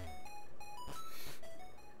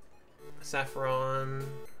 Saffron.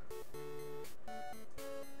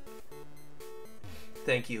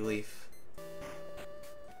 Thank you, Leaf.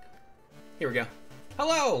 Here we go.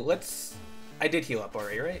 Hello! Let's... I did heal up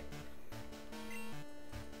already, right?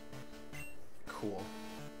 Cool.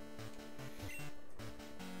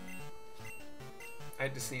 I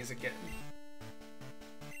had to sneeze again.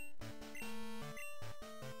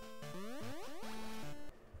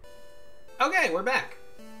 Okay, we're back.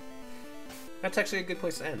 That's actually a good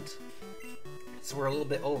place to end. So we're a little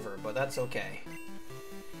bit over, but that's okay.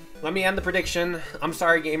 Let me end the prediction. I'm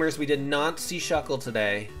sorry, gamers, we did not see Shuckle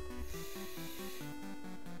today.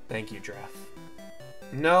 Thank you, Dreff.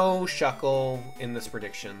 No Shuckle in this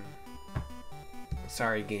prediction.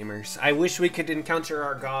 Sorry, gamers. I wish we could encounter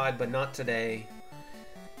our god, but not today.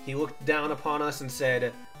 He looked down upon us and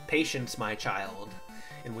said, "Patience, my child."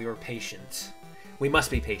 And we were patient. We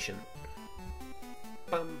must be patient.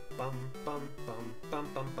 Bum, bum, bum, bum, bum,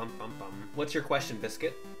 bum, bum, bum, bum. What's your question,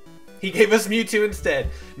 Biscuit? He gave us Mewtwo instead.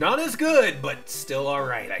 Not as good, but still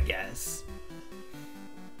alright, I guess.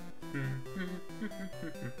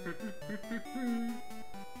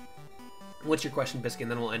 What's your question, Biscuit?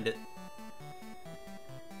 And then we'll end it.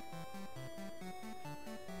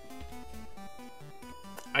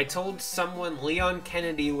 I told someone Leon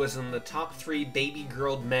Kennedy was in the top 3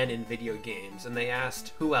 baby-girled men in video games, and they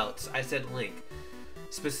asked, who else? I said Link.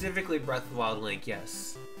 Specifically Breath of the Wild Link,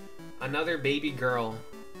 yes. Another baby girl.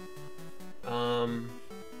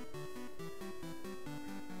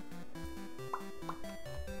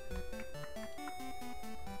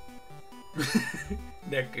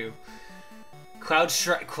 Neku.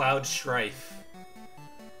 Cloud Strife.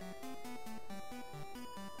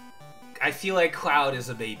 I feel like Cloud is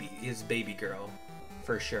baby girl,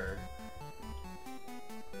 for sure.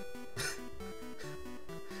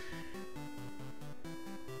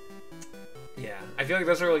 Yeah, I feel like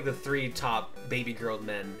those are like the 3 top baby girl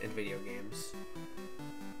men in video games.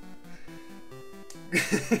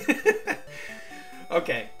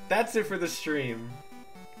 Okay, that's it for the stream.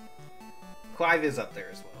 Clive is up there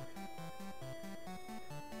as well.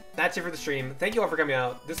 That's it for the stream. Thank you all for coming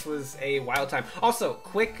out. This was a wild time. Also,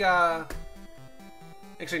 quick,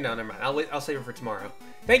 actually, no, never mind. I'll save it for tomorrow.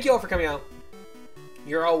 Thank you all for coming out.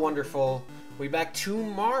 You're all wonderful. We'll be back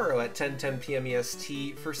tomorrow at 10:10 p.m.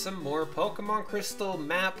 EST for some more Pokemon Crystal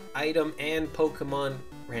map, item, and Pokemon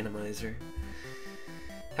Randomizer.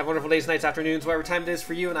 Have wonderful days, nights, afternoons, whatever time it is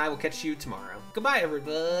for you, and I will catch you tomorrow. Goodbye,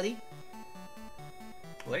 everybody.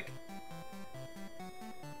 Lick.